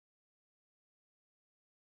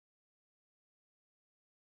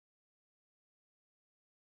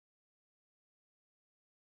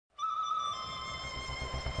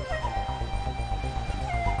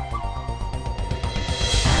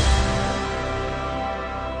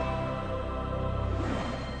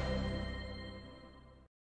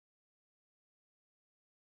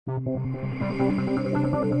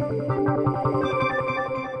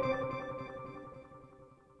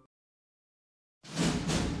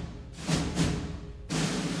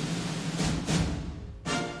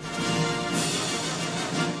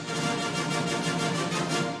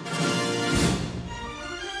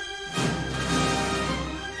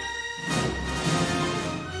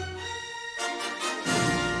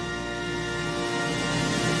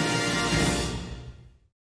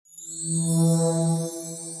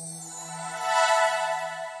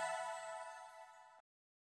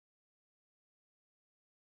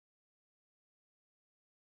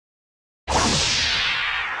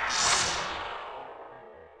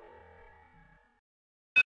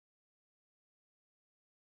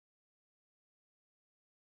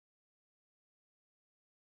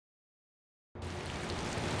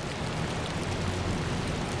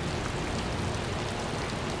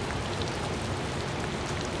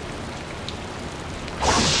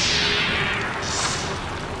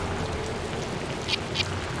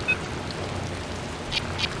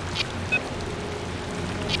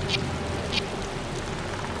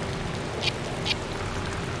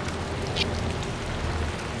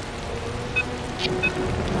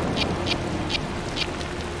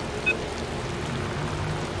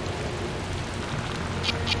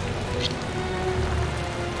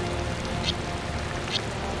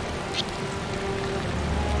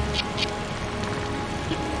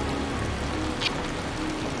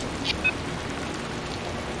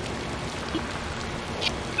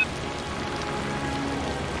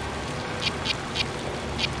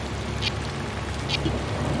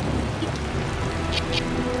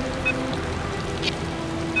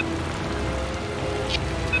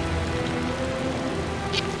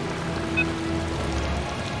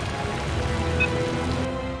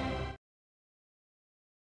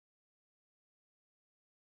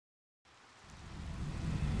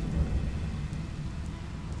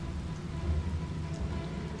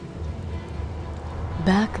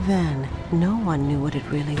Back then, no one knew what it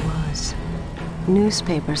really was.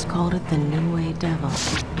 Newspapers called it the New Way Devil.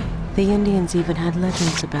 The Indians even had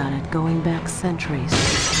legends about it going back centuries.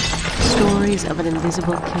 Stories of an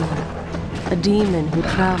invisible killer, a demon who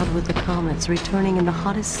traveled with the comets, returning in the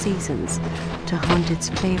hottest seasons to hunt its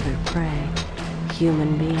favorite prey,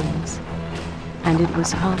 human beings. And it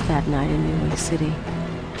was hot that night in New Way City,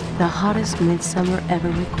 the hottest midsummer ever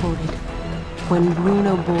recorded, when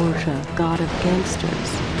Bruno Borgia, god of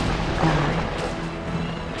gangsters, died.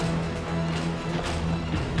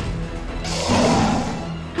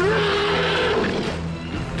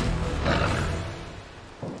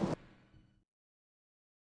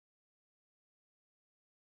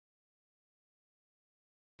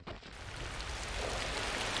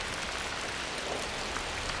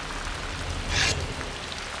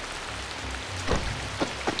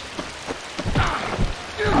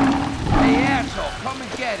 Come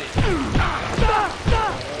and get it.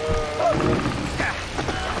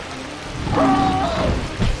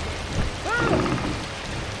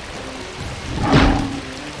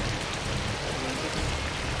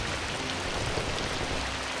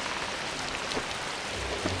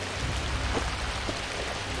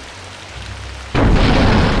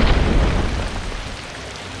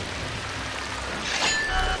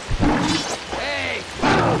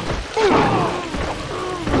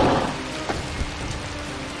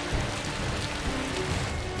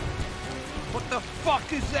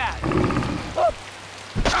 Is that?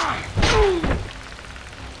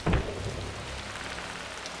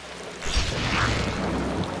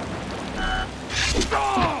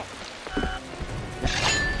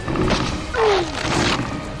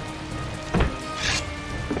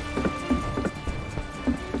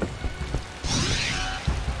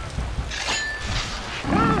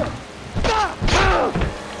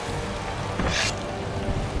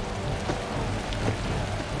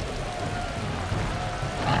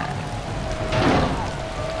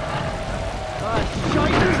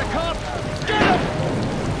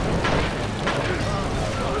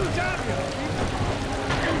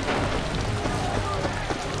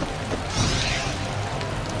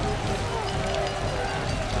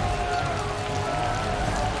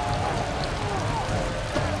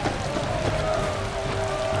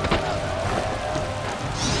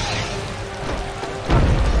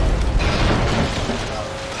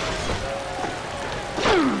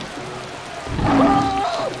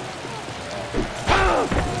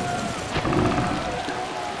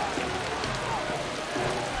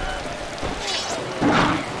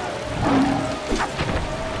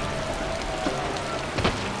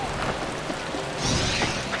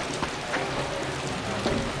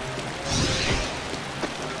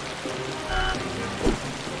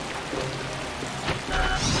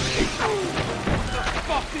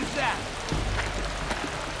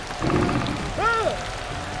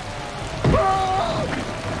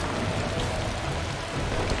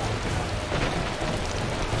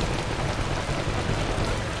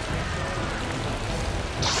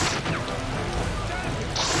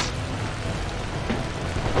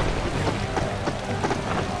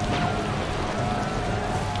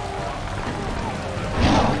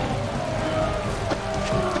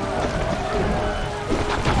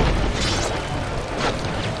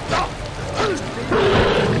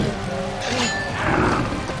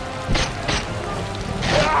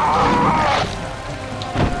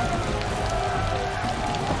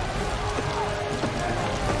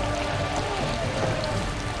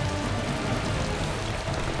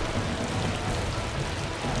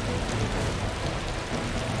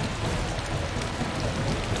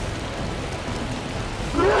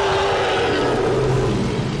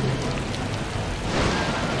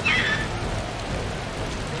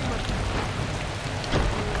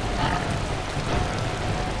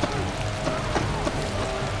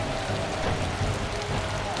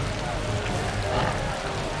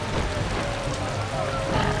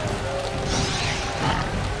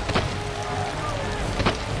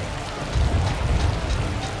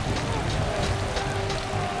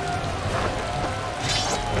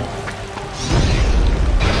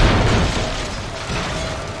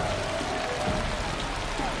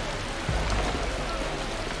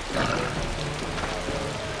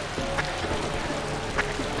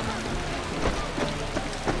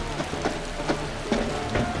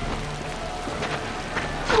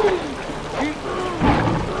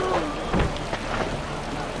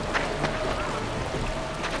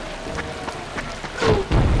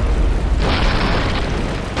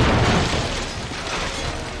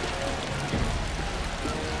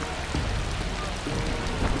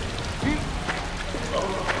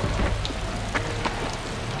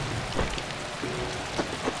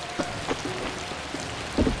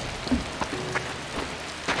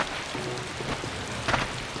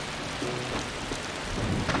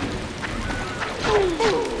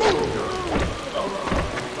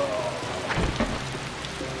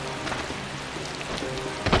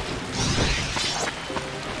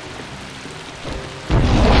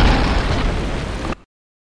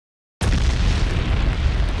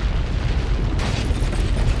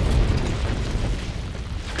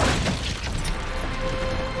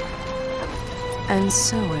 And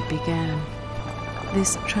so it began.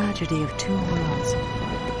 This tragedy of two worlds.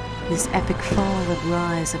 This epic fall and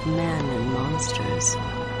rise of men and monsters.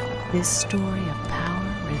 This story of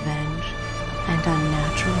power, revenge, and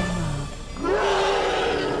unnatural love.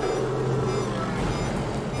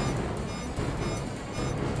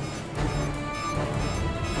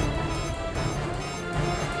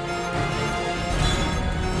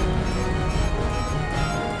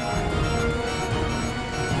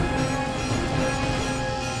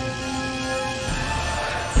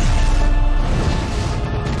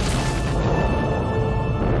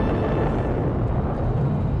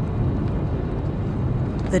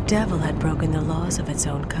 The devil had broken the laws of its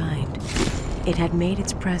own kind. It had made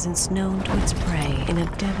its presence known to its prey in a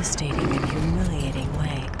devastating and humiliating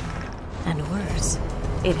way. And worse,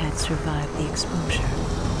 it had survived the exposure.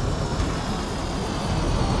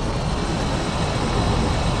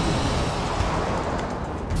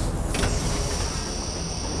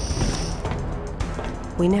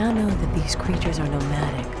 We now know that these creatures are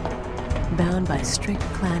nomadic, bound by strict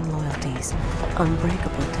clan loyalties,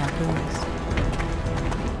 unbreakable taboos.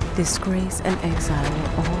 Disgrace and exile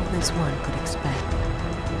were all this one could expect.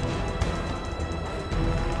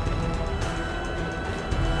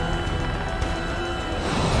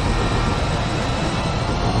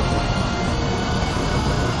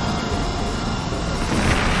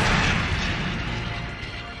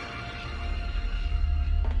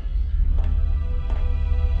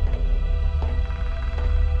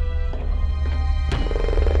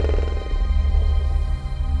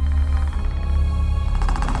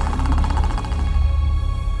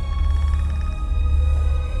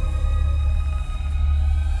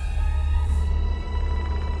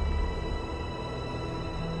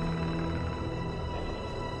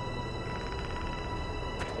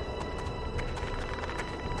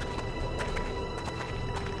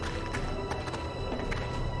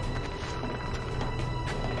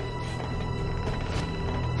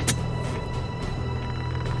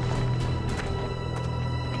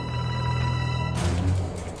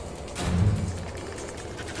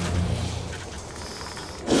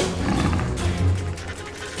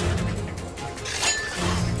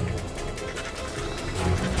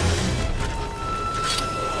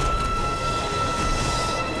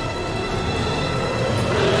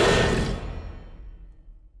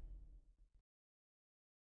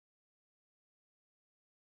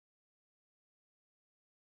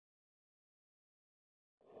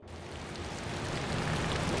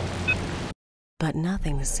 But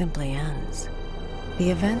nothing simply ends. The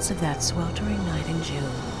events of that sweltering night in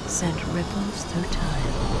June sent ripples through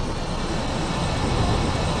time.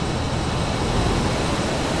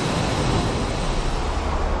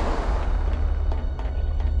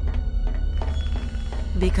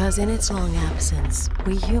 Because in its long absence,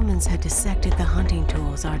 we humans had dissected the hunting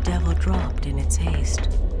tools our devil dropped in its haste.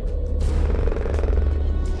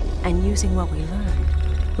 And using what we learned,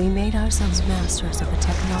 we made ourselves masters of a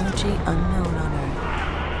technology unknown on Earth.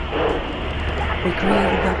 We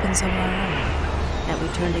created weapons of our own that we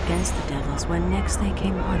turned against the devils when next they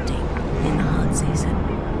came hunting in the hot season.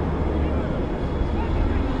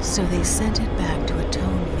 So they sent it back to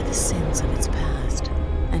atone for the sins of its past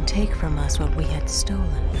and take from us what we had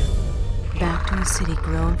stolen. Back to a city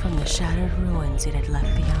grown from the shattered ruins it had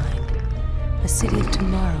left behind. A city of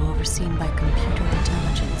tomorrow overseen by computer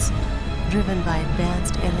intelligence, driven by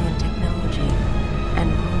advanced alien technology, and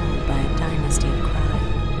ruled by a dynasty of crime.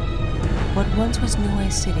 What once was New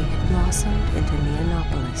City had blossomed into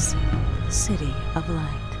Neonopolis, City of Light.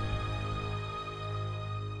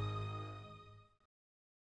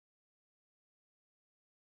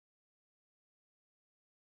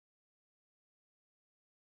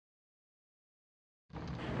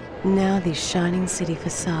 Now these shining city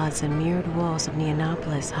facades and mirrored walls of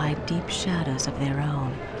Neonopolis hide deep shadows of their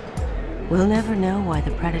own. We'll never know why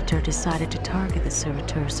the Predator decided to target the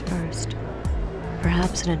servitors first.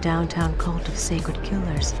 Perhaps in a downtown cult of sacred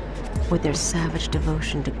killers, with their savage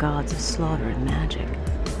devotion to gods of slaughter and magic,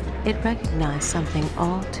 it recognized something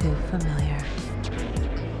all too familiar.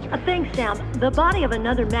 Thanks, Sam. The body of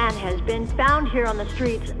another man has been found here on the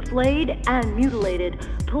streets, flayed and mutilated.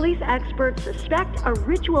 Police experts suspect a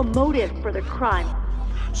ritual motive for the crime.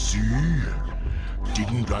 See?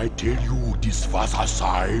 Didn't I tell you this was a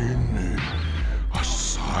sign? A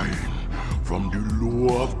sign from the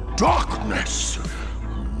law of darkness.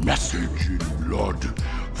 Message in blood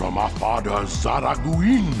from our father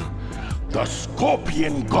Zaraguin, the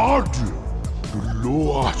Scorpion God. The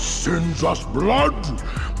law sends us blood.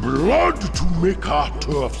 Blood to make our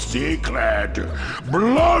turf sacred.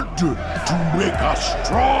 Blood to make us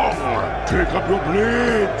strong. Take up your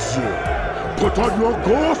blades. Put on your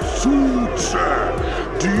ghost suits.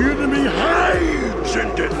 The enemy hides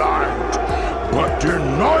in the light, but the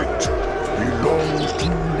night belongs to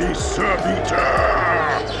les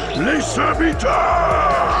serviteurs. Les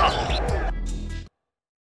serviteurs!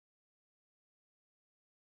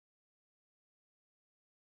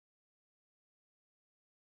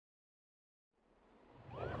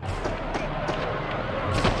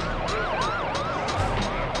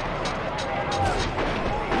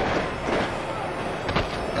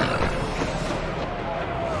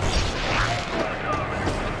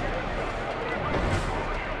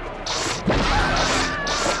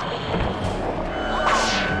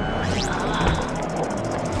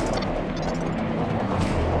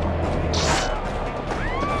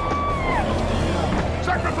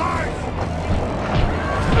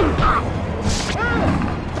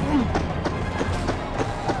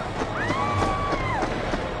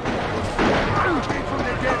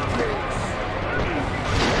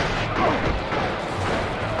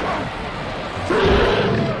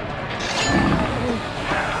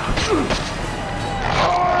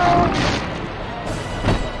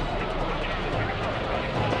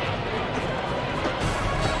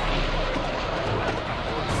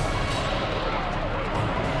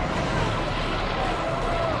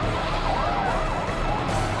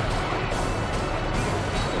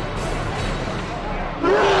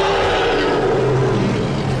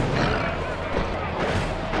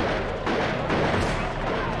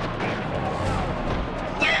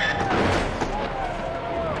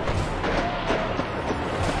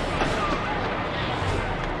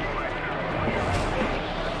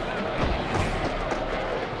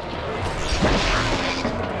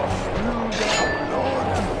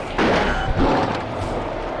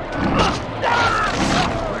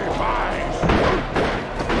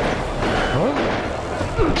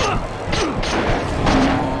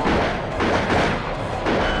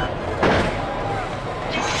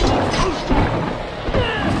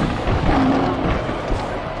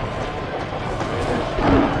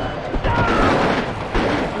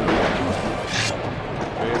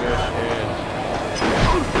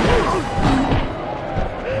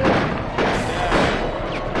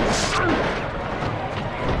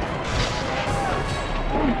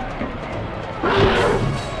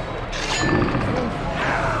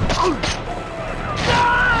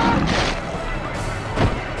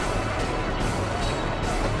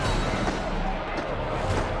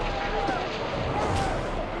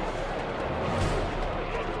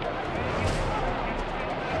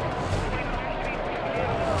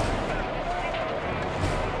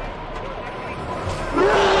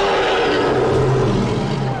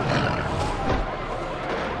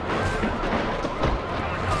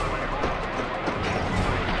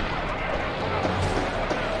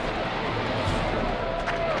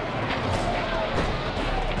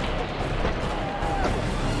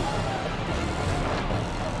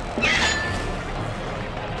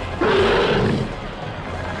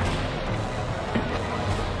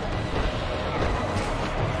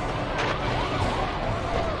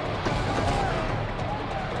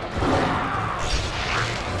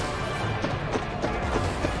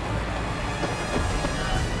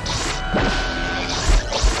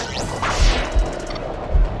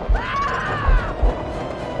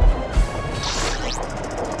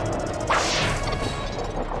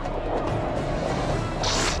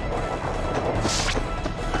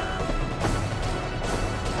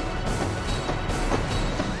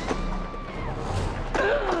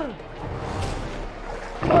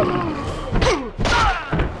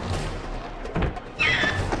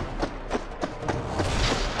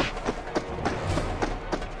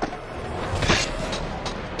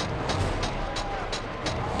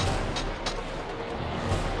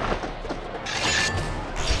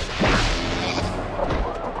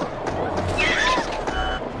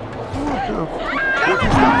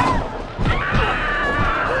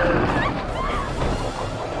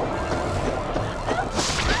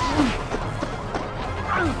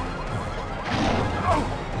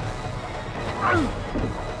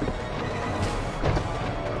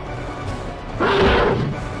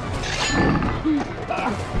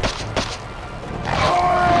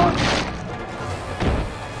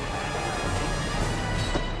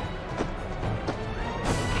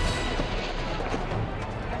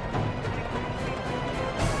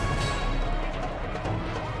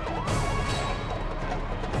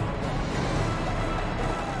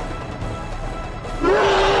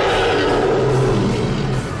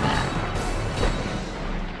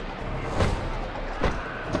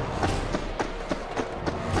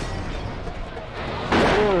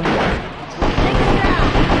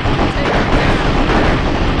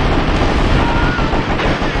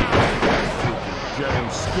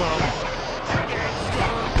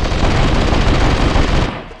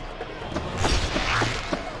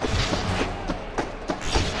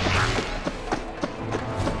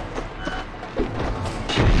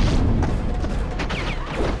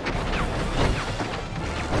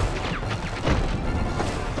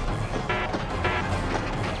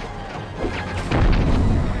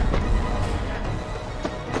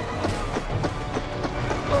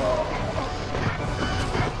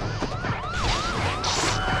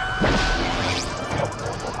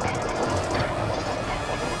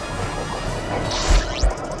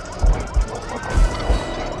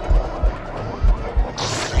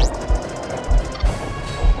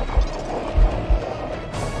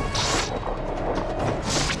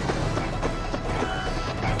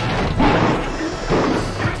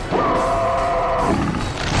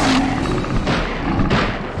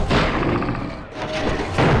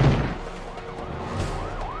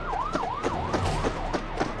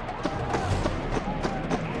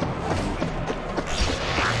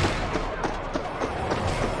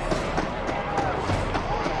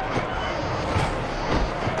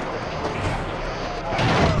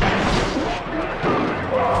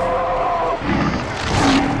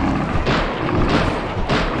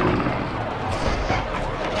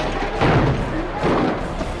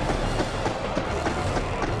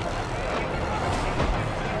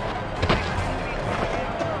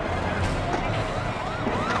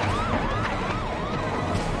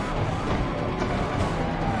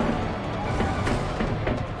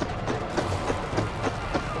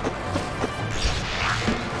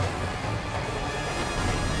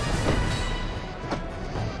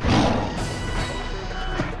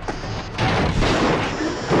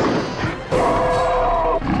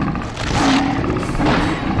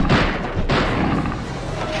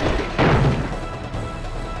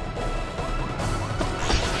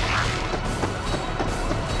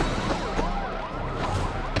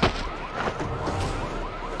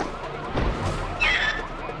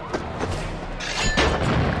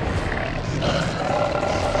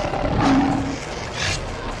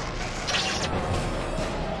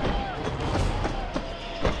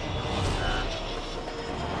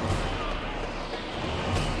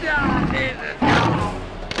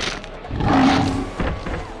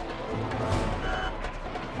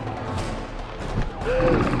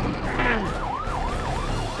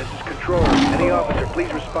 Control. Any officer,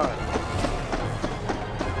 please respond.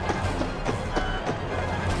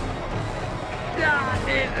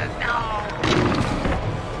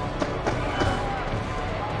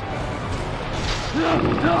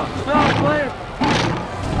 No, Blair!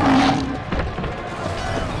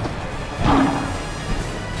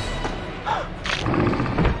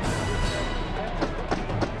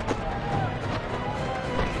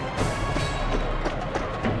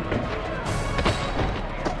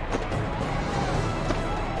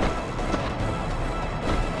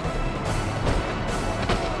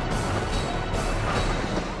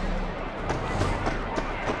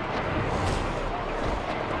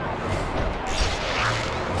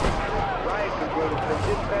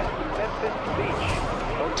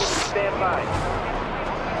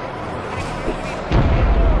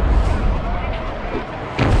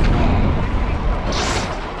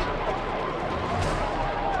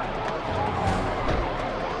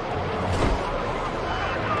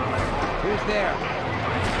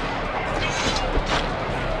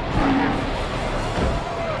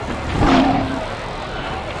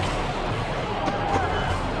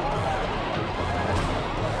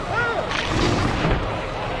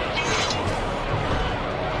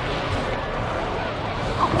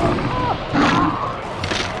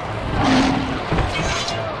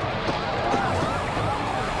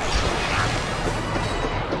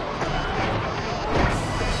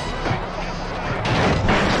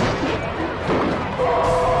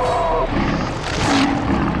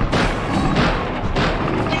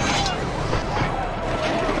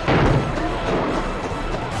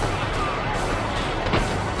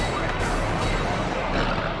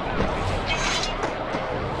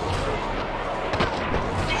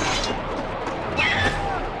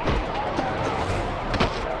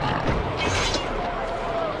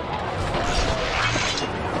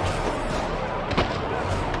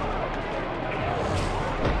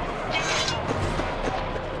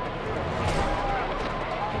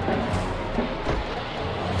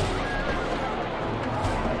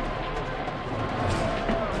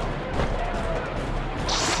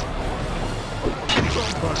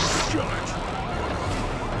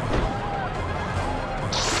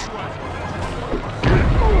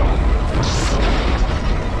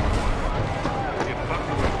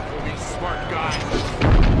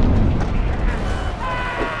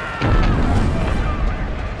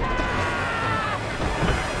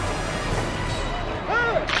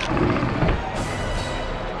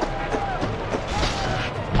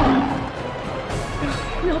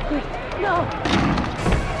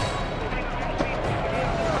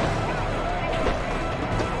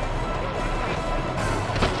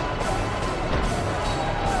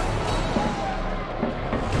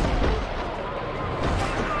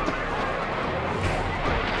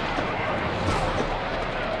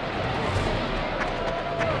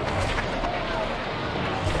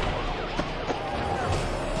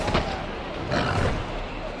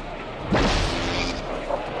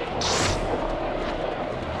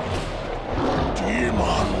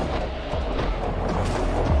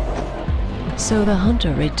 So the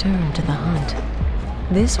hunter returned to the hunt.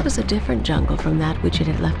 This was a different jungle from that which it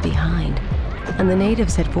had left behind, and the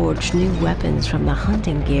natives had forged new weapons from the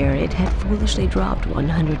hunting gear it had foolishly dropped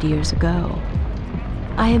 100 years ago.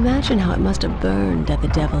 I imagine how it must have burned at the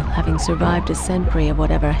devil, having survived a century of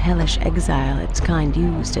whatever hellish exile its kind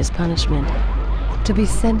used as punishment, to be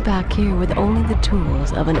sent back here with only the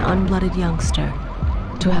tools of an unblooded youngster,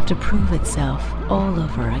 to have to prove itself all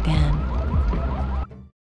over again.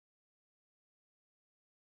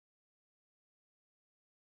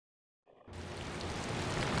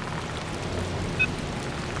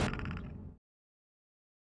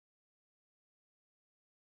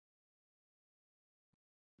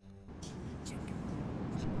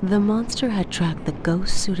 The monster had tracked the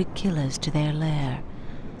ghost-suited killers to their lair.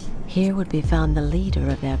 Here would be found the leader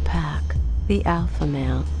of their pack, the alpha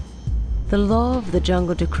male. The law of the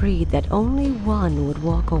jungle decreed that only one would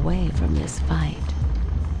walk away from this fight.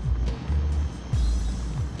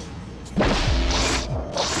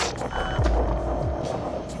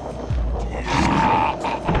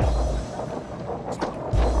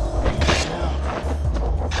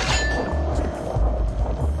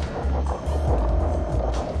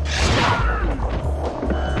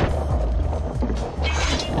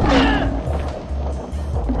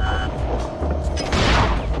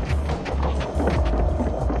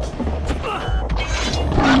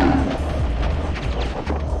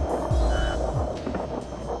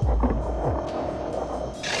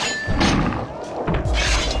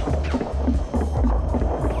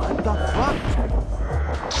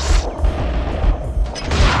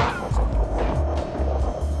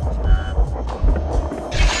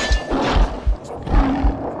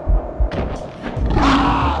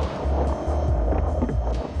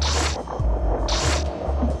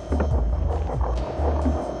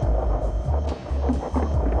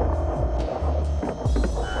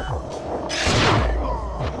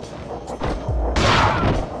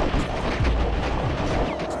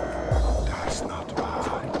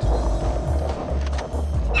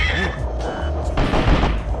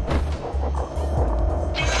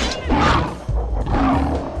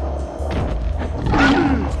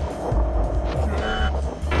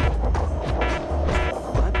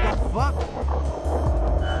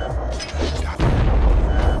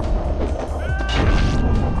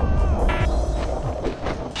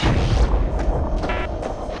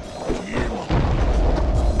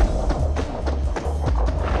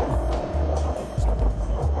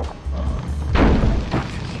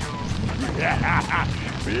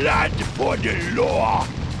 Blood for the law!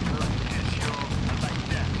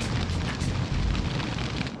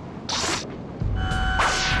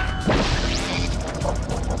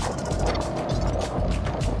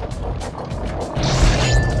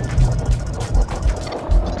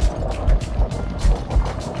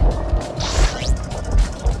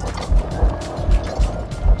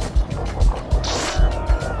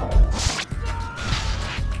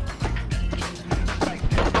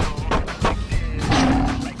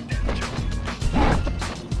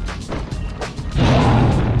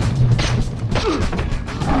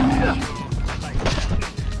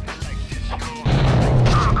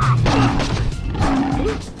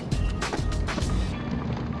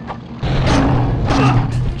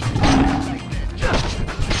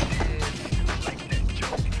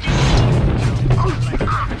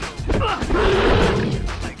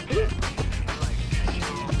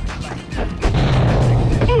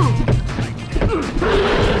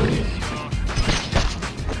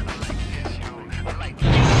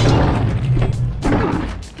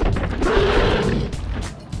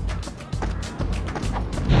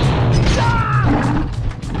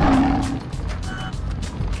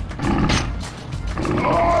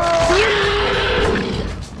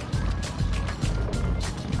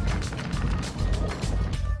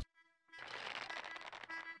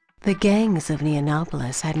 The gangs of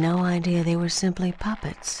Neonopolis had no idea they were simply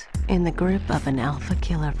puppets in the grip of an alpha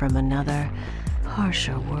killer from another,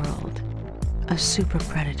 harsher world. A super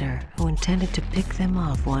predator who intended to pick them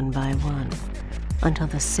off one by one until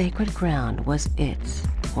the sacred ground was its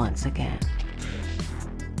once again.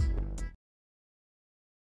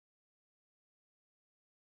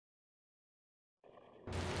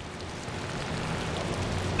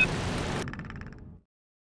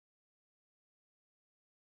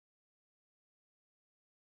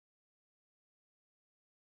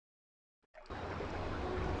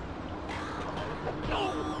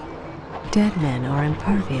 Dead men are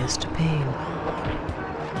impervious to pain.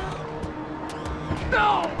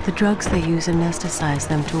 The drugs they use anesthetize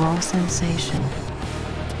them to all sensation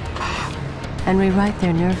and rewrite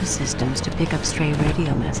their nervous systems to pick up stray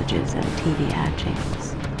radio messages and TV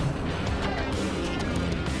ad-jingles.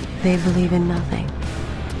 They believe in nothing.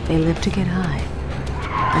 They live to get high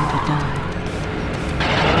and to die.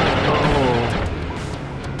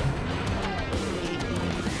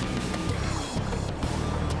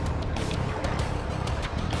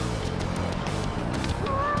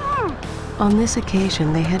 On this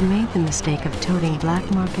occasion, they had made the mistake of toting black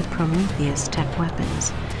market Prometheus tech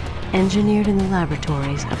weapons, engineered in the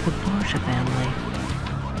laboratories of the Porsche family.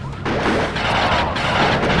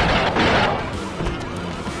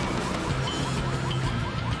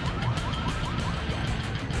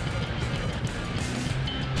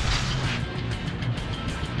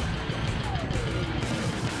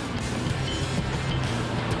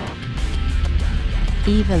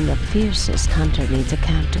 Even the fiercest hunter needs a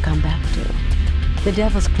camp to come back to. The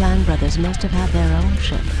Devil's clan brothers must have had their own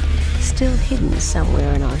ship, still hidden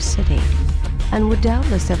somewhere in our city, and would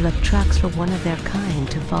doubtless have left tracks for one of their kind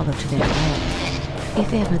to follow to their home,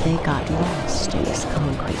 if ever they got lost in this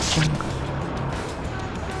concrete jungle.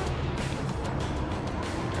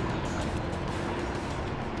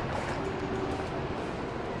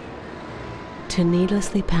 To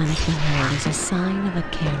needlessly panic the herd is a sign of a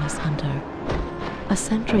careless hunter. A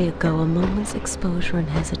century ago, a moment's exposure and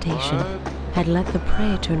hesitation had let the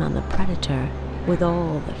prey turn on the predator with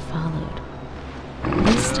all that followed.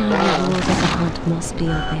 This time the rules of the hunt must be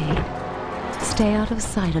obeyed. Stay out of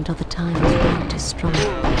sight until the time is right to strike.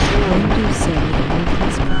 Then do so with a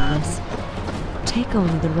ruthless purpose. Take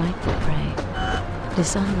only the rightful prey.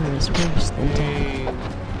 Dishonor is worse than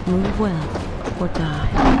death. Move well or die.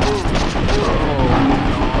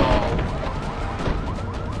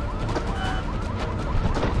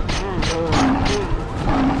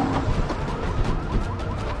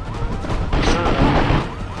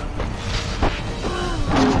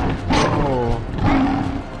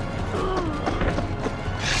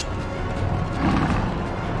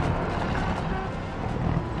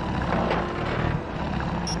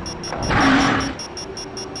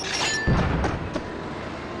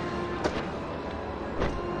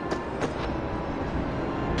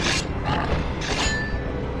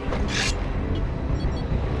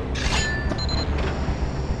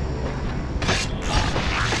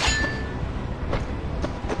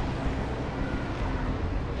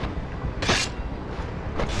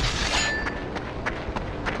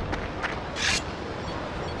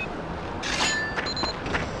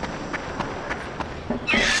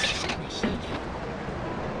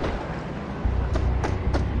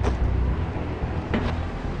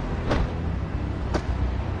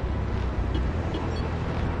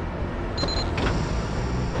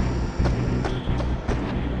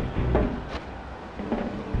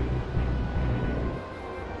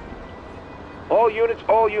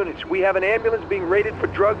 All units. We have an ambulance being raided for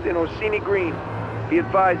drugs in Orsini Green. Be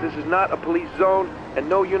advised, this is not a police zone, and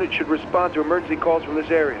no unit should respond to emergency calls from this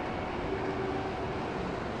area.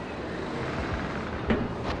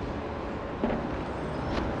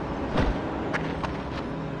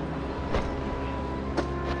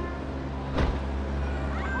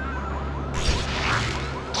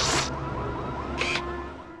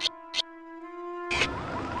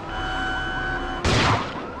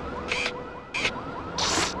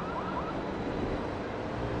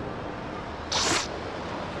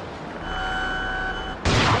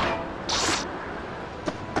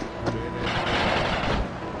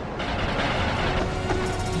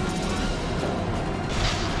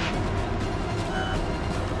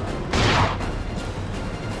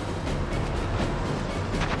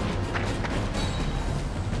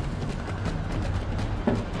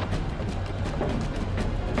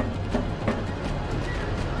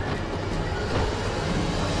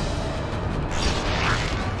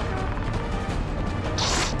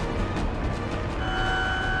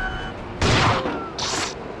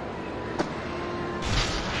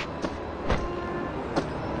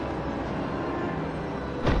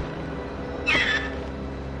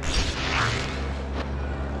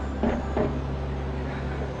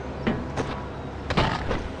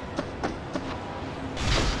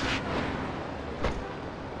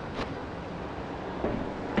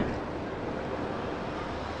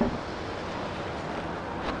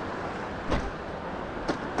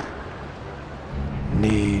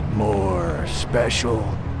 Need more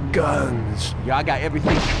special guns. Yeah, I got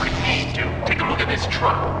everything. Need to take a look at this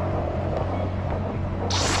truck.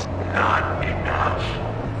 Not enough.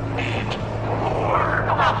 Need more.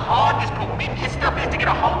 Know how hard this Prometheus stuff is to get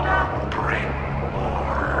a hold of? Bring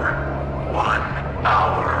more. 1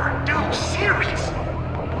 hour. Dude, serious?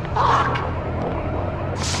 Fuck.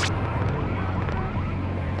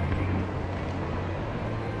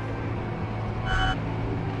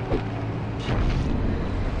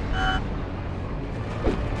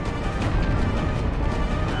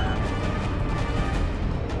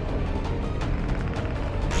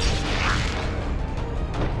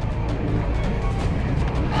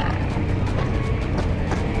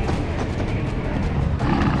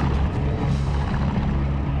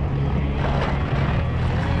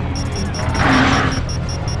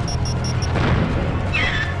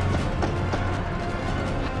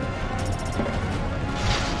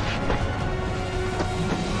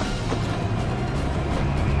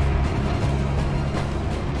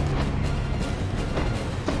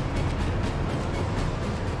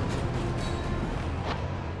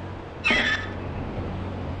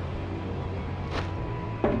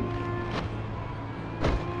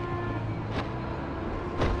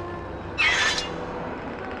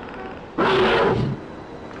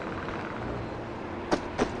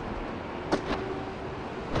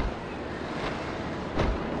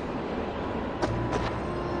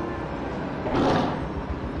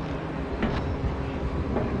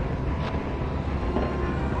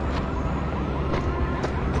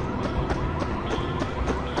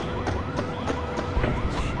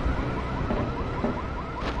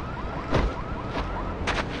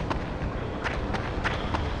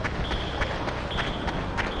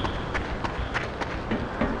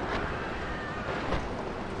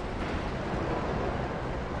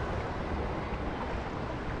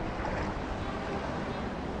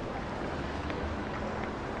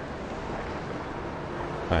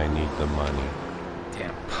 I need the money.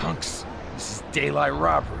 Damn punks. This is daylight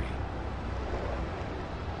robbery.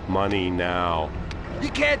 Money now. You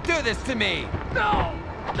can't do this to me! No!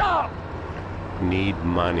 No! Need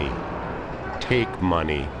money. Take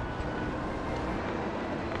money.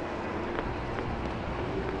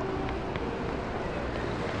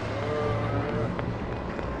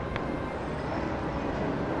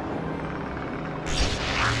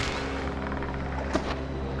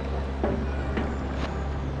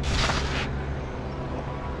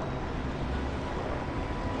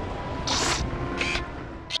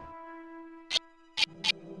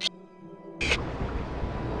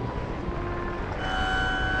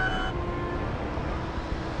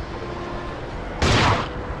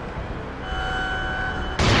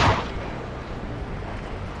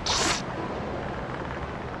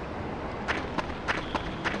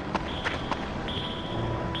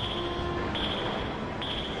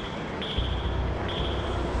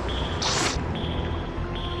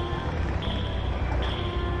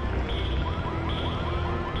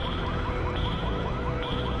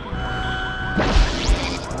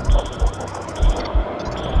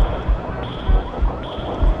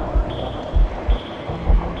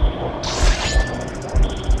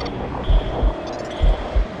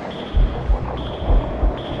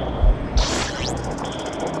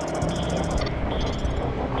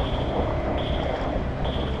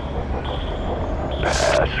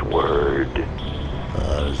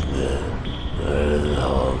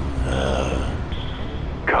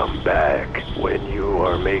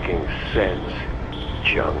 making sense,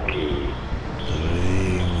 junkie.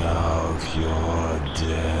 Bring out your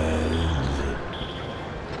dead.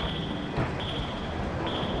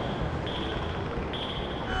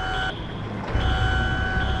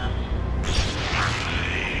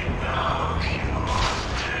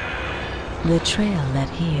 The trail led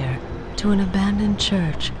here to an abandoned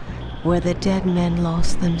church where the dead men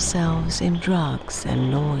lost themselves in drugs and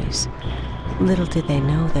noise. Little did they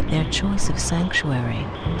know that their choice of sanctuary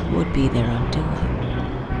would be their undoing.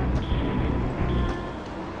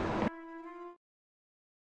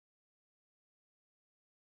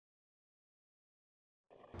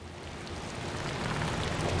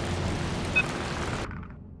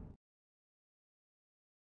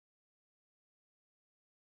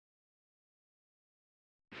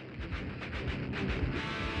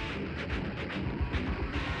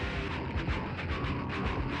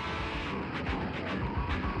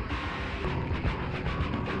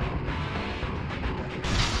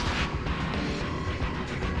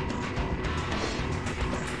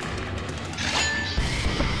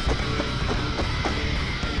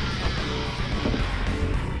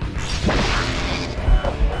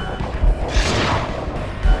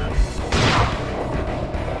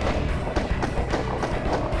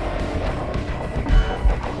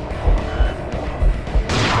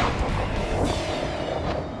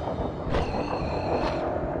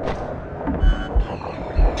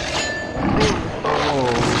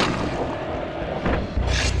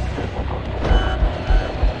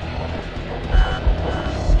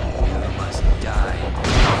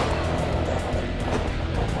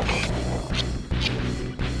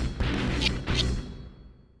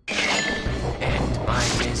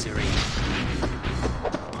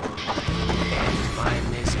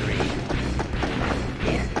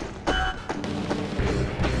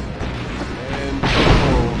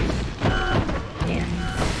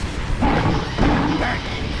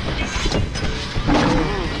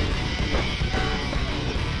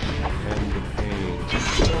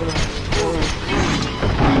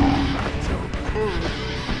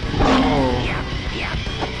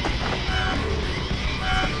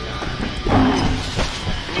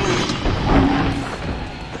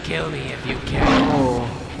 Kill me if you can.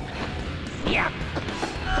 Yep.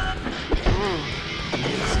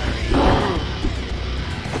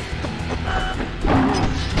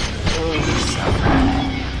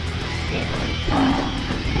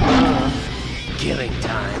 Killing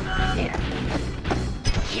time.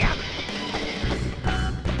 Yep.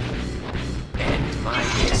 End my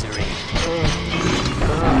misery.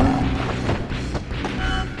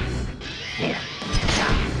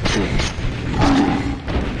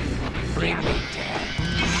 Bring me death.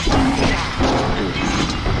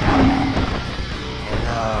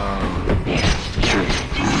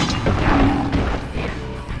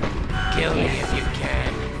 Kill me if you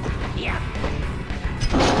can. Yep.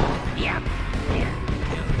 Yep.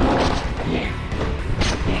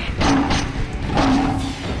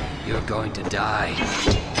 You're going to die.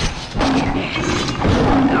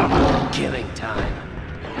 Killing time.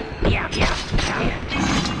 Yep. Yep.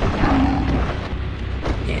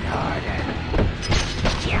 Hit harder.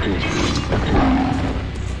 Yep.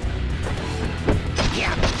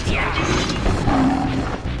 Yep. Yep.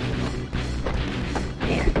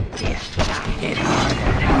 Hit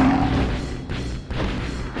harder.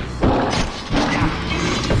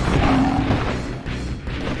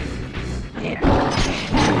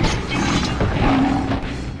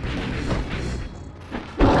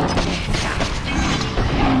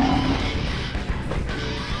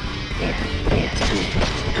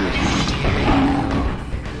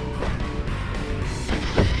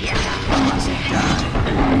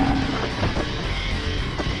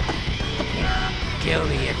 Kill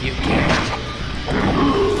me if you can. I'm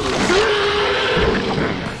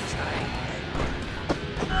not trying.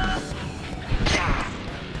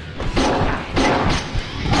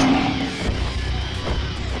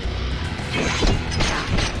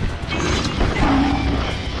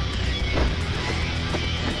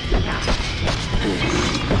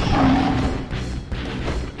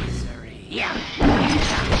 Misery. Yep.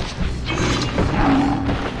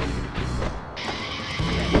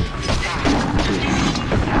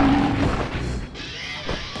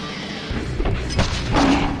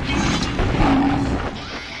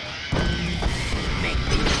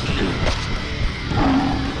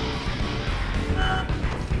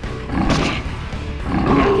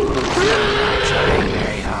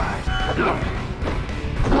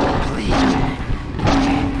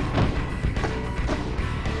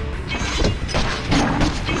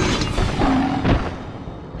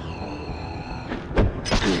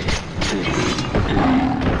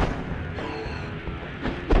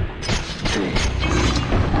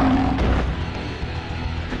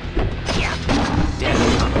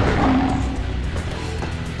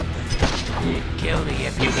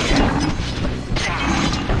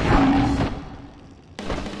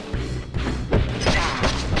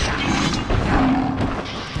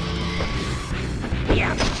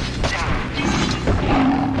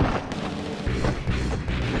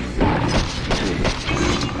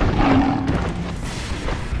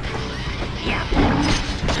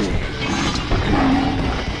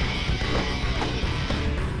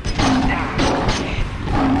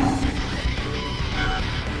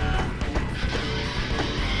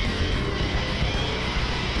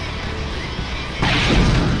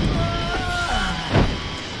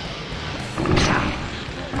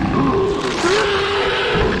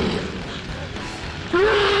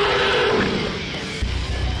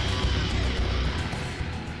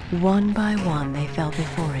 One by one, they fell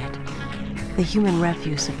before it. The human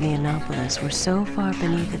refuse of Leonopolis were so far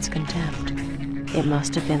beneath its contempt. It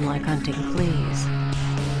must have been like hunting fleas.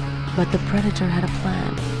 But the Predator had a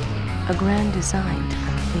plan, a grand design to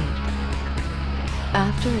complete.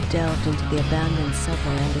 After it delved into the abandoned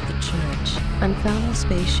subway under the church and found the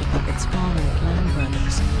spaceship of its fallen clan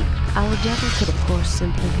brothers, our devil could of course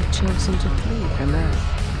simply have chosen to flee from Earth.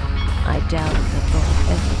 I doubt the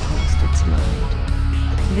thought ever crossed its mind.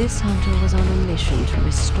 This hunter was on a mission to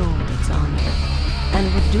restore its honor,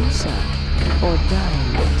 and would do so, or die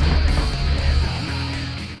in the attempt.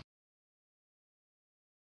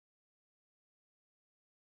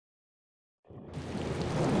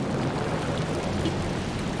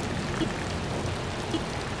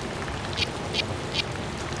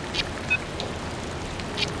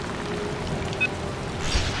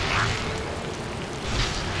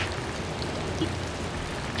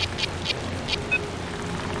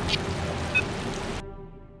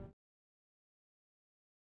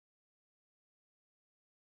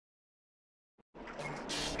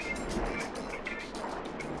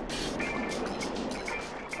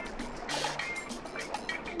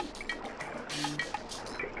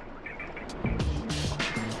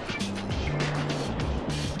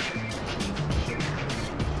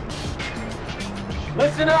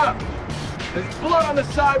 Listen up! There's blood on the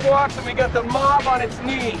sidewalks and we got the mob on its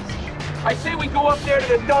knees. I say we go up there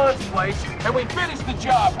to the Don's place and we finish the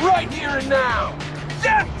job right here and now.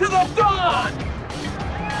 Death to the Don!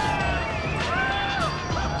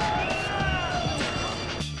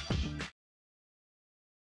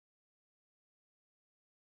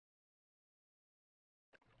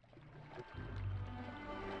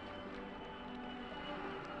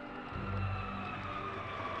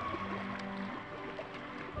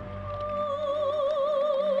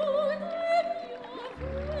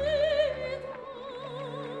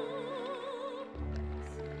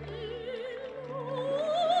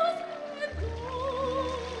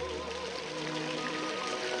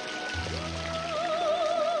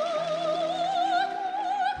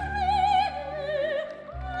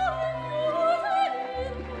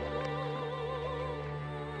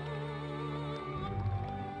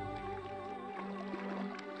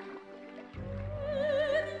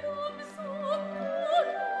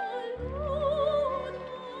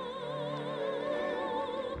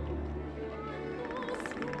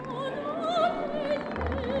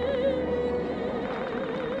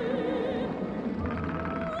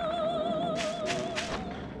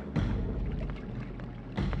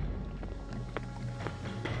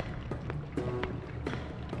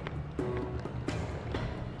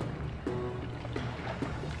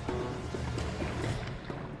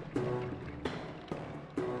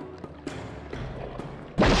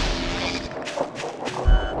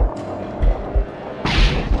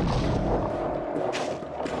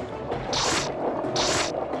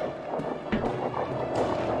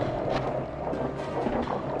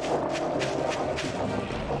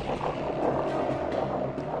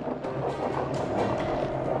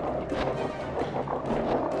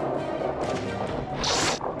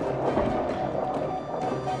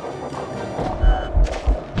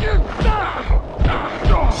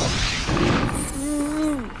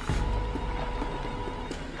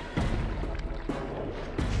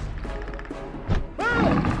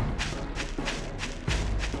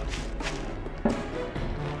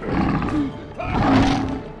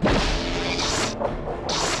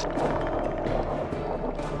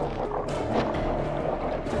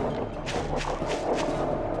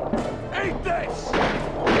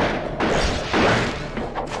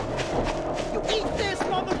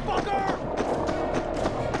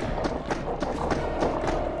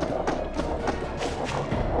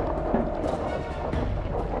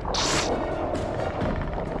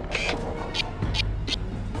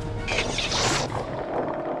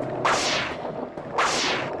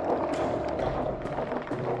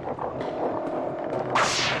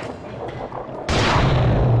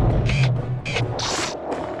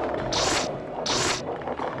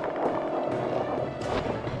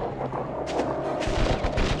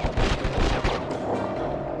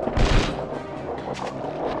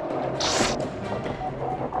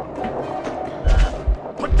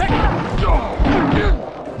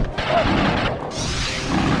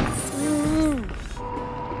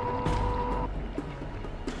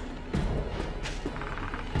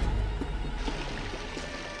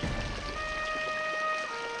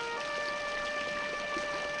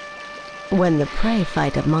 When the prey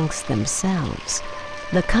fight amongst themselves,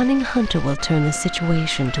 the cunning hunter will turn the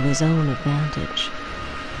situation to his own advantage.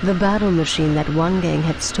 The battle machine that one gang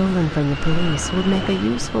had stolen from the police would make a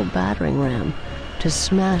useful battering ram to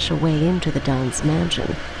smash a way into the Don's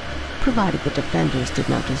mansion, provided the defenders did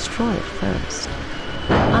not destroy it first.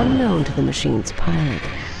 Unknown to the machine's pilot,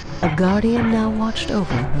 a guardian now watched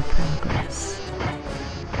over her progress.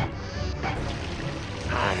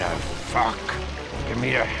 How the fuck? Get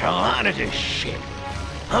me the hell out of this shit.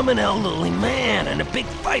 I'm an elderly man, and a big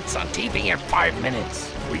fight's on TV in 5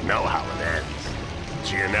 minutes. We know how it ends.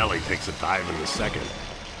 Gianelli takes a dive in the second.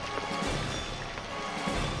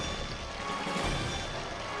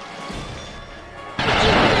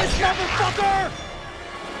 This motherfucker!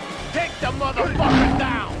 Take the motherfucker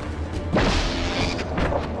down!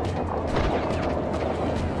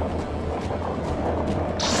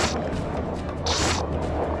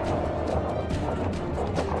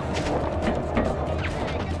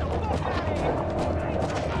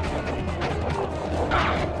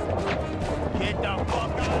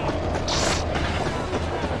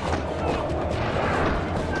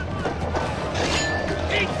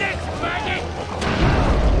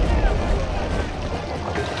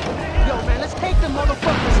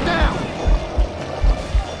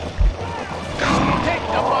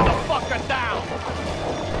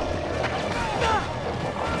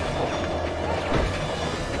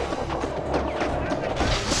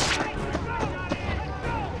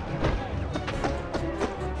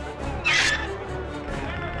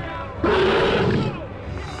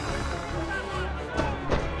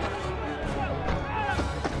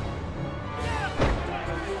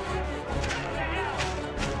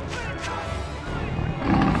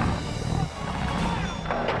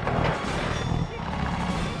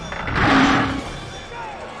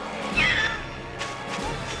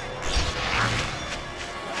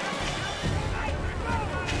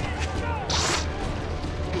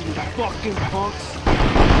 Fucking punks!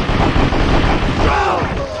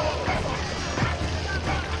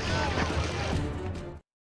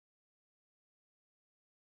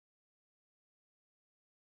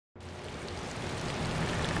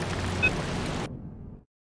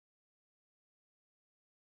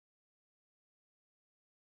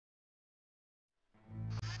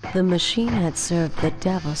 The machine had served the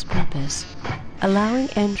devil's purpose, allowing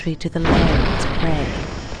entry to the lair of its prey.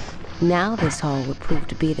 Now this hall would prove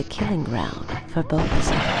to be the killing ground for both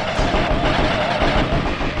sides.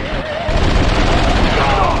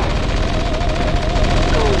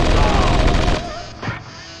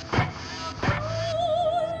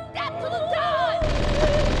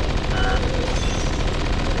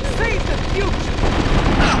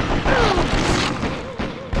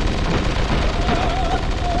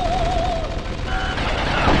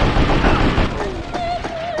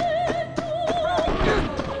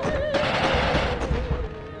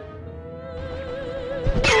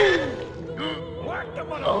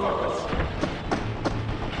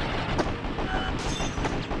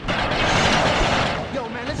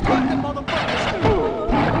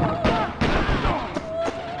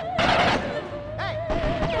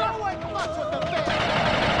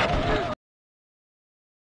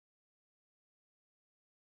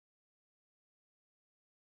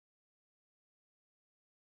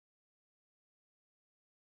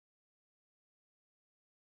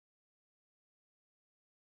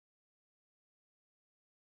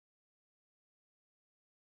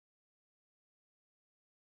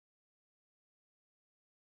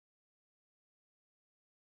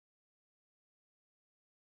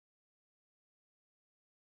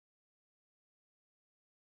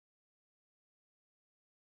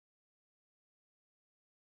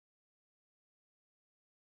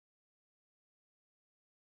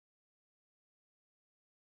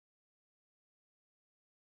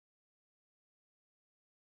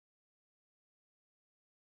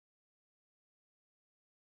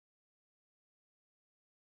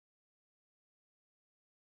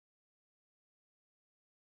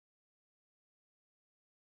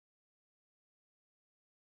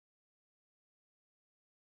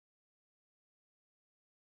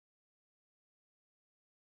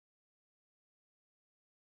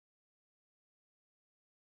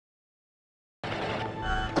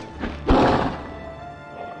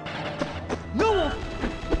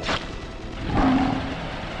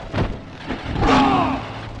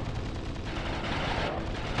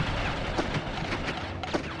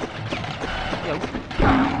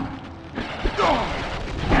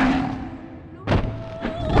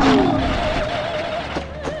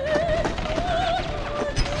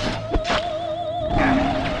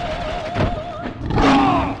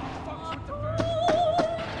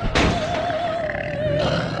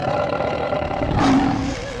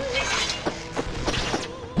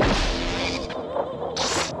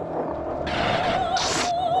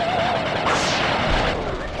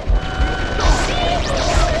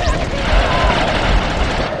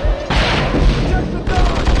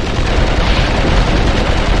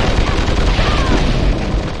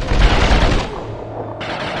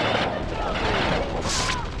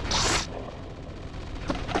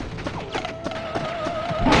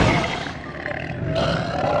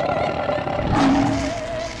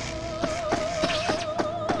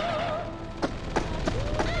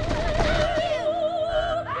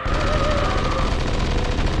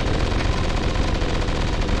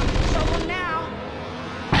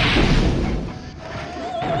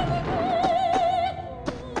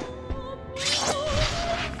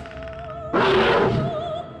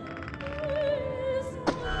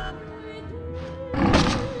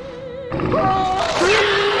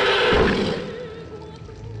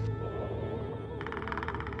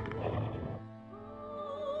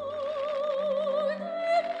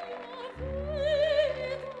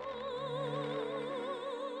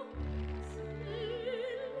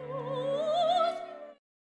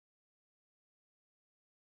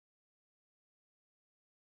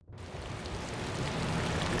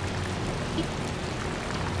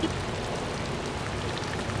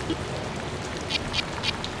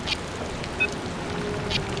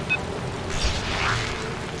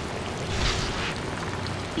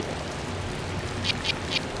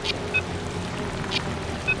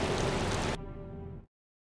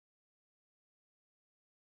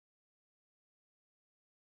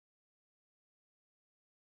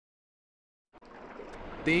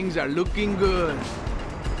 things are looking good.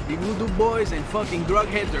 The voodoo boys and fucking drug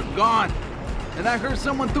heads are gone. And I heard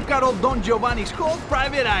someone took out old Don Giovanni's whole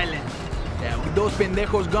private island. Yeah, with those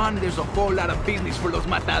pendejos gone, there's a whole lot of business for los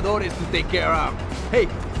matadores to take care of. Hey,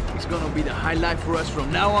 it's gonna be the highlight for us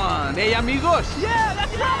from now on. Hey, amigos? Yeah,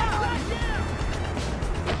 that's right!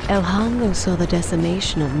 El Hongo saw the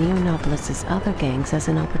decimation of Neonopolis' other gangs as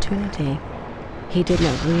an opportunity. He did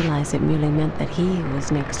not realize it merely meant that he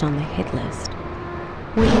was next on the hit list.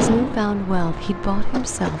 With his newfound wealth, he'd bought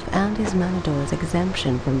himself and his matadors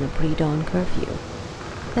exemption from the pre-dawn curfew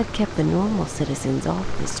that kept the normal citizens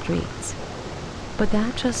off the streets. But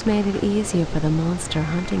that just made it easier for the monster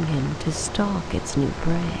hunting him to stalk its new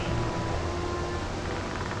prey.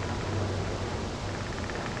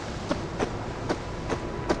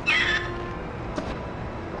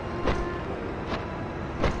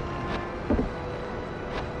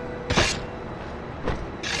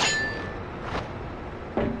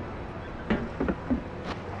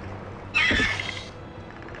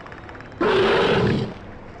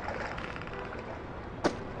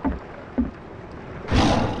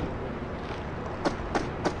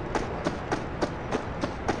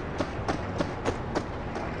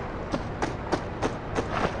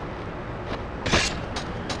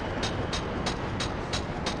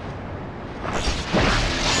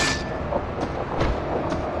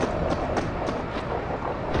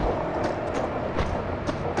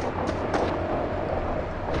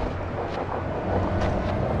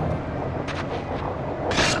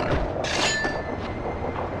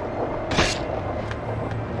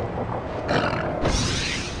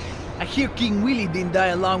 I hear King Willie didn't die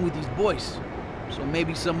along with his boys, so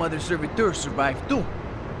maybe some other servitors survived too.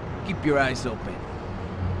 Keep your eyes open.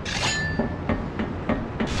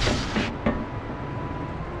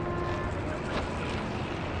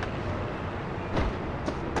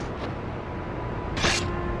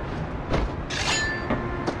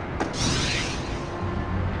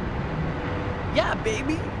 Yeah,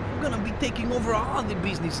 baby, I'm gonna be taking over all the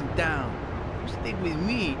business in town. Stick with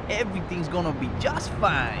me, everything's gonna be just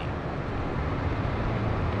fine.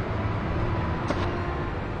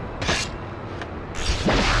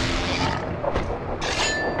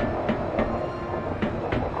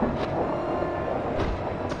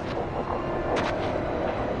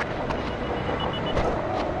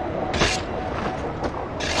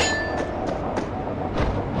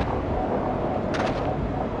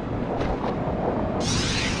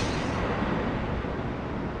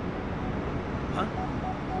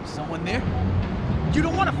 Someone there? You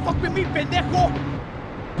don't wanna fuck with me, pendejo!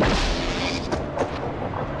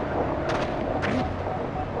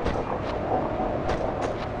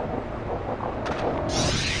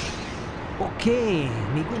 Okay,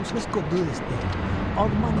 amigos, let's go do this thing. All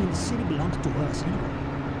the money in the city belongs to us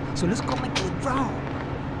anyway. So let's go make a withdrawal.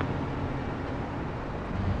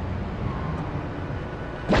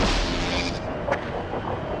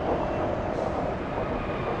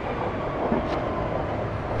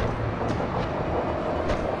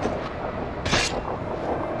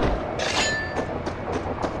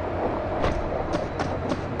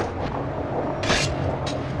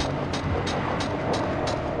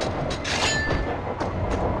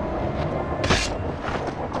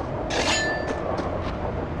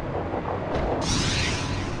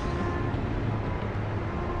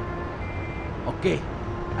 Okay,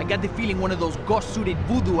 I got the feeling one of those ghost-suited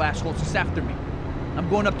voodoo assholes is after me. I'm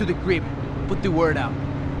going up to the crib. Put the word out.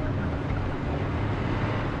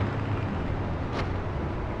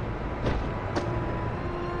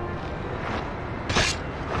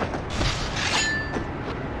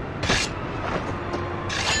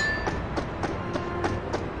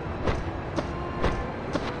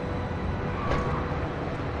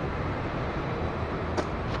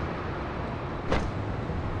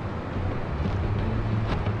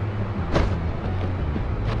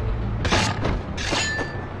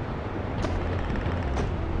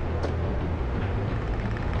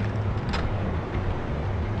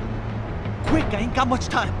 Quick, I ain't got much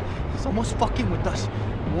time. He's almost fucking with us.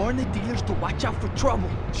 Warn the dealers to watch out for trouble.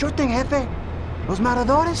 Sure thing, Jefe. Los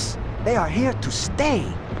matadores, they are here to stay.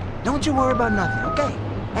 Don't you worry about nothing, okay?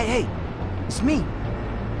 Hey, it's me.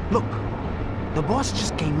 Look, the boss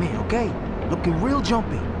just came in, okay? Looking real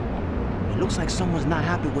jumpy. It looks like someone's not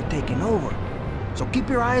happy we're taking over. So keep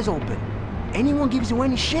your eyes open. Anyone gives you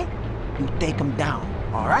any shit, you take them down,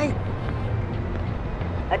 all right?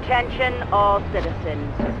 Attention all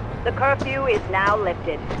citizens. The curfew is now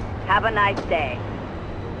lifted. Have a nice day.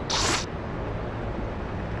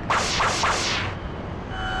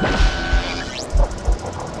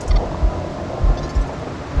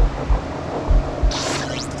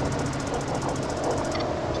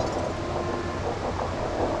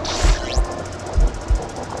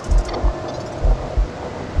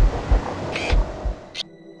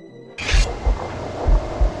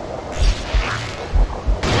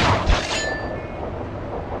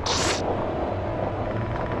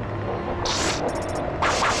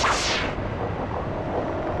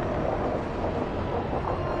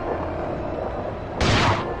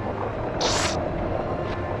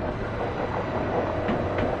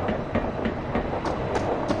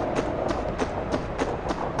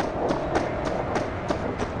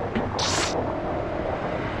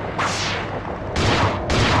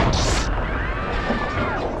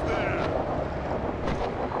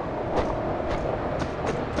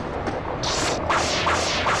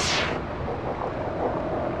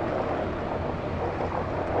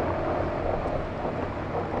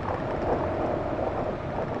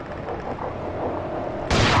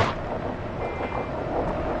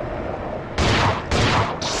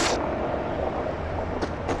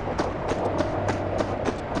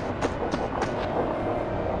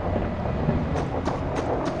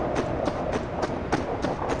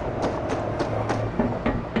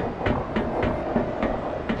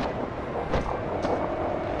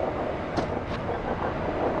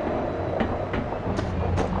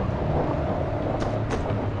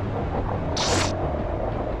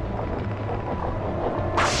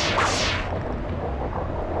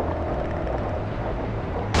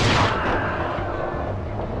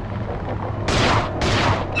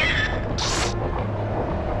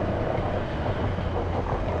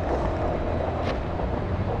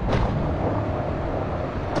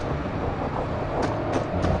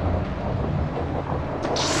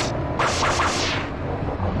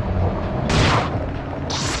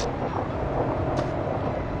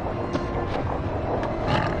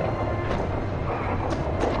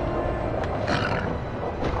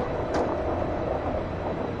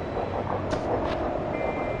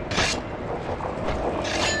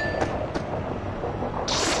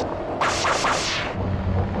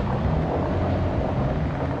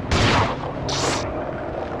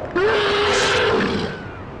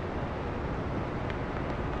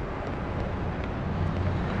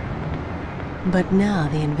 But now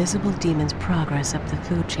the invisible demon's progress up the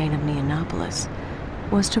food chain of Neonopolis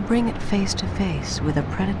was to bring it face to face with a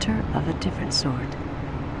predator of a different sort,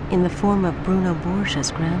 in the form of Bruno Borgia's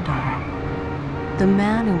granddaughter. The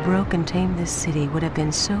man who broke and tamed this city would have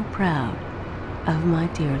been so proud of my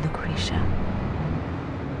dear Lucretia.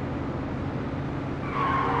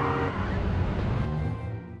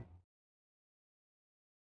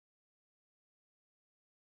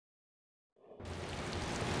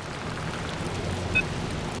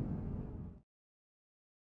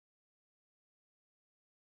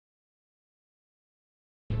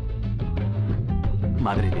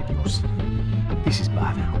 Madre de Dios. This is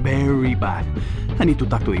bad. Very bad. I need to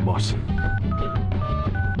talk to the boss.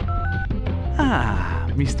 Ah,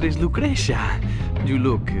 Mistress Lucretia. You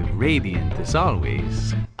look radiant as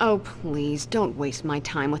always. Oh, please, don't waste my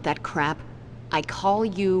time with that crap. I call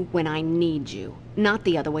you when I need you, not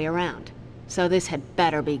the other way around. So this had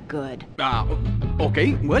better be good.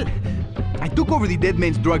 Okay, well, I took over the dead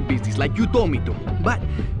man's drug business like you told me to, but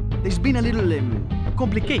there's been a little,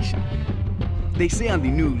 complication. They say on the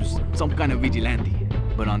news, some kind of vigilante,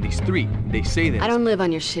 but on the street, they say that— I don't live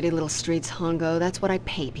on your shitty little streets, Hongo. That's what I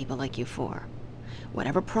pay people like you for.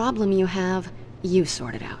 Whatever problem you have, you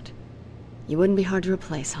sort it out. You wouldn't be hard to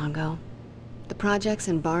replace, Hongo. The projects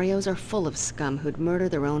and barrios are full of scum who'd murder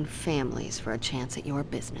their own families for a chance at your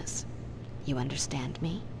business. You understand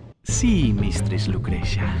me? Si, Mistress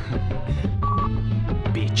Lucretia.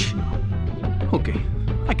 Bitch. Okay,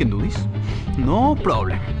 I can do this. No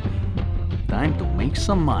problem. Time to make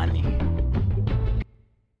some money.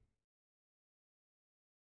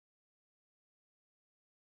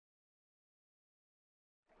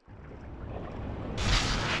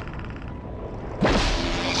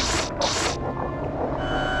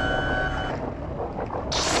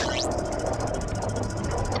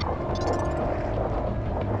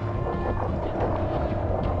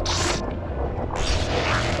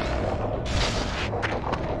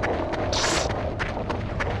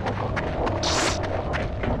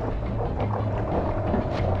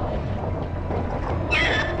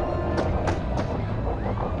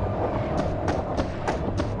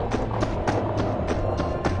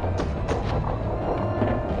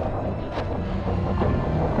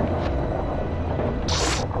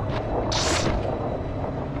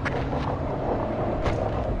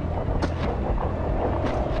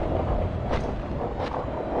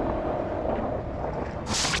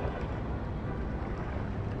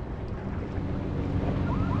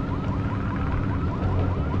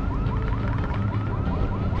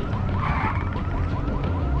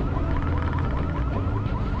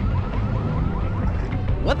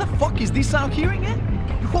 What the fuck is this out here again?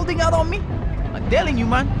 You holding out on me? I'm telling you,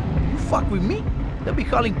 man, you fuck with me, they'll be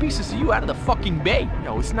hauling pieces of you out of the fucking bay.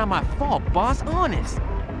 Yo, it's not my fault, boss, honest.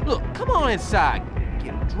 Look, come on inside.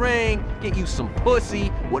 Get a drink, get you some pussy,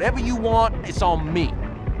 whatever you want, it's on me.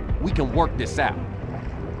 We can work this out.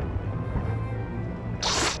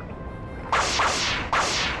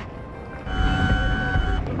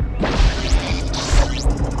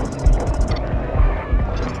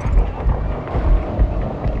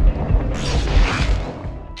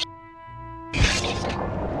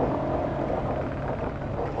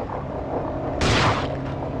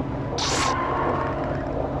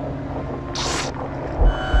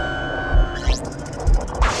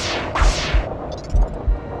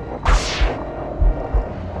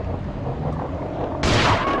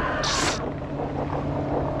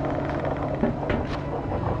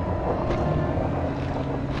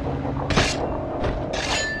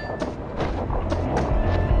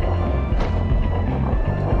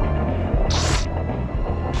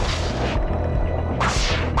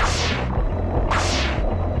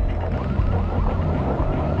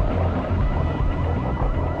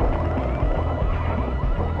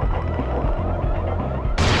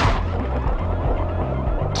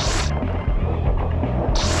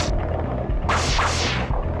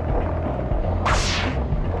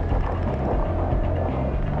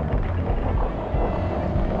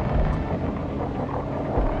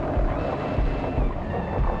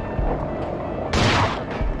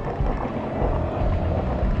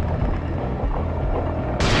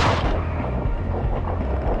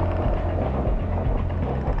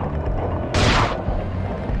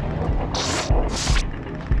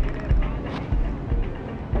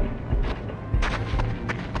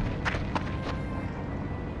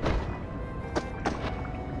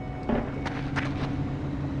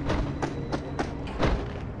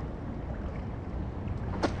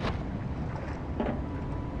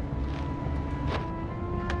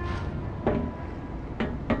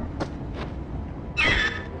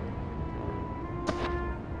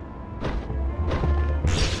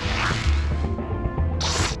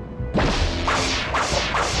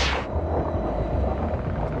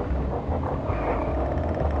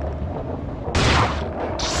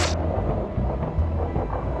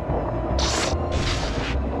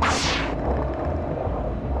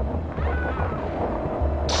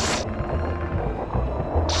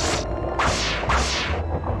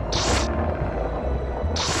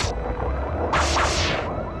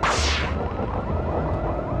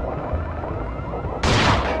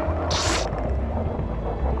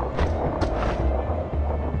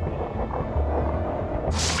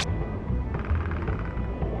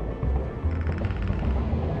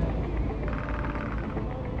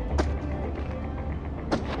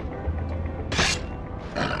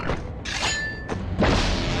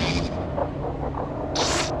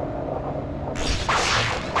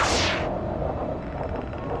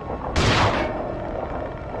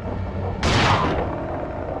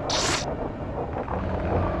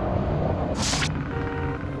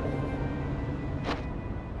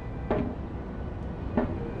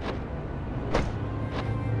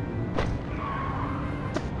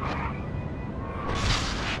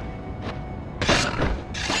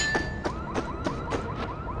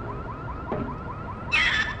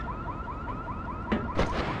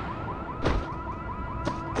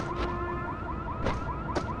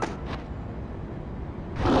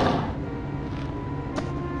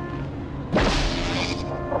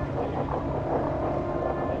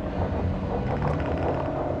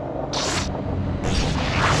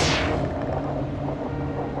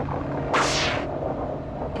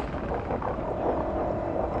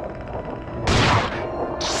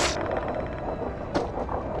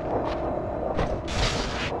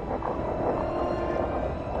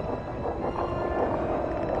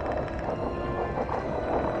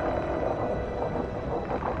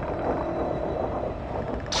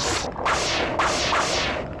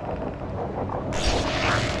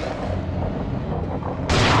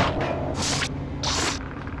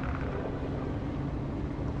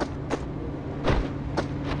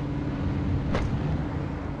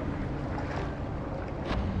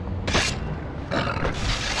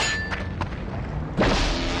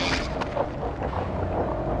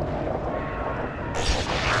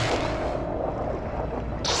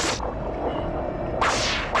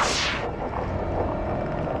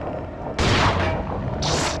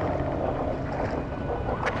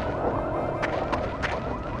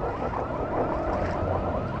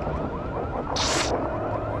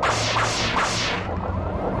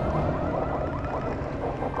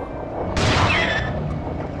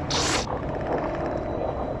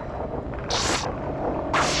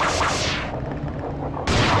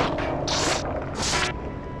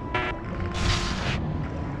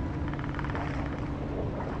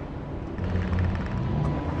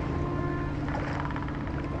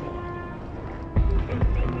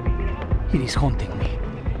 It is haunting me.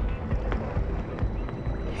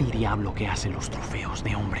 El diablo que hace los trofeos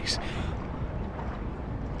de hombres.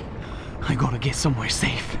 I gotta get somewhere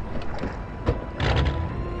safe.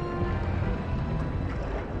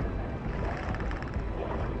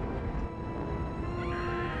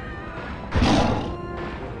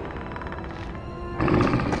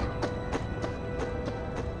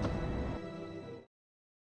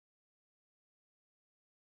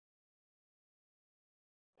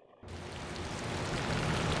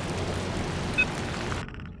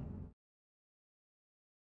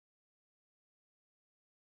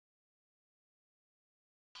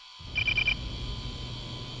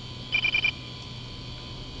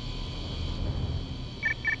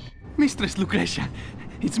 Mistress Lucrecia,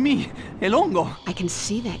 it's me, El Hongo. I can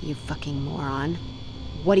see that, you fucking moron.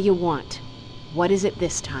 What do you want? What is it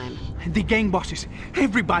this time? The gang bosses,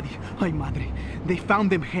 everybody, ay madre, they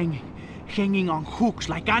found them hanging on hooks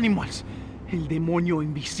like animals. El demonio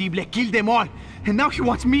invisible killed them all, and now he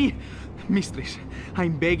wants me. Mistress,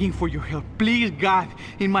 I'm begging for your help, please God,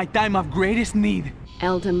 in my time of greatest need.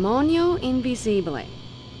 El demonio invisible.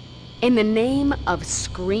 In the name of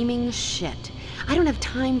screaming shit. I don't have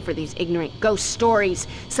time for these ignorant ghost stories.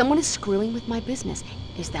 Someone is screwing with my business.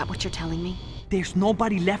 Is that what you're telling me? There's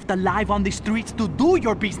nobody left alive on the streets to do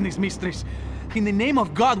your business, mistress. In the name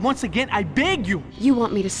of God, once again, I beg you. You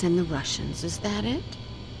want me to send the Russians, is that it?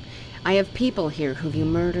 I have people here who view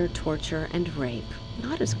murder, torture, and rape,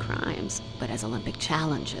 not as crimes, but as Olympic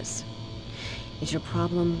challenges. Is your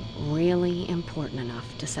problem really important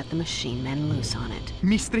enough to set the machine men loose on it?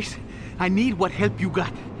 Mistress, I need what help you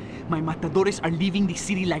got. My matadores are leaving the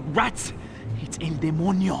city like rats. It's El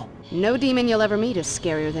Demonio. No demon you'll ever meet is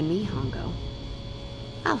scarier than me, Hongo.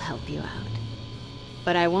 I'll help you out.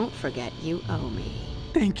 But I won't forget you owe me.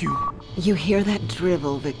 Thank you. You hear that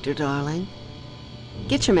drivel, Victor, darling?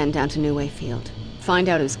 Get your men down to New Way Field. Find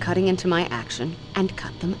out who's cutting into my action, and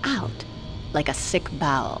cut them out. Like a sick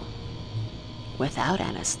bowel. Without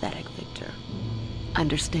anesthetic, Victor.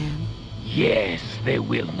 Understand? Yes, they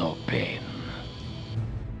will know pain.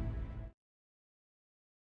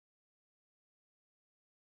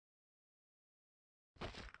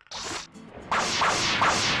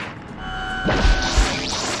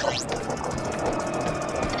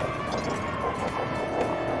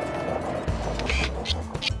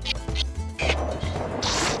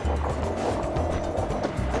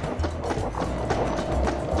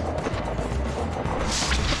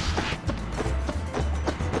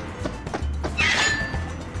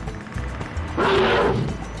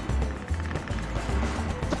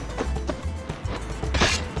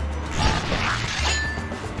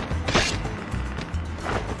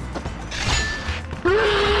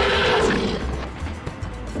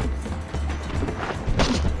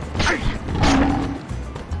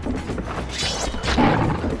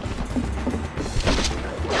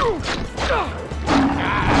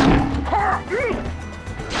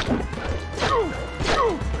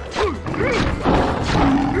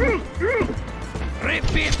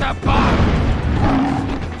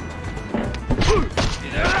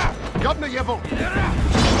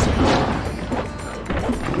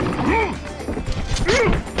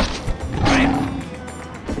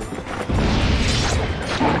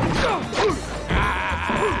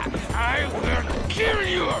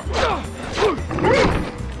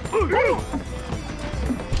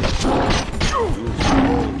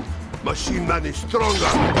 Machine man is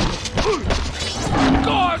stronger.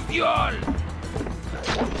 Costiol!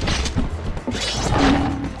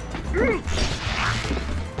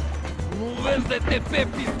 Nubes de TP,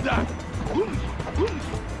 pizda!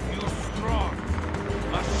 You're strong.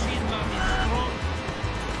 Machine man is strong.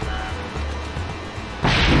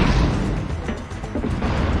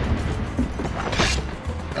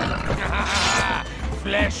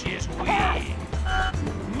 Flesh is weak.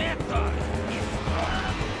 Metal is strong.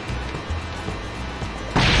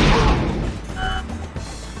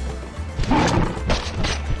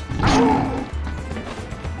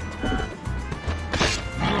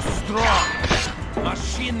 You're strong.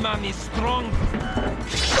 Machine man is strong.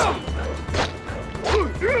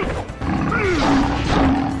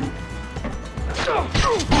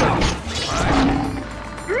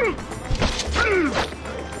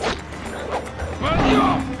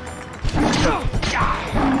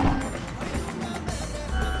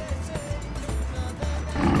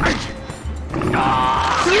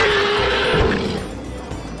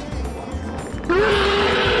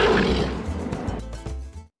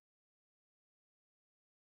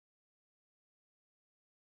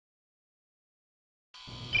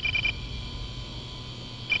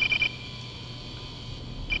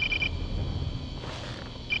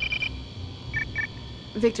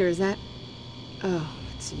 Victor, is that... Oh,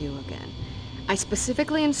 it's you again. I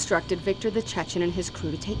specifically instructed Victor the Chechen and his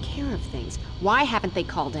crew to take care of things. Why haven't they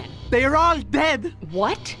called in? They're all dead!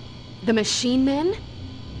 What? The machine men?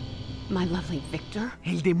 My lovely Victor?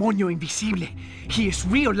 El demonio invisible. He is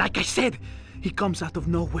real, like I said. He comes out of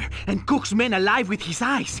nowhere and cooks men alive with his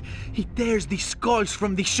eyes. He tears the skulls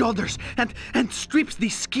from the shoulders and strips the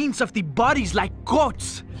skins of the bodies like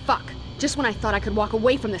coats. Fuck. Just when I thought I could walk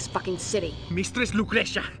away from this fucking city. Mistress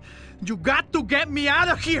Lucrecia, you got to get me out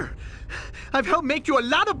of here. I've helped make you a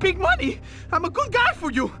lot of big money. I'm a good guy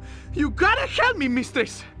for you. You gotta help me,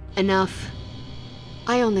 mistress. Enough.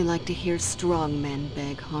 I only like to hear strong men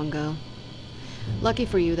beg, Hongo. Lucky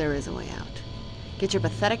for you, there is a way out. Get your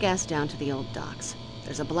pathetic ass down to the old docks.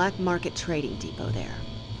 There's a black market trading depot there.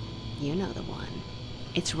 You know the one.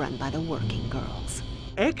 It's run by the working girls.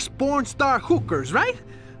 Ex-porn star hookers, right?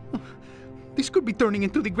 This could be turning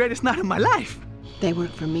into the greatest night of my life. They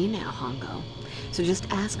work for me now, Hongo. So just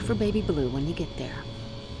ask for Baby Blue when you get there.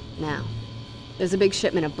 Now, there's a big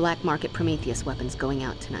shipment of black market Prometheus weapons going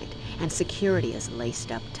out tonight, and security is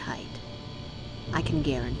laced up tight. I can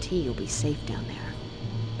guarantee you'll be safe down there.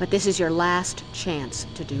 But this is your last chance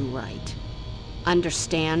to do right.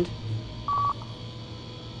 Understand?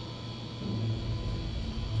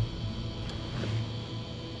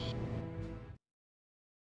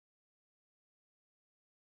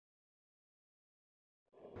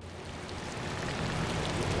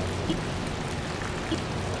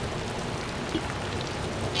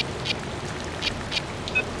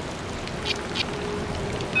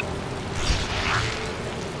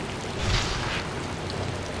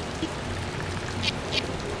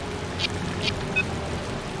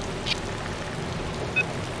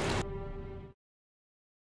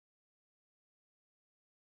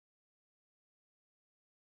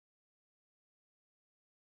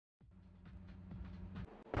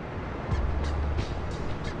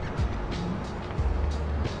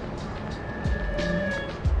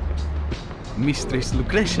 Mistress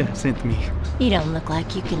Lucrecia sent me. You don't look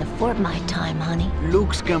like you can afford my time, honey.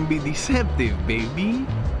 Looks can be deceptive, baby.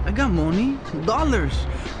 I got money, dollars,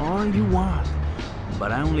 all you want.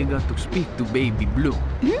 But I only got to speak to Baby Blue.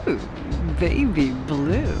 Ooh, Baby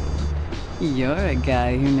Blue. You're a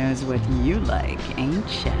guy who knows what you like,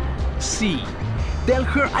 ain't ya? See, tell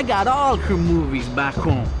her I got all her movies back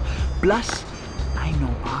home. Plus, I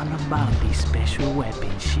know all about the special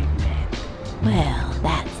weapon shipment. Well,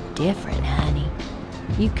 that's different, honey.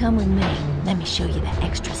 You come with me. Let me show you the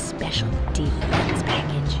extra special deluxe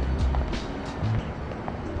package.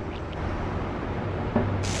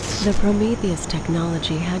 The Prometheus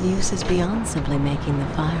technology had uses beyond simply making the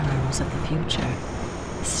firearms of the future.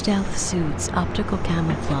 Stealth suits, optical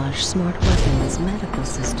camouflage, smart weapons, medical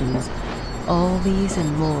systems. All these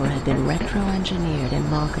and more had been retro-engineered and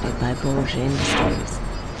marketed by Bourge Industries.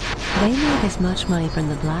 They made as much money from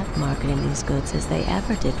the black market in these goods as they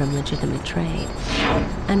ever did from legitimate trade.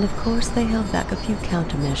 And of course they held back a few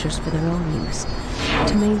countermeasures for their own use,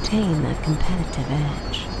 to maintain that competitive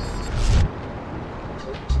edge.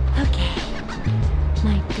 Okay.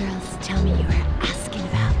 Night girls, tell me you were asking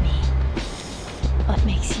about me. What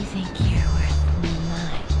makes you think you're worth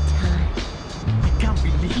my time? I can't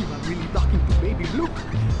believe I'm really talking to Baby Blue.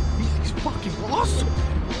 This is fucking awesome.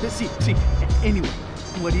 See, anyway.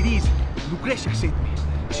 What it is, Lucrecia sent me.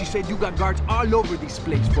 She said you got guards all over this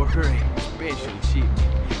place for her special shit.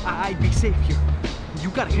 I'd be safe here. You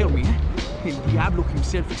gotta help me, eh? El Diablo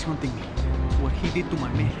himself is hunting me. What he did to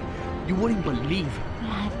my man, you wouldn't believe.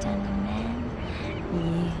 What I've done to men, you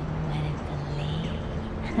wouldn't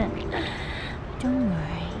believe. Don't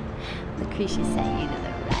worry. Lucrecia sent you to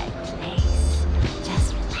the right place.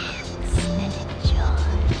 Just relax and enjoy.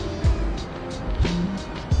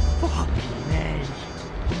 Fuck, man.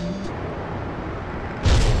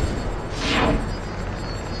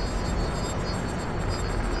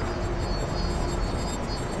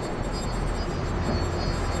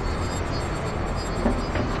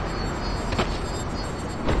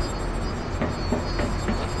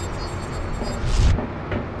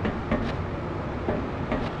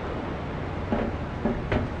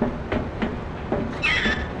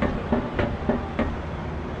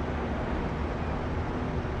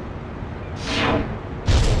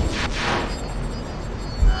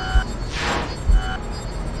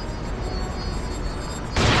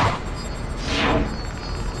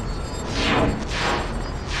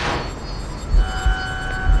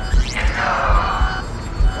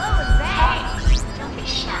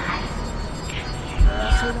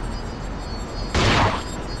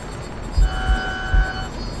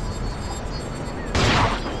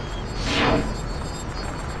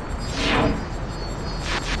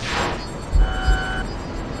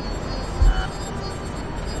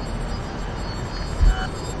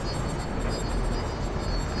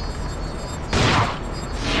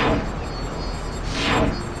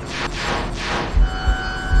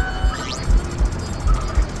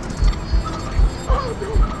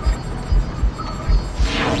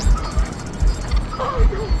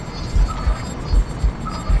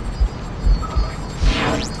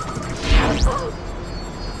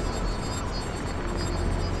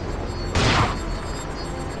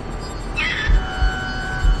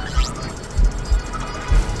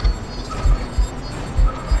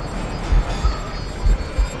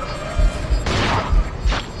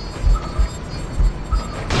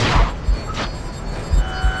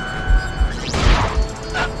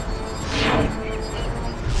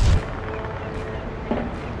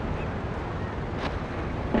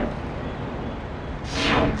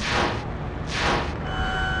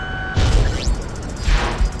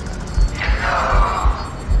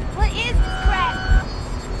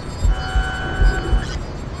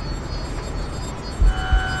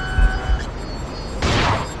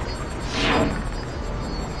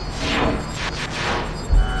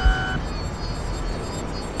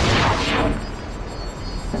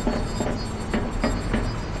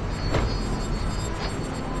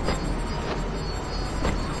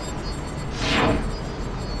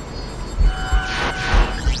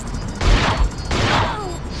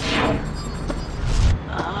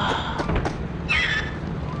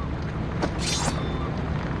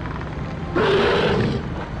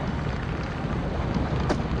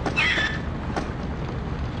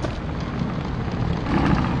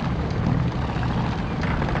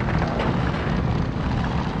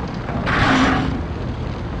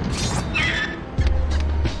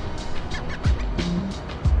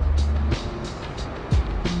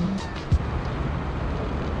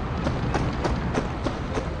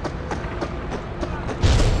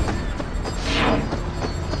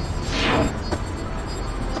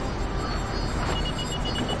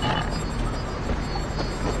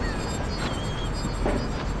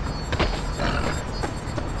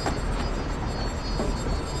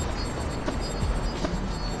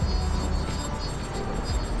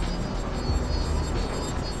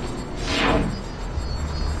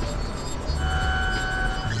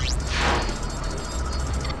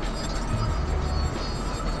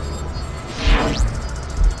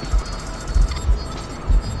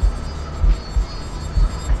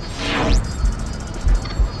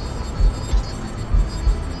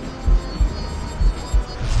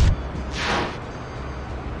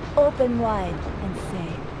 open wide and say,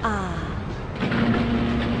 ah.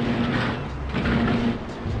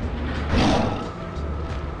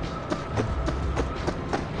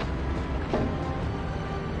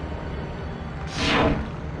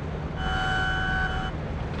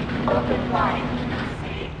 Open wide and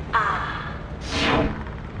say, ah.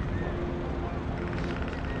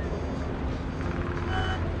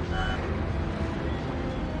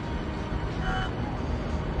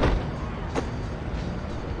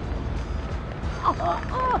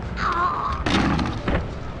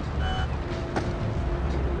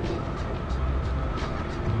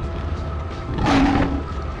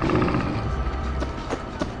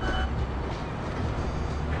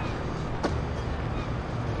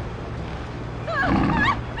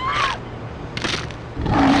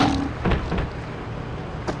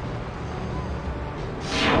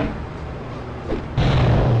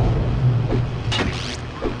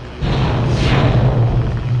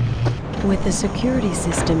 With the security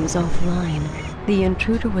systems offline, the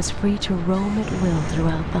intruder was free to roam at will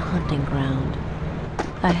throughout the hunting ground.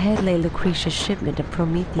 Ahead lay Lucretia's shipment of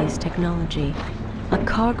Prometheus technology, a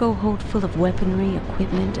cargo hold full of weaponry,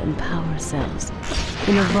 equipment, and power cells,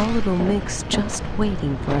 in a volatile mix just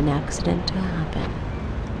waiting for an accident to happen.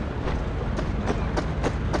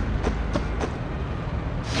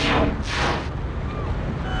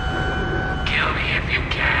 Kill me if you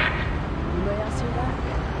can. Anybody else hear that?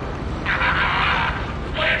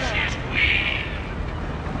 Flesh is weak.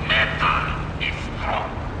 Metal is strong.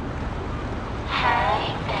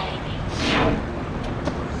 Hey, baby.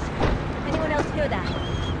 Anyone else hear that?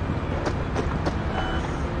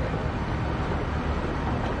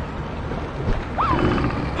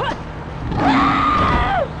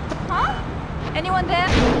 Huh? Anyone there?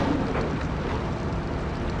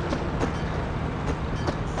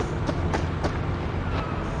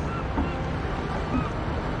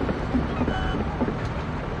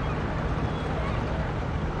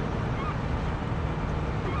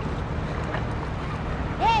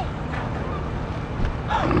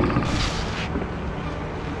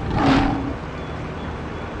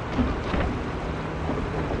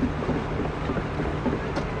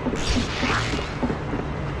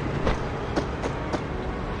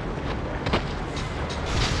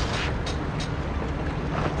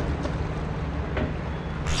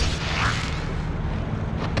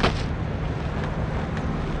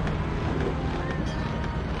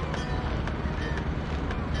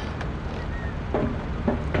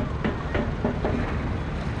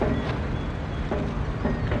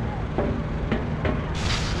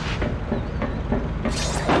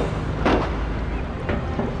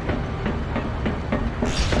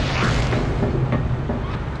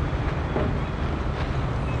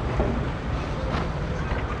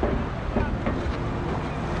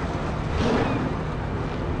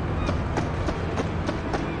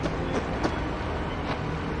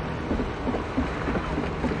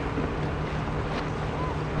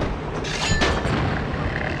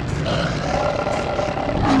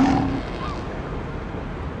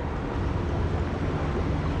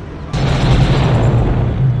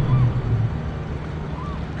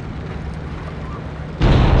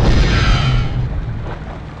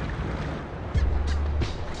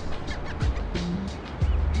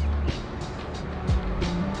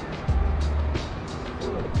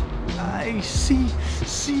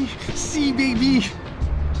 See, baby.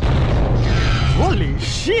 Holy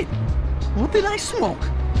shit! What did I smoke?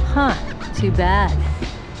 Huh, too bad.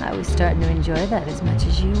 I was starting to enjoy that as much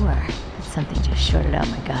as you were. But something just shorted out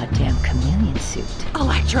my goddamn chameleon suit.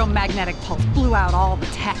 Electromagnetic pulse blew out all the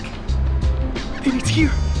tech. And it's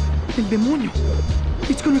here. El demonio.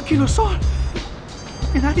 It's gonna kill us all.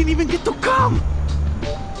 And I didn't even get to come.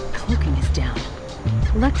 Cloaking is down.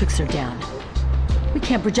 Electrics are down. We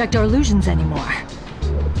can't project our illusions anymore.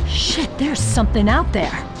 Shit, there's something out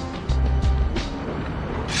there.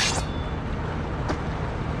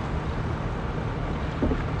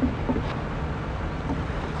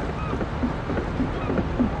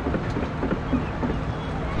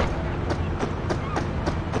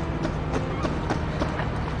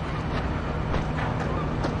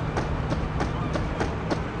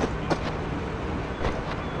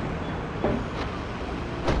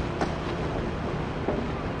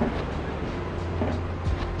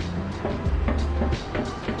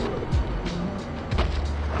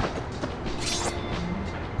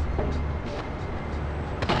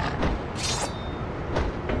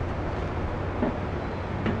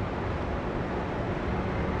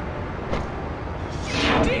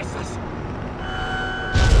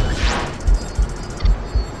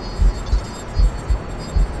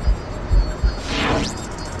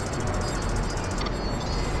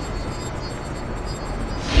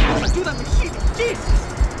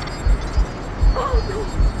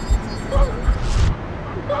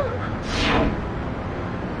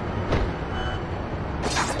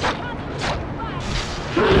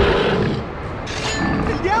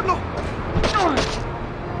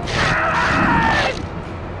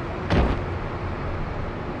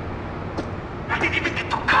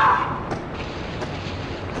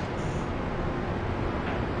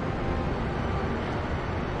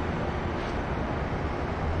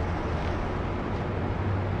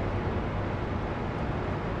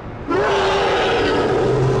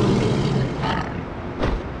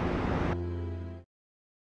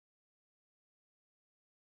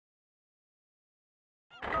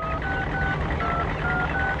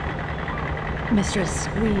 Mistress,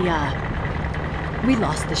 we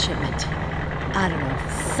lost the shipment. I don't know,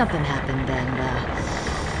 something happened and,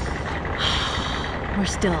 we're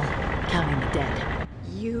still counting the dead.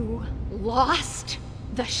 You lost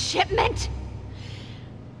the shipment?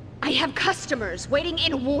 I have customers waiting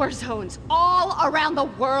in war zones all around the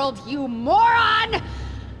world, you moron!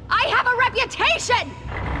 I have a reputation!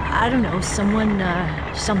 I don't know, someone,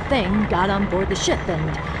 something got on board the ship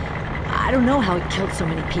and I don't know how it killed so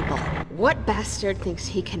many people. What bastard thinks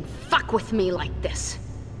he can fuck with me like this?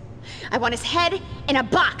 I want his head in a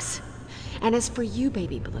box! And as for you,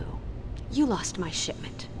 Baby Blue, you lost my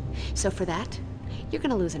shipment. So for that, you're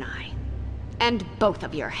gonna lose an eye. And both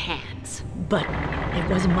of your hands. But it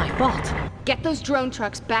wasn't my fault. Get those drone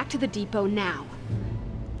trucks back to the depot now.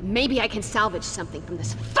 Maybe I can salvage something from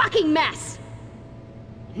this fucking mess!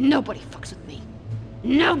 Nobody fucks with me.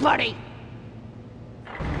 Nobody!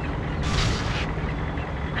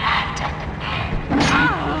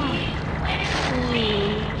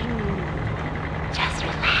 Just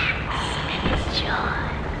relax and enjoy.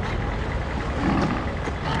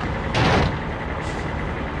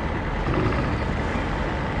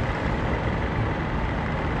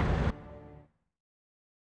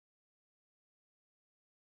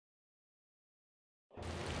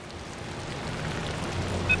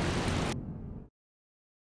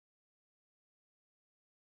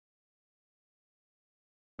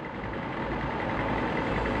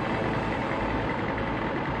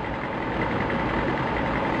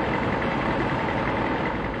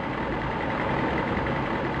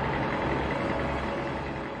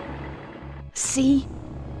 See?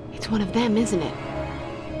 It's one of them, isn't it?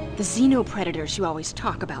 The xenopredators you always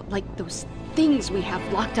talk about, like those things we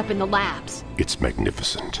have locked up in the labs. It's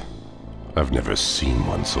magnificent. I've never seen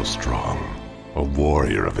one so strong. A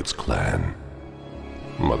warrior of its clan.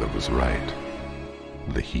 Mother was right.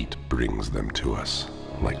 The heat brings them to us,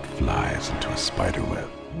 like flies into a spider web.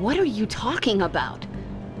 What are you talking about?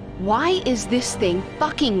 Why is this thing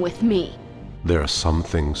fucking with me? There are some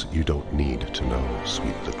things you don't need to know,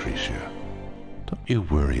 sweet Lucretia. Don't you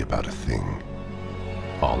worry about a thing.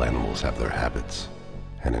 All animals have their habits,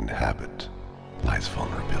 and in habit lies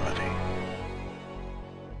vulnerability.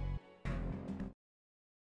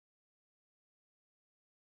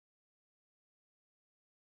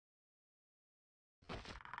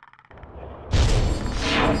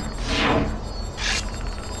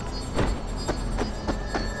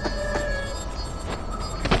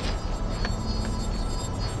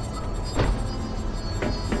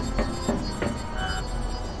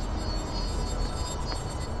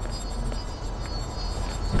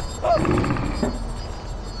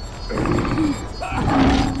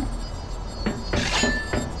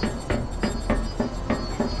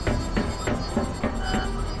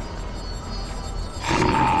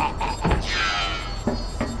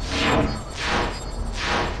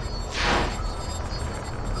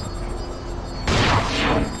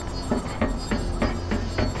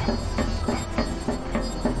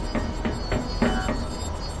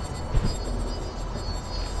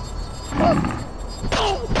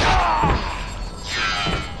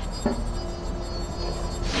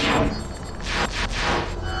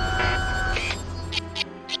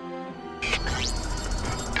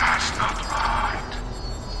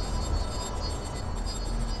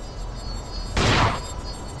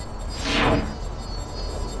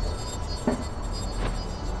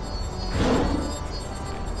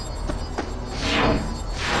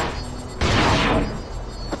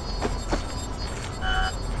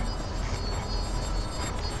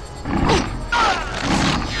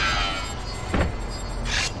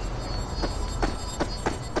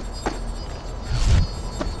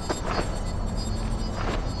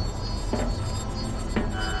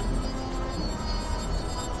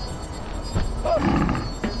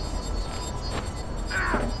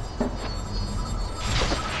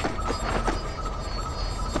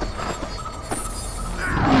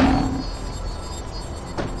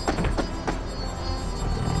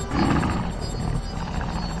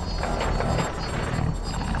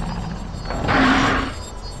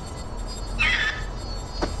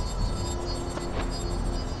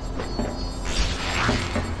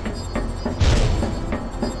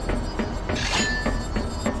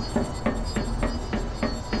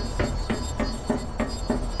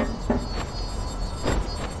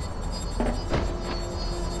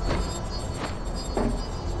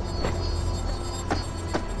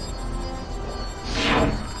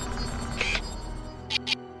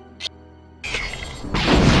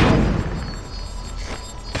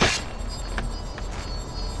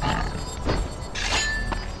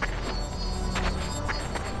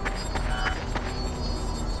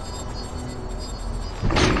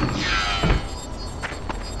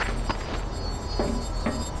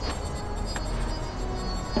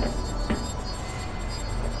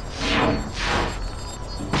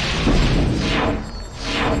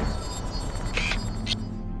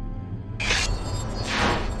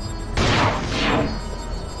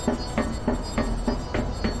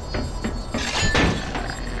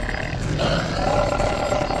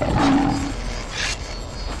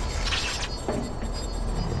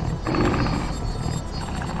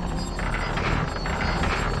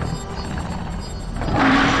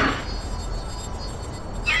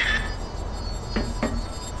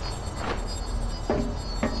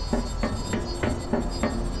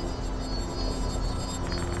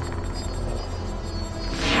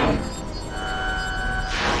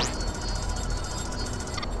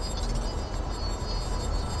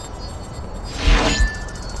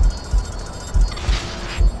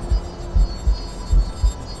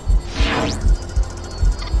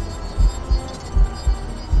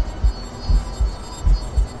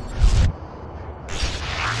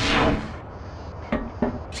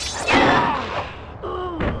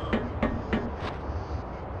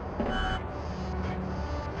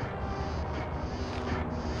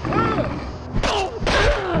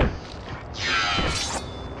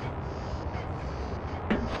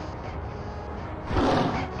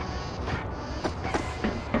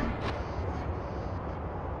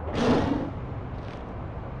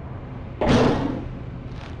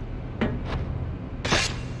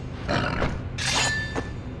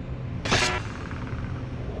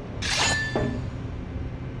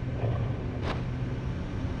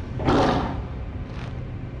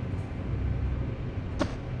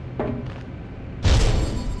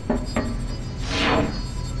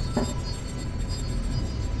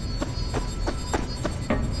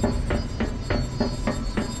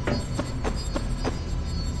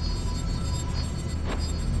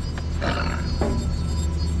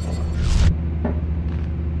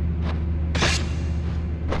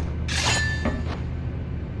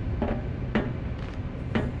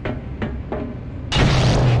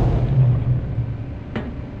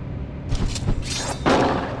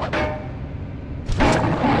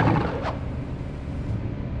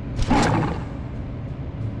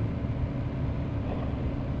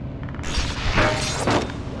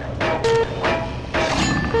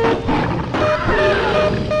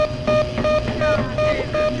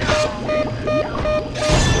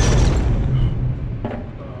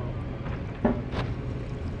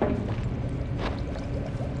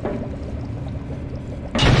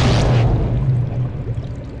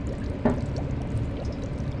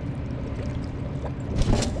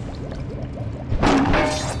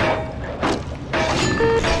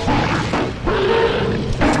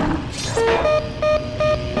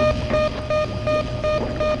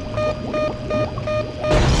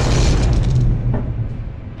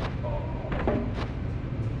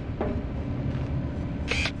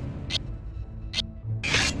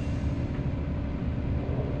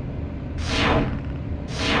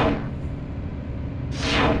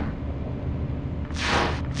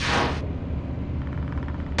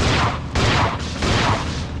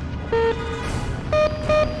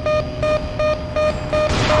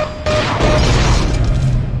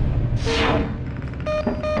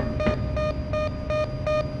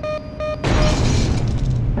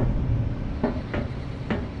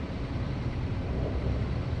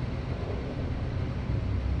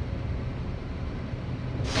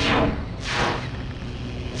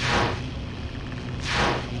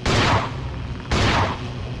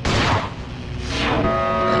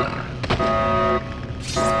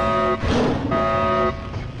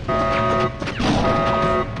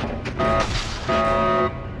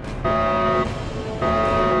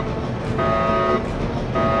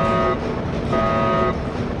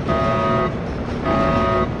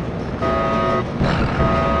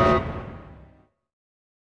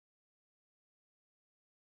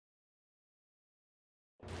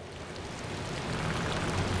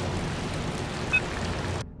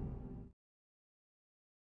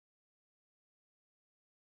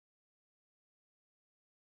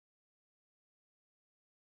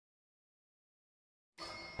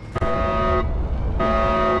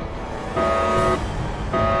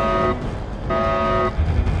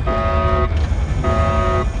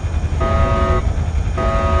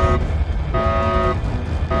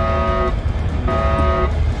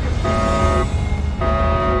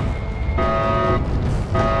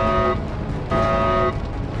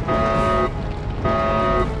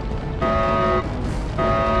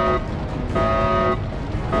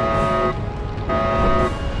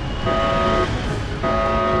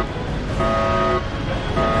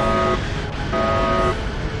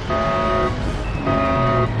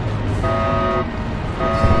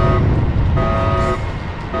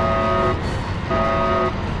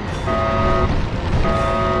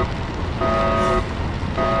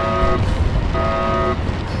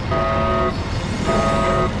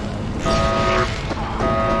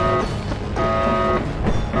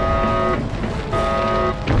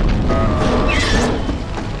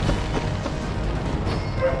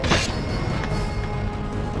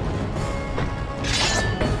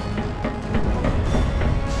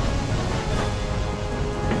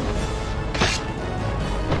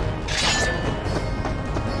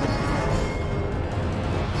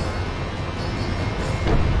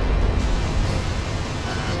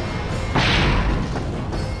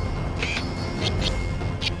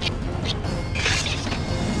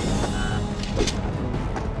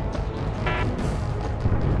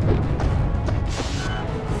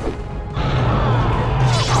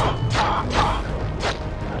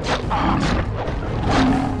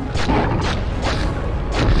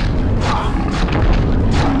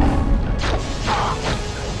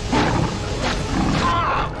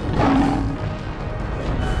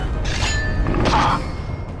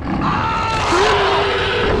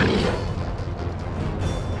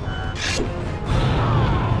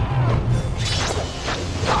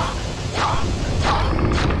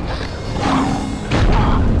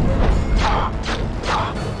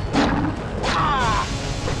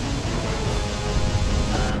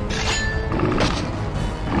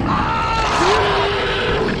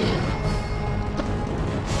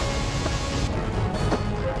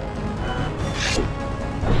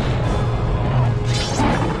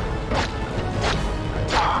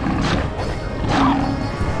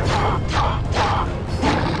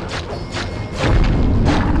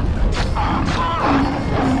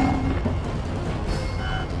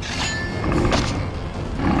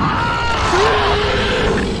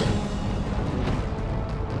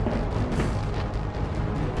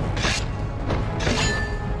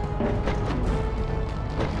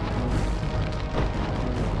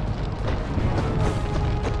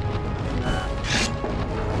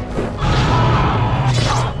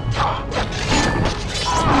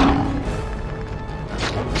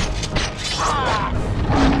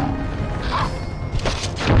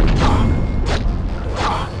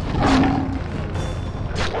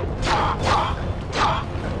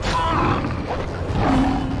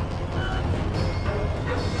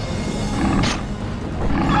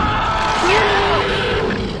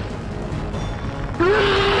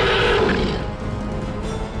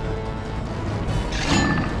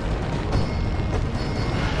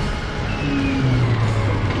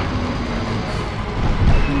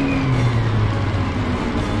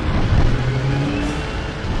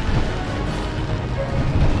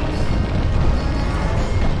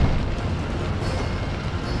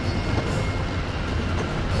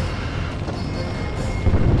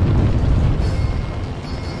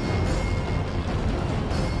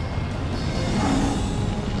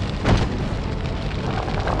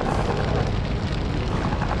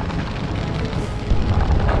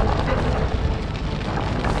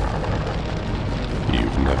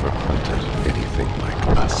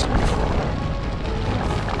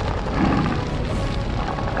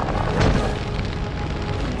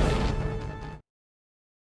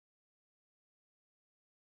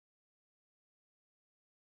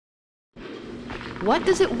 What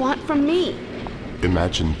does it want from me?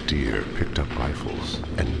 Imagine deer picked up rifles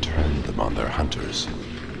and turned them on their hunters.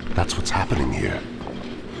 That's what's happening here.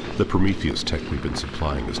 The Prometheus tech we've been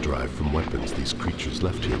supplying is derived from weapons these creatures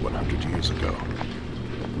left here 100 years ago.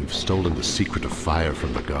 We've stolen the secret of fire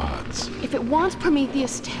from the gods. If it wants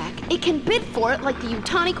Prometheus tech, it can bid for it like the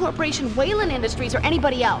Utani Corporation, Wayland Industries, or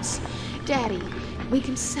anybody else. Daddy, we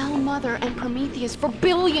can sell Mother and Prometheus for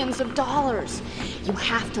billions of dollars. You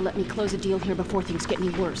have to let me close a deal here before things get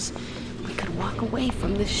any worse. We could walk away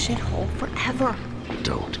from this shithole forever.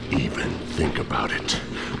 Don't even think about it.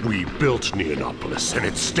 We built Neonopolis, and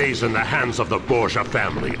it stays in the hands of the Borgia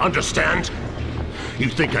family, understand? You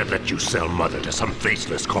think I'd let you sell Mother to some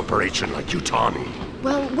faceless corporation like Utani?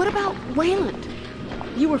 Well, what about Wayland?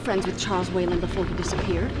 You were friends with Charles Wayland before he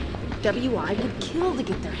disappeared. WI would kill to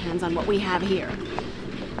get their hands on what we have here.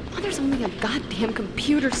 Mother's only a goddamn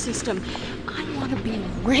computer system. I want to be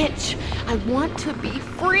rich. I want to be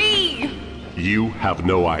free. You have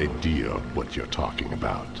no idea what you're talking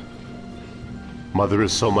about. Mother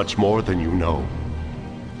is so much more than you know.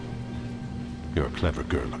 You're a clever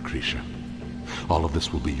girl, Lucretia. All of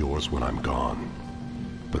this will be yours when I'm gone.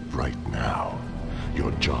 But right now,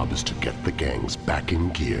 your job is to get the gangs back in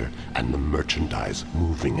gear and the merchandise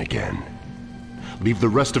moving again. Leave the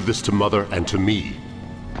rest of this to Mother and to me.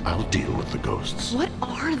 I'll deal with the ghosts. What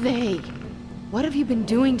are they? What have you been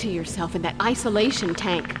doing to yourself in that isolation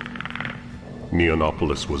tank?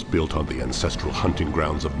 Neonopolis was built on the ancestral hunting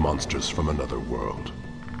grounds of monsters from another world.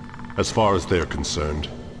 As far as they're concerned,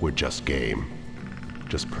 we're just game.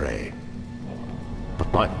 Just prey.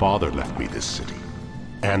 But my father left me this city,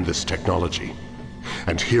 and this technology.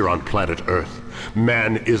 And here on planet Earth,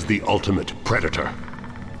 man is the ultimate predator.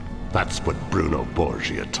 That's what Bruno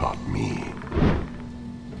Borgia taught me.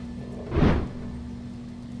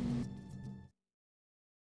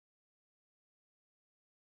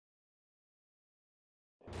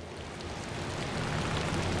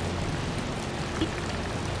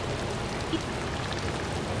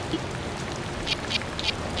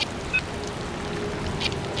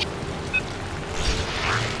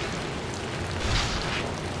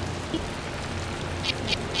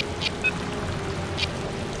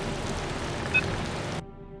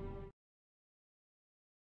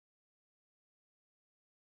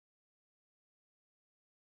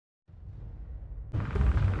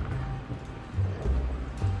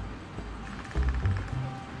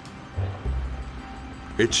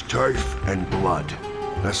 It's turf and blood.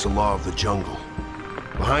 That's the law of the jungle.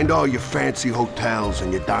 Behind all your fancy hotels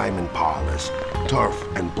and your diamond parlors, turf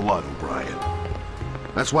and blood, O'Brien.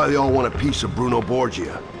 That's why they all want a piece of Bruno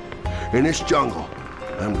Borgia. In this jungle,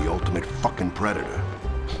 I'm the ultimate fucking predator.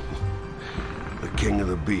 The king of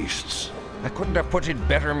the beasts. I couldn't have put it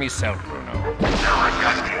better myself, Bruno. Now I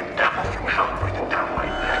got the devil from hell breathing down my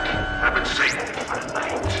neck. I've been saving it for the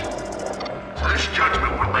night. So this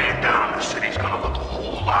judgment we're laying down in the city's gonna look a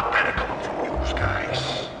whole lot better coming from you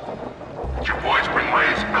guys. Did your boys bring my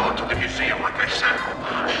Isabella to the museum like I said?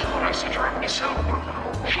 Sure, I sent her up myself,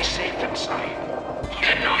 Bruno. She's safe inside.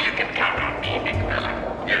 You know you can count on me, big fella.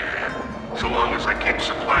 Yeah, so long as I keep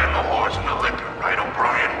supplying the whores and the liquor, right,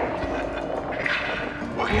 O'Brien?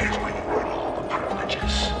 Well, here's where you earn all the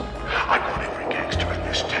privileges. I want every gangster in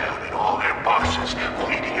this town and all their bosses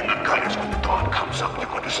bleeding in the gutters when the dawn comes up, you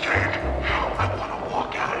understand? I want to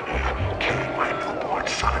walk out of there carrying my newborn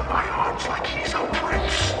son in my arms like he's a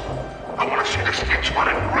prince. I want to see the streets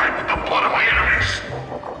running red with the blood of my enemies.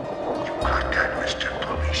 You got that, Mr.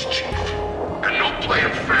 Police Chief? And no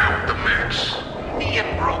playing fair with the mix. Me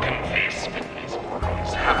and Broken Face Fitness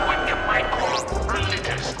boys have what you might call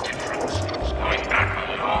religious differences going back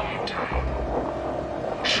a long time.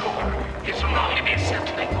 Sure, it's only be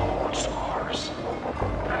settling old scores.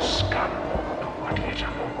 The scum, what is it?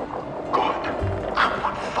 Good. I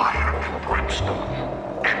want fire and brimstone.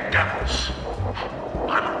 And devils.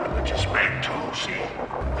 I'm a religious man too, see?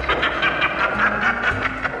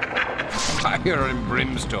 Fire and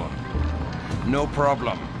brimstone. No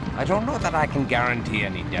problem. I don't know that I can guarantee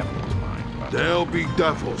any devils, mind, but... There'll be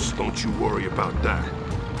devils, don't you worry about that.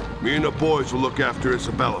 Me and the boys will look after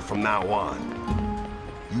Isabella from now on.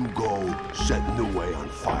 You go set New Way on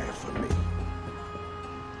fire for me.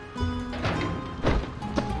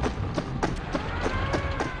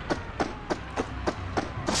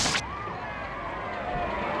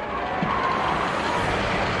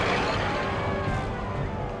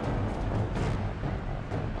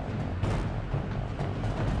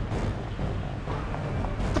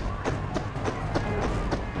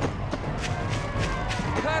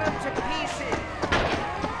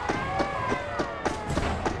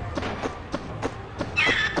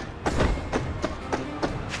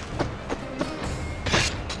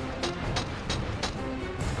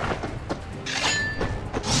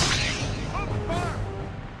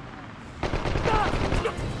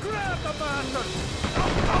 the bastard!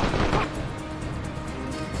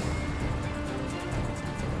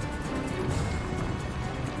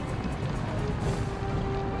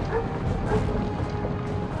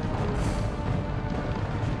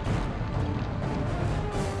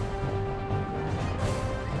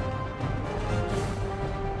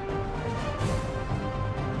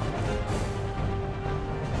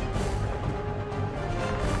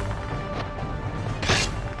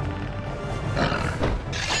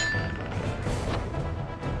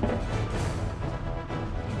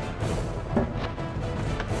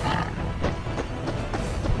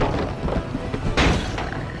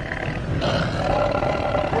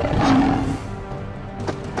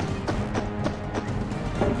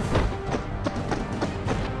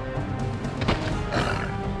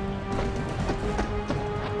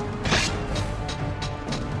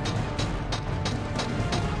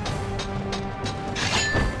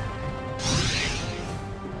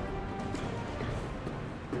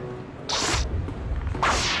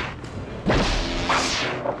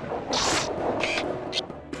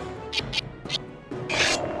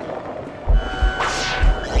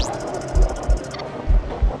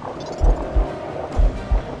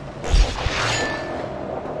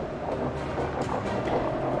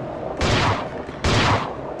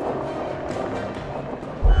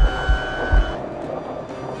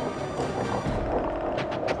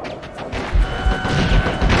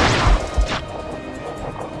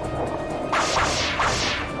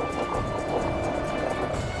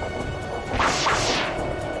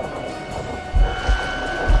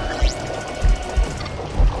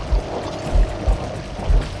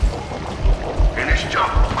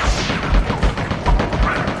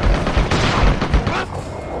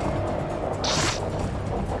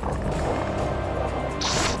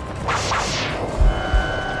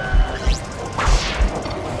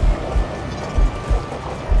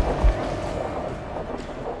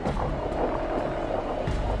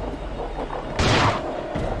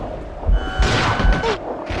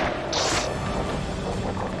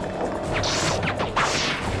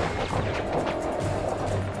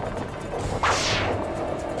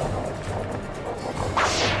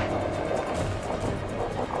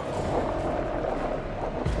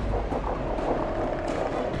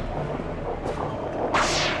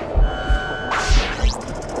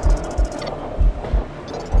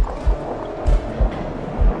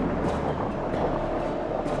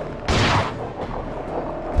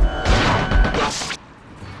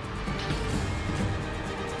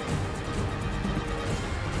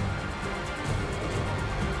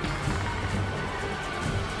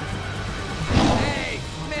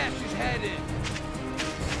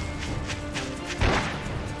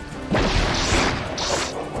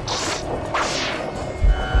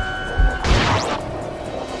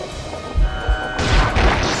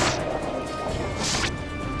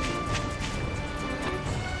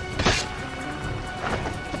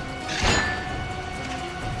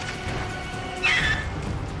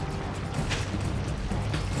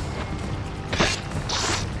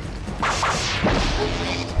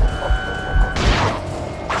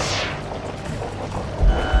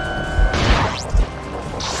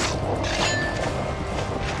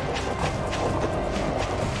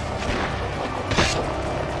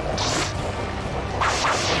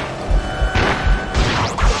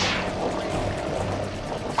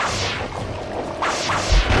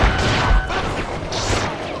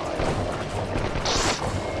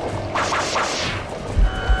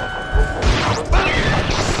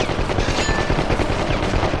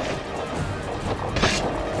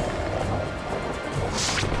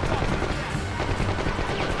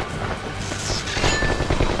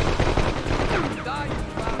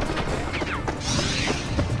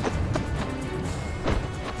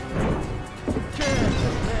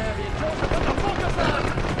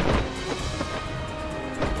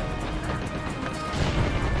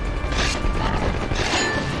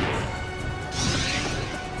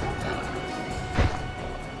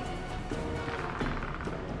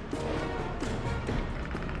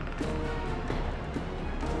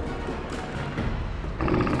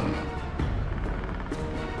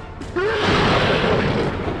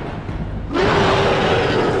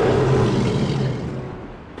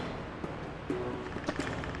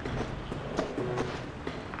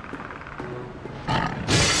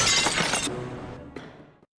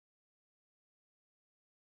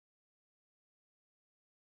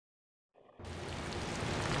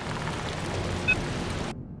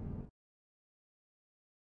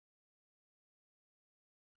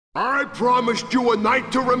 I promised you a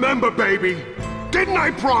night to remember, baby! Didn't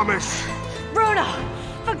I promise? Bruno!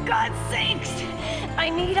 For God's sakes! I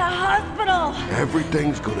need a hospital!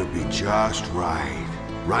 Everything's gonna be just right.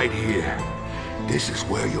 Right here. This is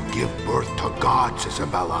where you'll give birth to gods,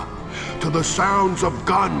 Isabella. To the sounds of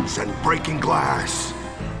guns and breaking glass.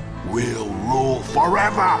 We'll rule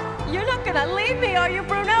forever! You're not gonna leave me, are you,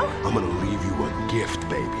 Bruno? I'm gonna leave you a gift,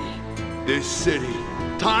 baby. This city,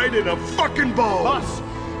 tied in a fucking bow! Boss,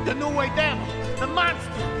 the New Way Devil, the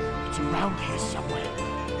monster! It's around here somewhere.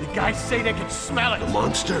 The guys say they can smell it. The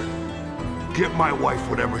monster? Give my wife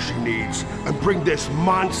whatever she needs, and bring this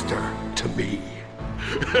monster to me.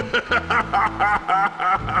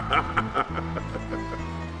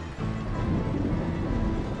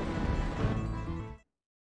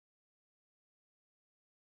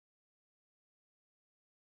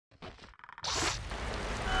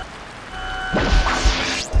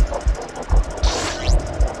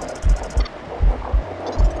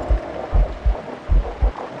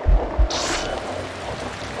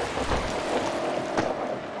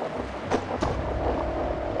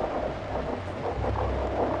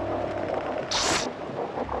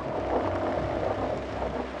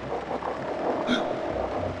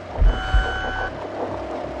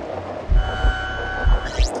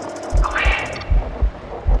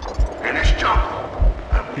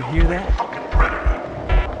 You hear that?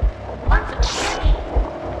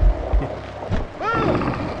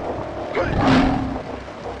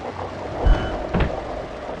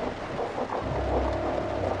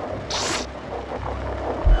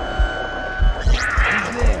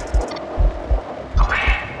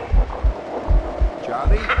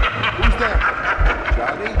 Charlie? Who's there?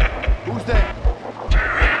 Charlie? Who's there?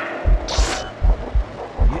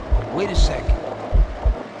 Wait a second.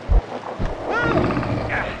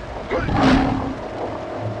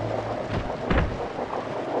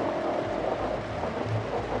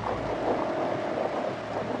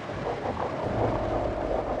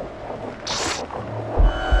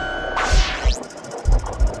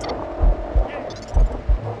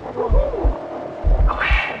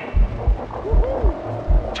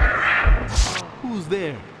 Who's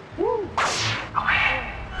there? Who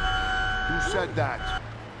said that?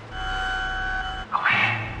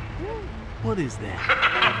 What is that?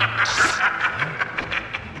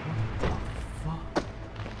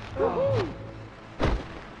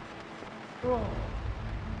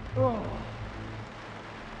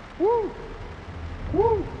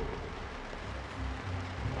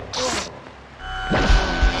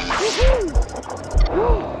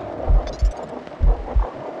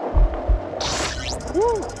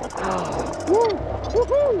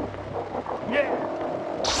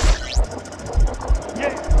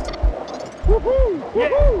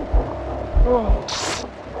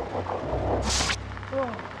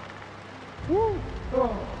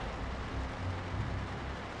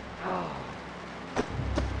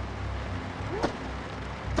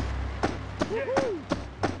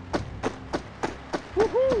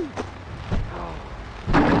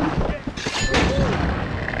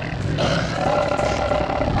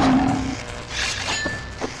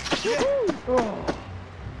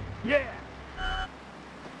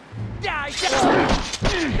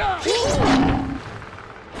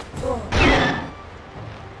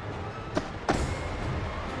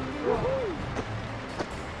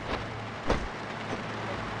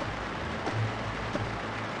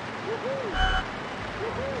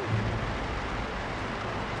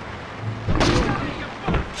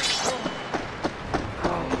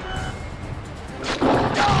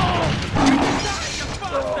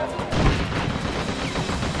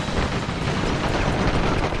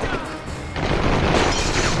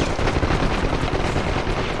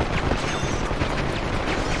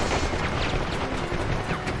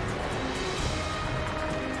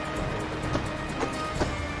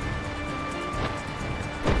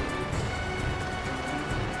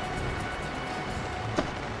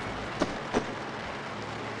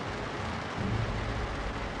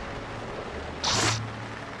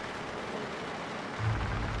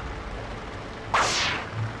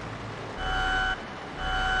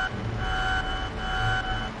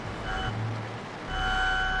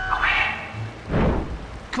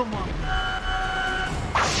 Come on. I'm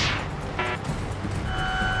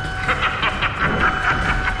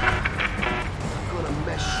gonna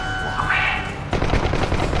mess you up.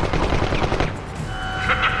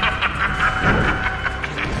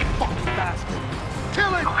 Fucking bastard.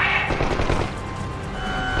 Kill it!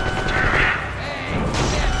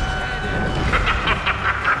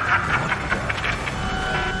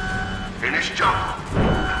 Finish job.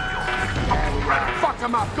 Fuck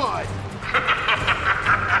him up good.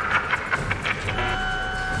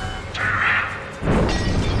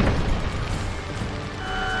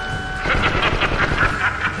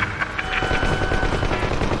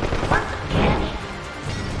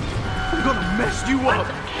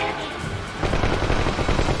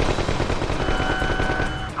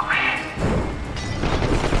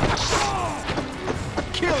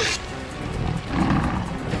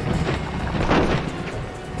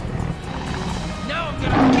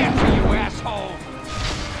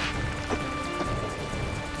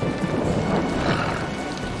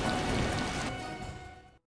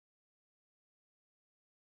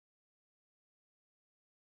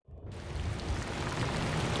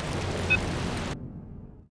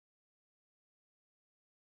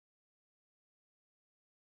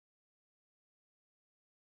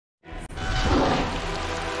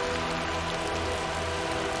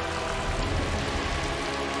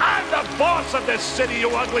 boss of this city,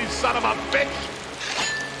 you ugly son of a bitch!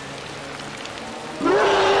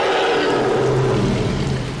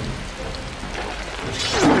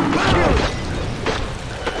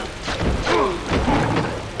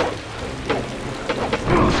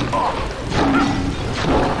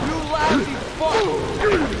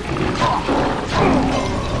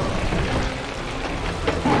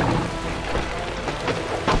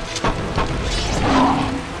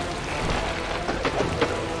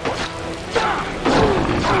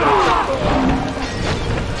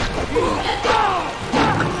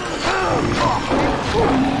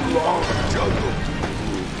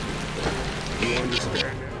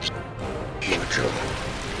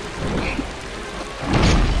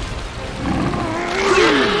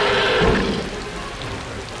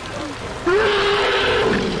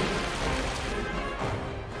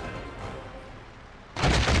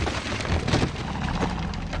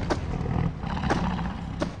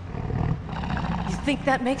 Think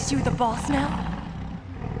that makes you the boss now?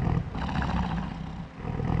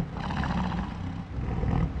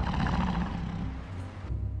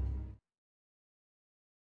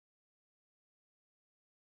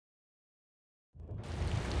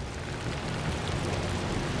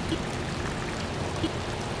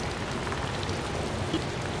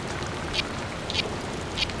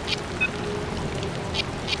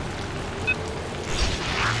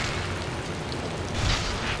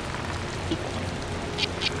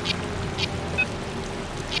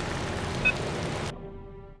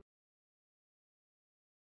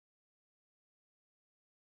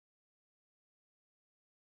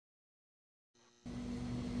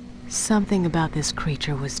 Something about this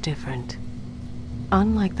creature was different.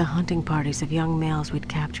 Unlike the hunting parties of young males we'd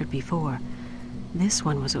captured before, this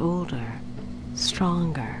one was older,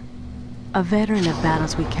 stronger, a veteran of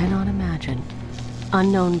battles we cannot imagine.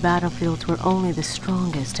 Unknown battlefields where only the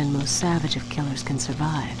strongest and most savage of killers can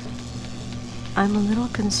survive. I'm a little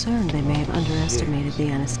concerned they may have underestimated the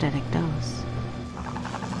anesthetic dose.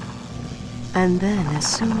 And then, as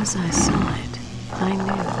soon as I saw it, I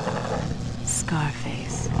knew.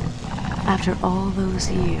 Scarface. After all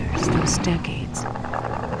those years, those decades,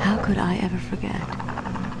 how could I ever forget?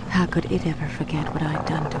 How could it ever forget what I'd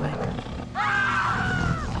done to it?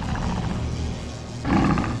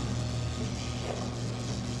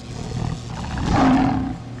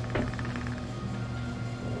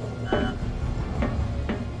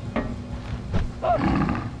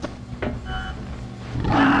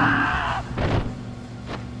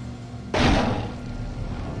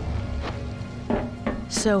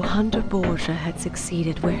 So Hunter Borgia had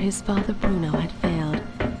succeeded where his father Bruno had failed,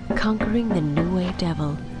 conquering the New Way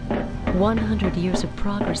Devil. 100 years of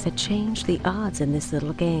progress had changed the odds in this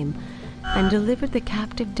little game, and delivered the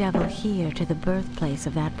captive devil here to the birthplace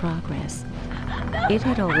of that progress. It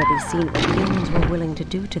had already seen what humans were willing to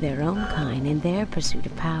do to their own kind in their pursuit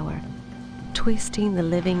of power, twisting the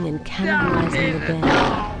living and cannibalizing the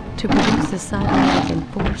dead to produce the cybernetic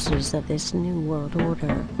enforcers of this new world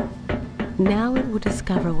order. Now it would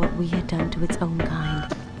discover what we had done to its own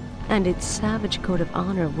kind, and its savage code of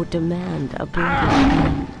honor would demand a bloody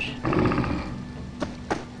revenge.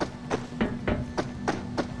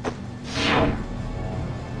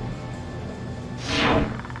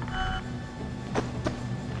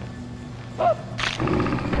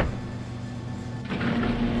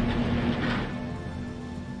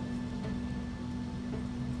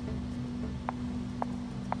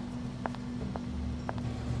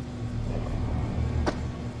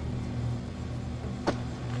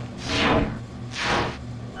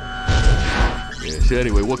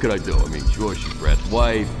 Anyway, what could I do? I mean, sure, she's Brad's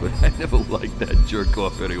wife, but I never liked that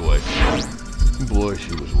jerk-off anyway. Boy,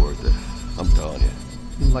 she was worth it. I'm telling you.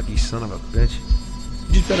 You lucky son of a bitch.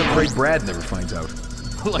 You just better pray Brad never finds out.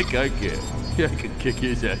 Like I can. Yeah, I can kick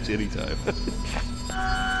his ass anytime. Who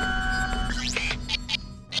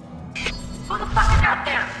the fuck is out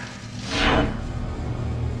there?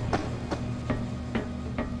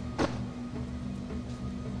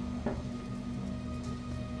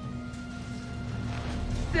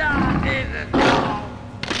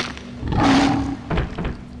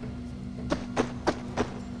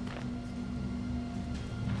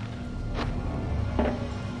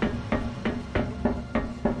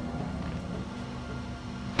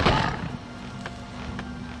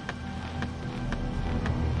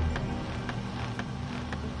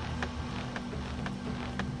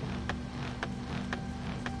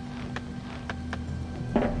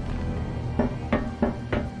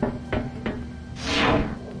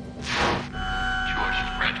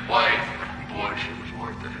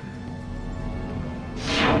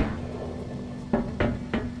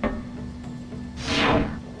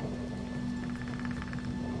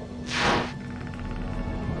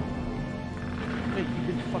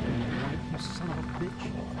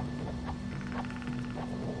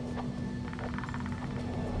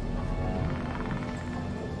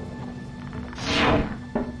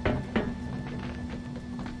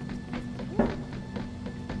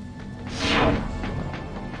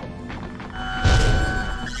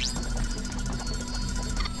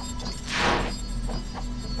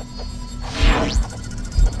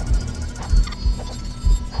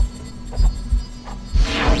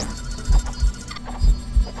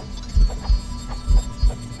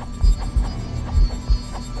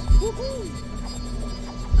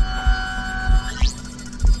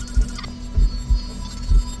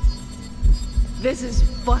 This is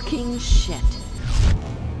fucking shit.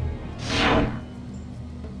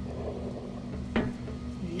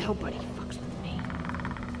 Nobody fucks with me.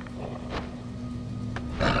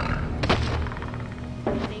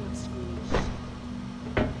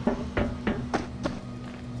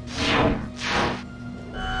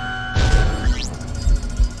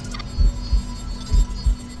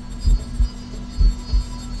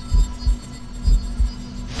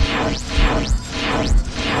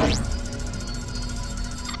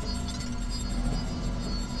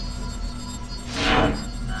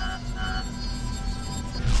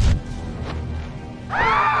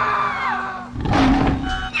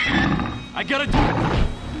 I gotta do it!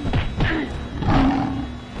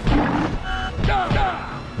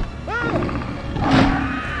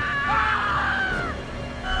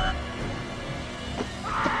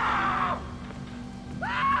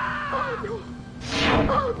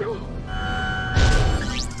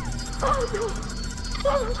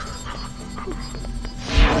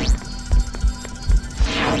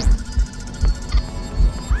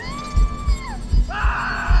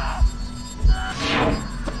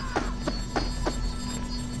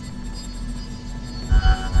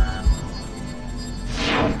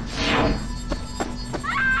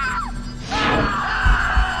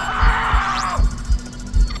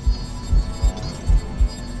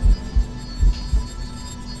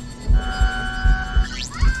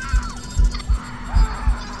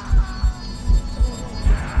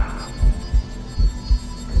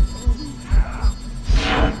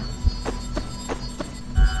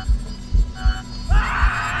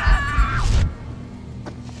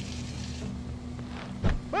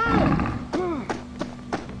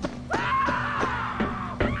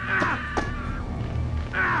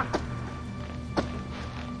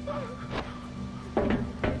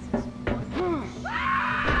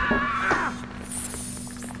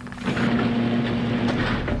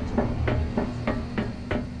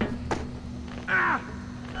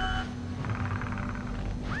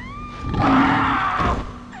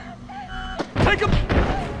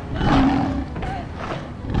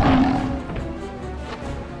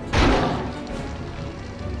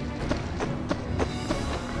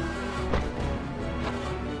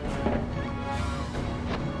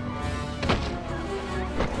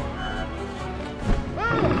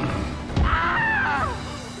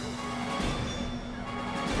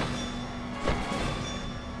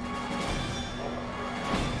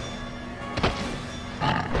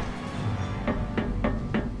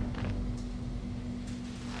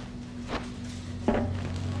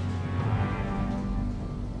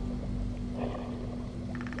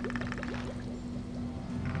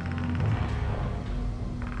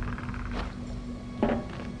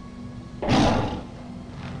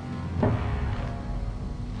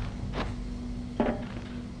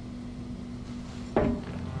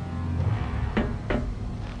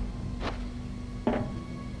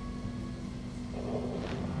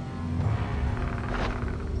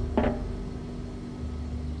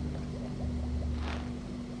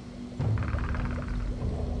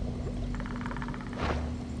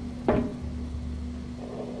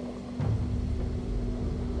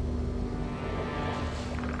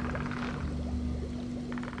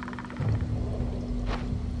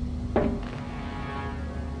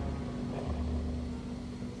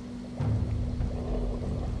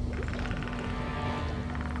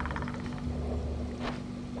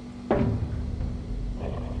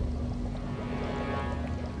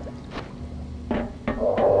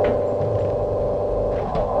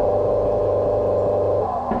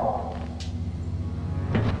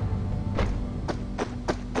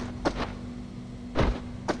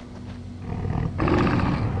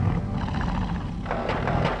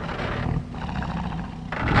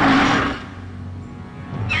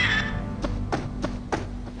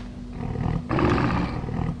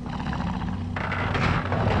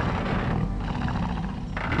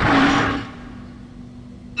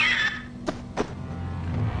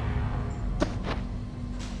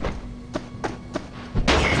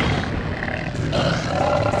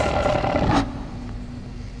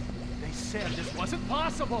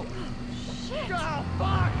 Impossible! Shit! Oh,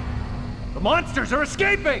 fuck! The monsters are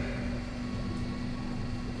escaping!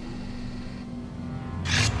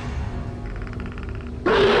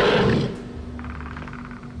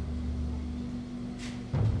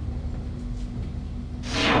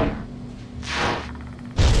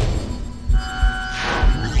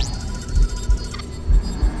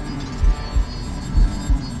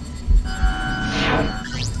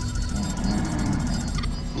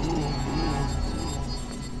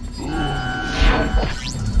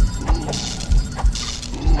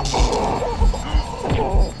 Oh!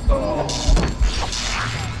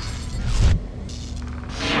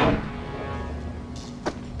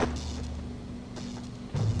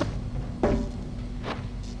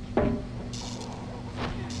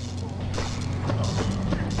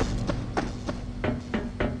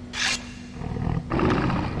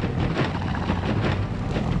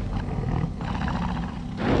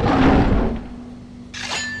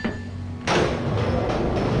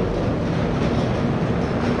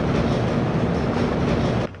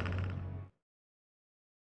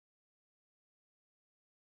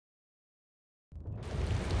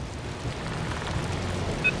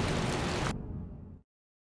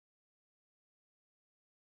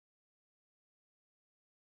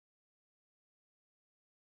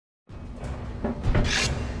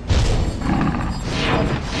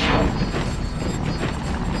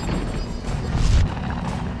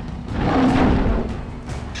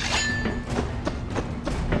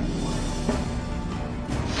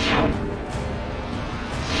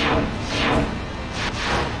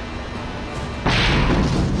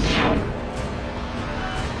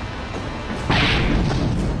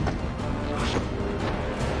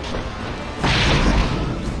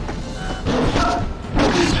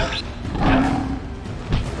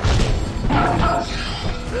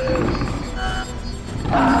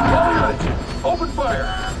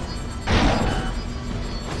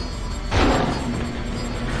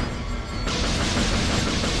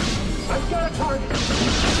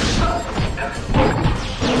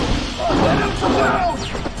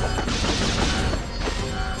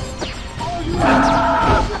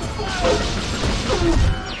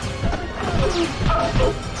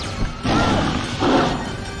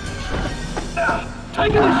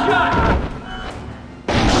 Taking a shot!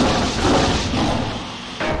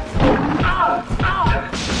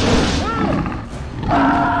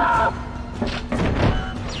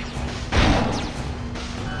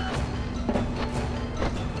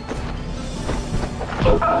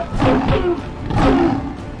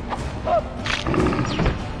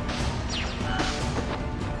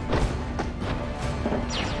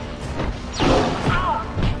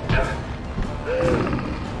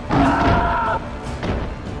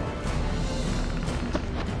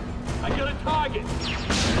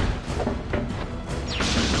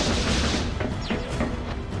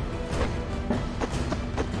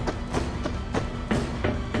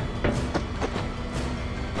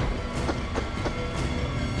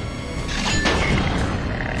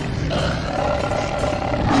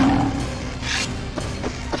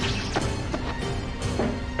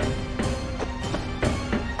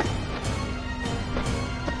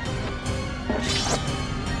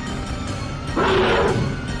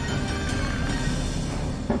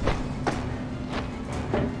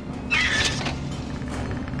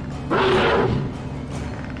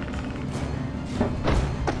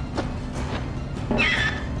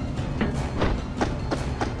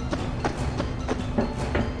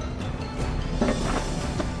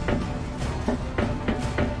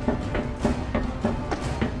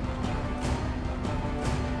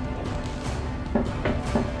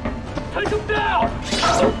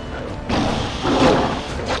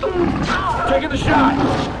 Taking the shot!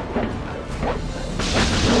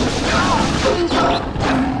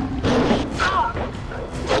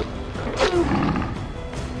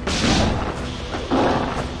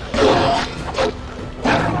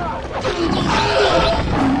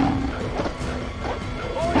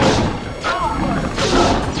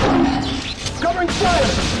 Covering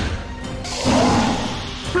fire!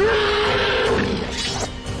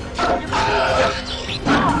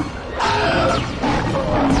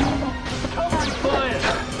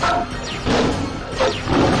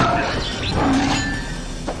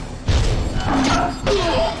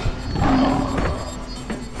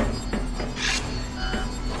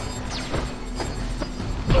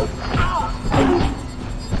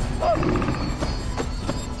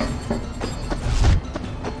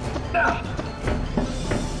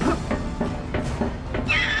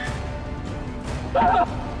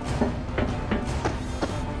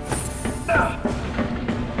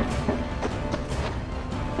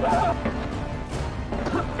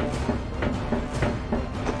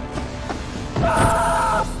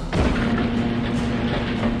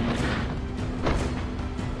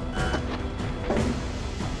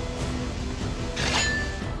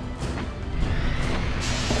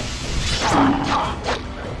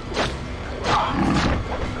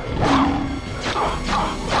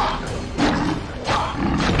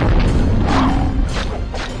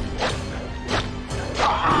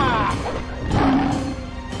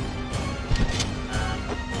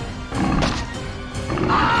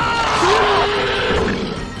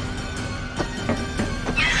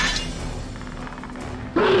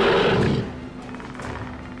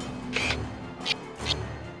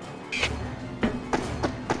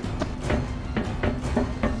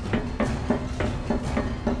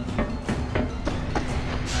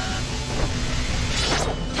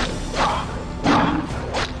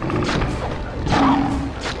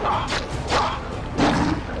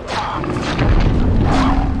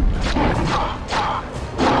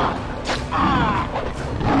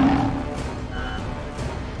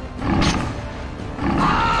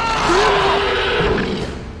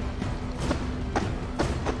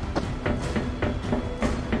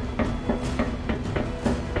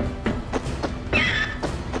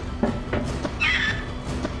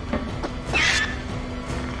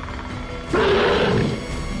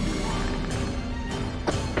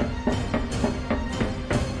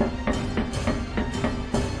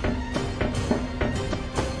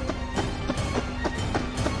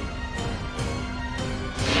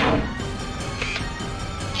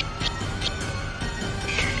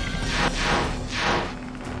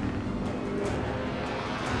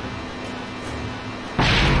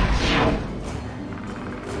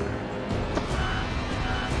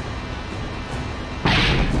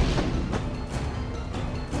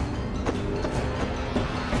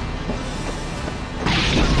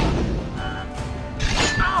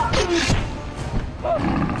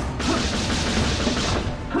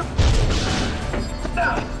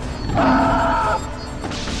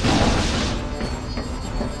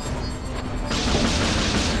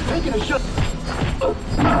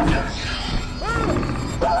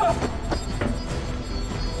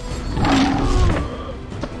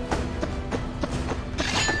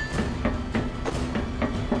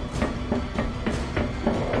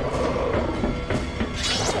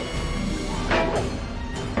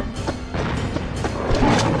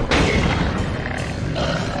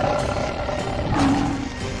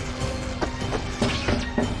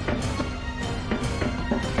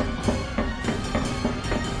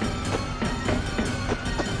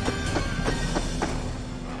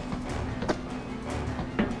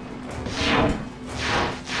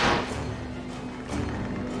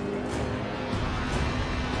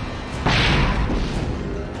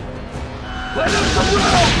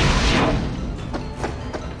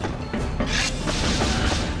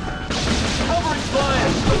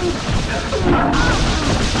 Give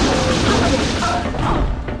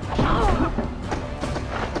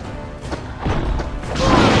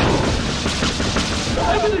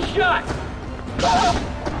me the shot!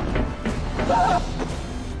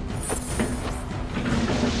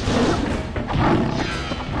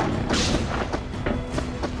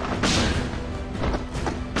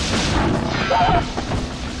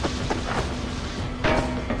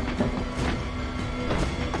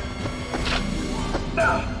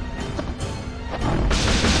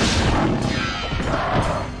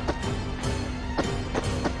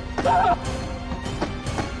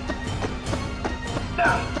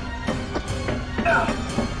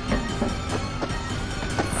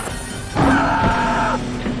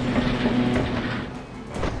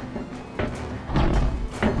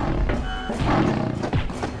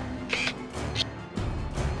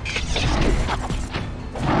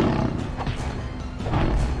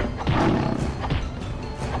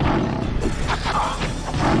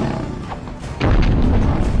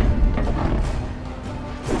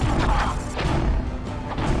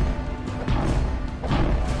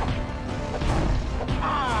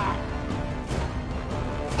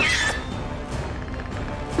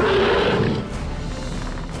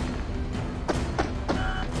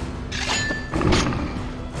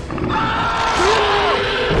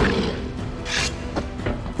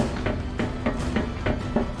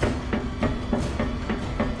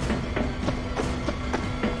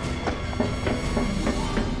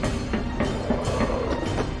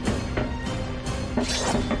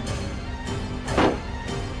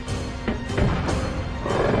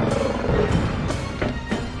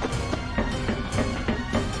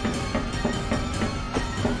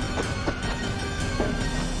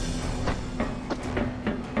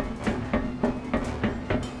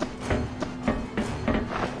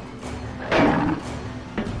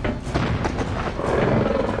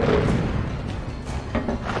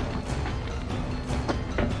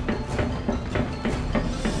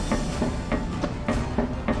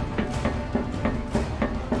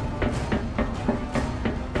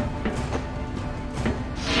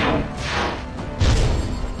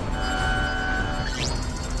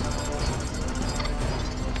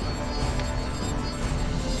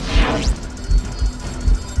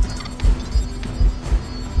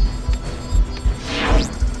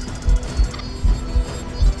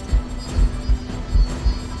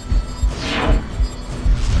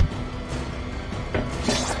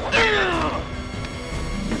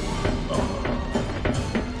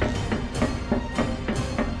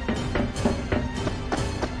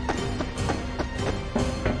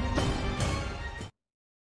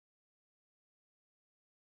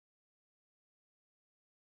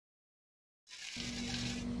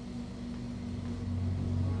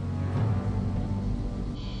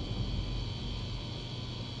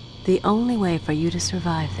 The only way for you to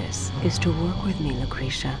survive this is to work with me,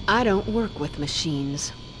 Lucretia. I don't work with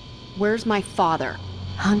machines. Where's my father?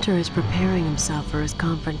 Hunter is preparing himself for his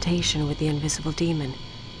confrontation with the invisible demon.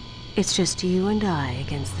 It's just you and I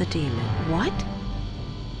against the demon. What?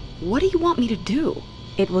 What do you want me to do?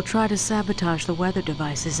 It will try to sabotage the weather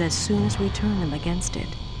devices as soon as we turn them against it.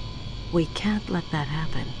 We can't let that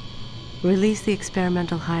happen. Release the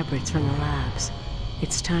experimental hybrids from the labs.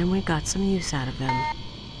 It's time we got some use out of them.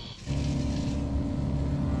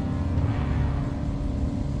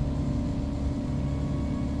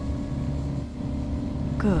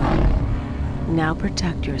 Good. Now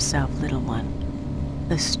protect yourself, little one.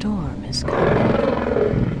 The storm is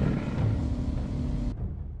coming.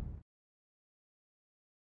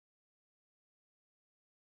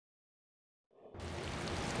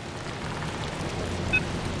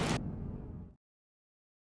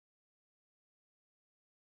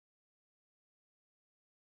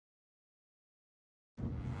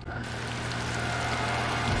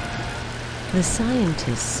 The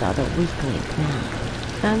scientists are the weak link now,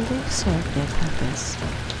 and they've served their purpose.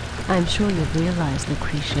 I'm sure you've realized,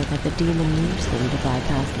 Lucretia, that the demon used them to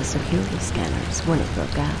bypass the security scanners when it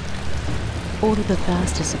broke out. Order the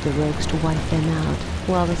fastest of the rogues to wipe them out,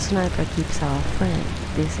 while the sniper keeps our friend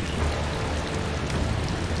busy.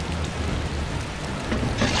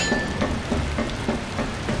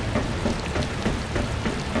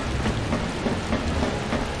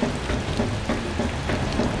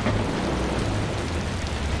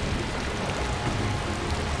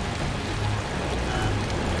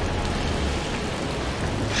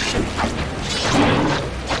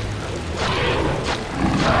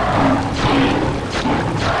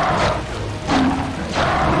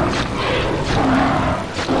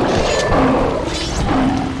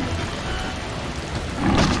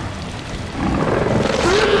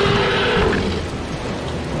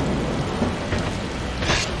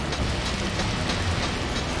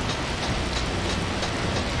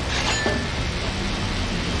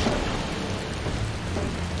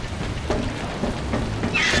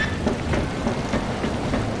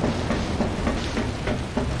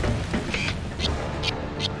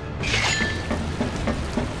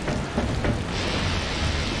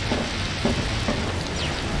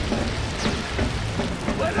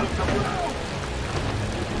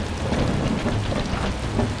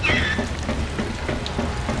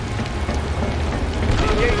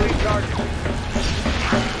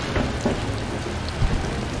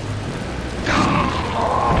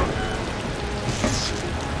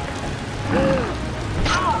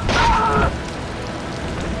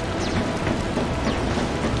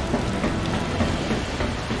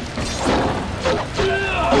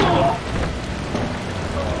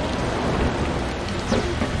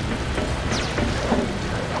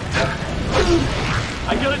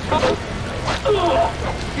 I got it.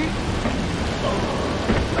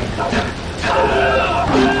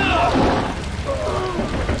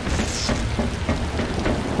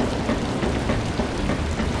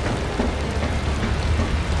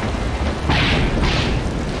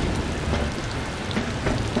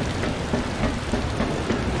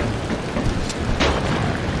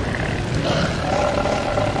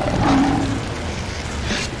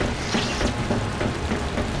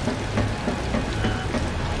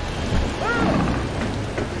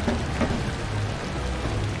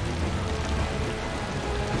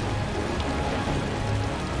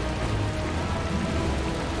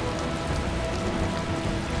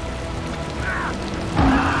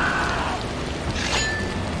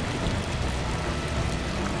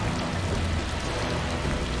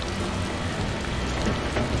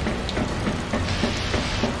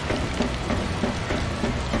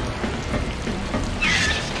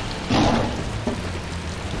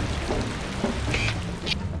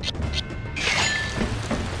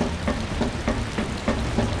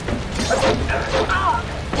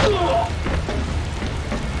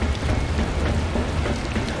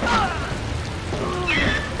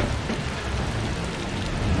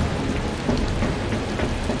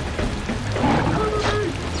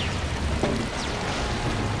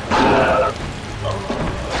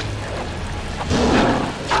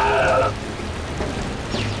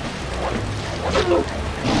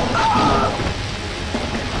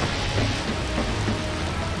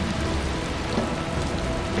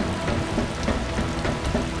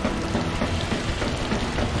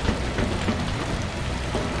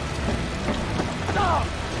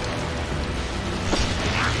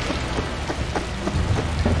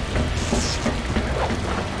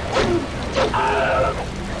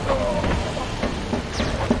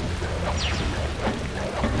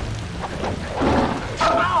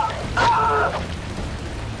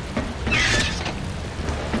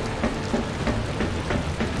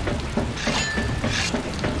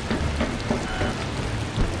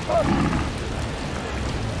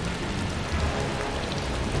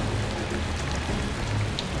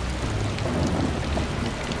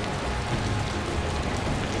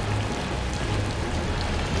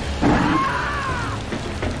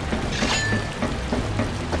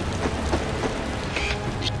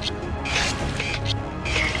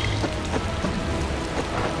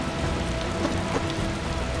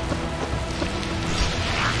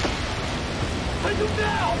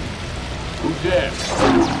 Who's there?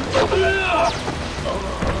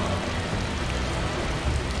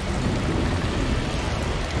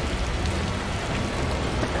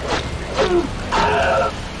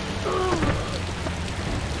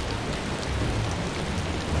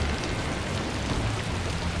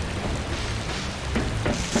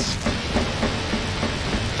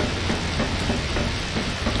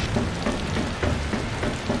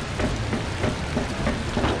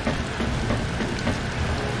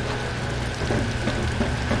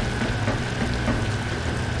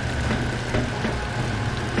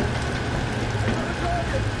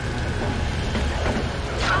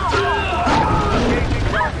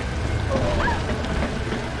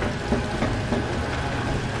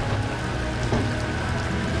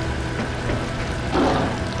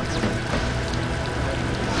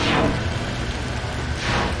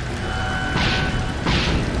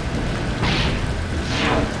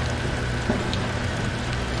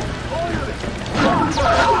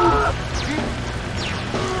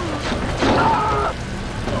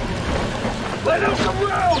 Let out some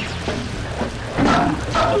rounds!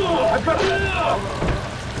 I've got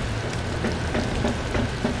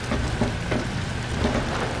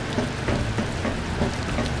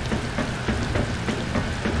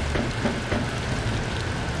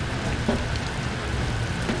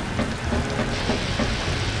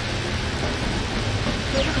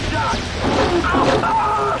take a shot!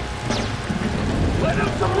 Let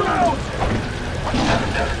out some rounds!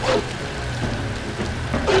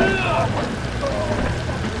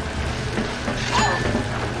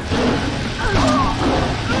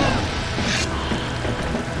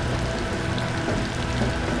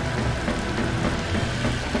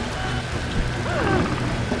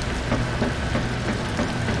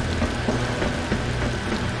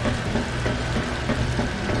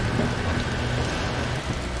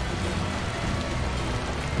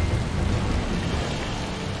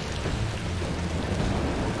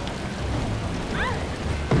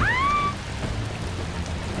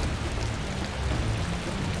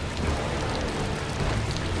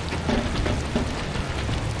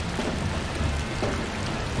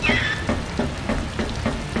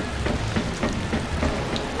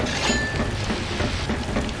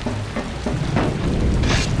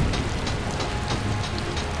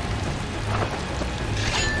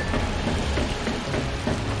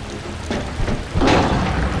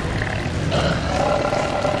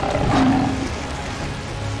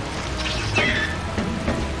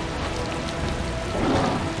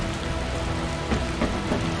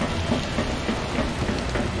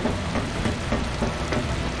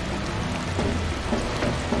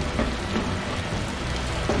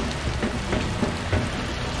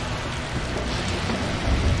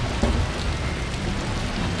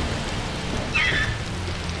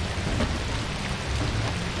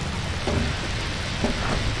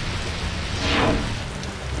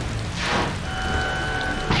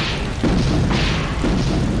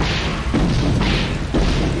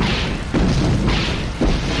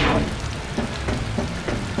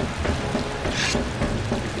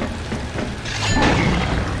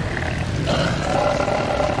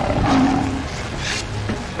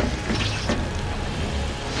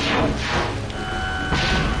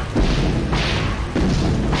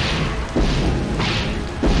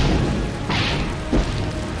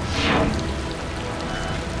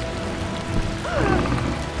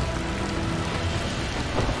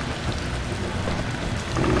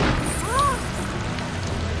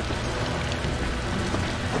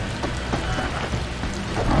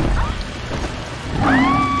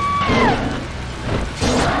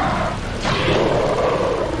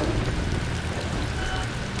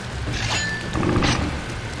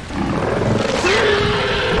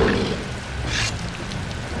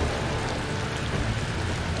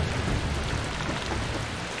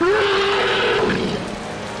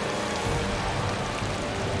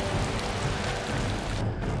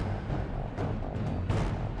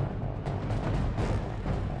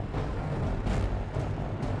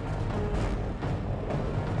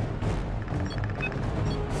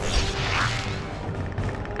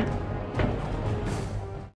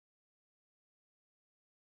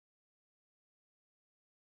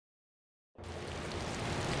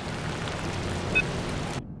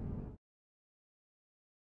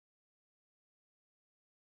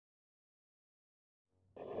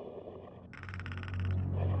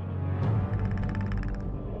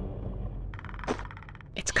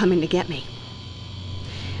 coming to get me.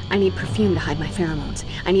 I need perfume to hide my pheromones.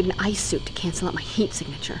 I need an ice suit to cancel out my heat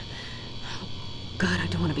signature. Oh, God, I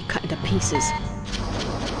don't want to be cut into pieces.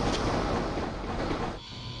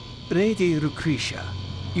 Lady Lucretia,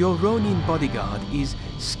 your Ronin bodyguard is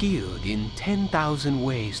skilled in 10,000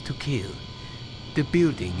 ways to kill. The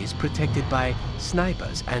building is protected by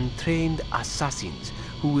snipers and trained assassins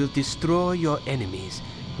who will destroy your enemies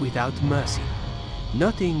without mercy.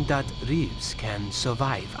 Nothing that lives can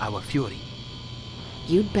survive our fury.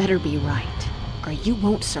 You'd better be right, or you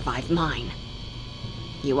won't survive mine.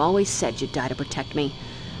 You always said you'd die to protect me.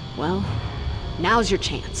 Well, now's your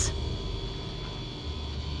chance.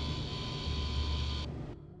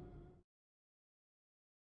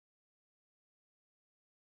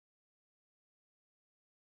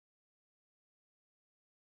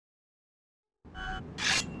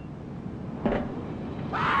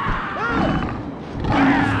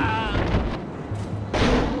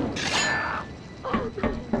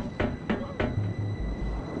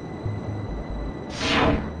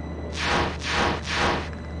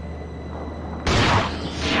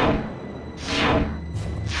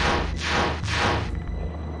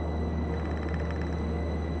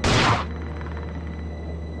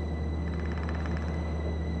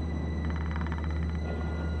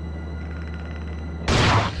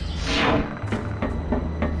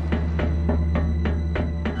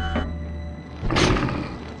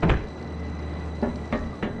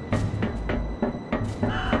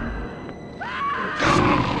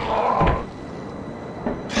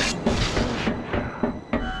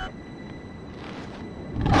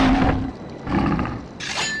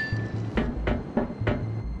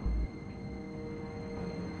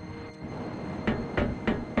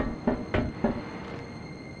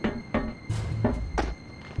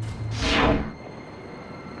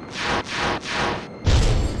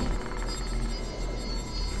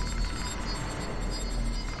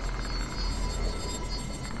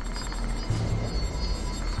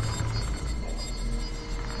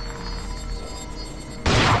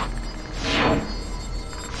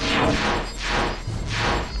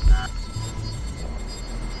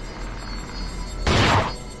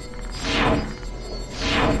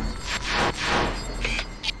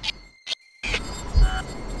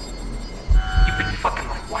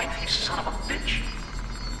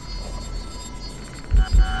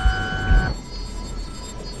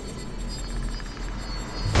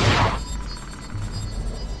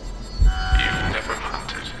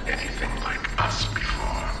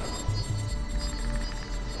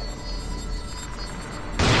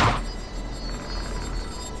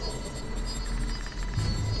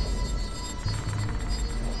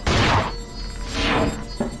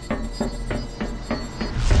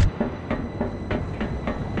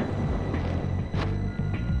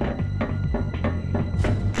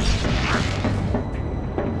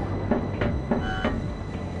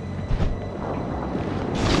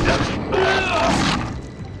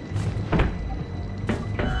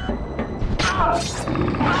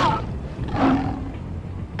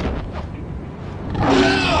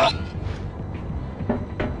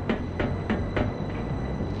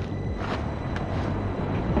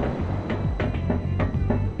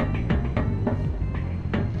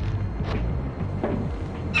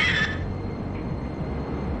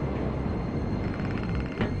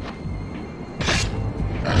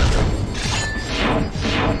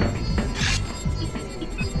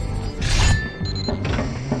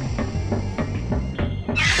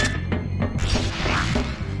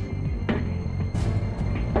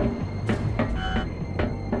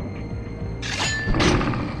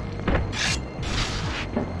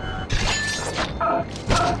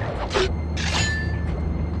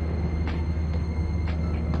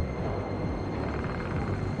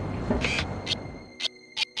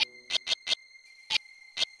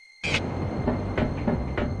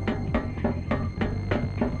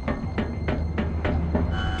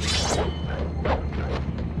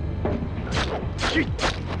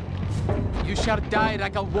 You shall die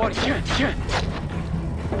like a warrior.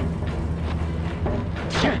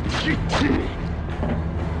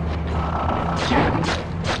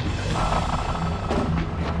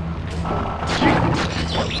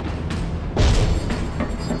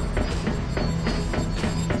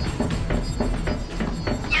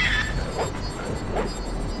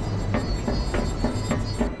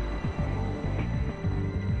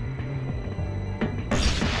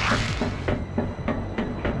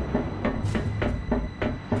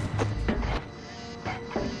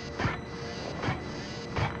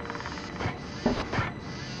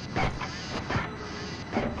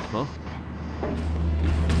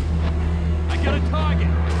 I got a target!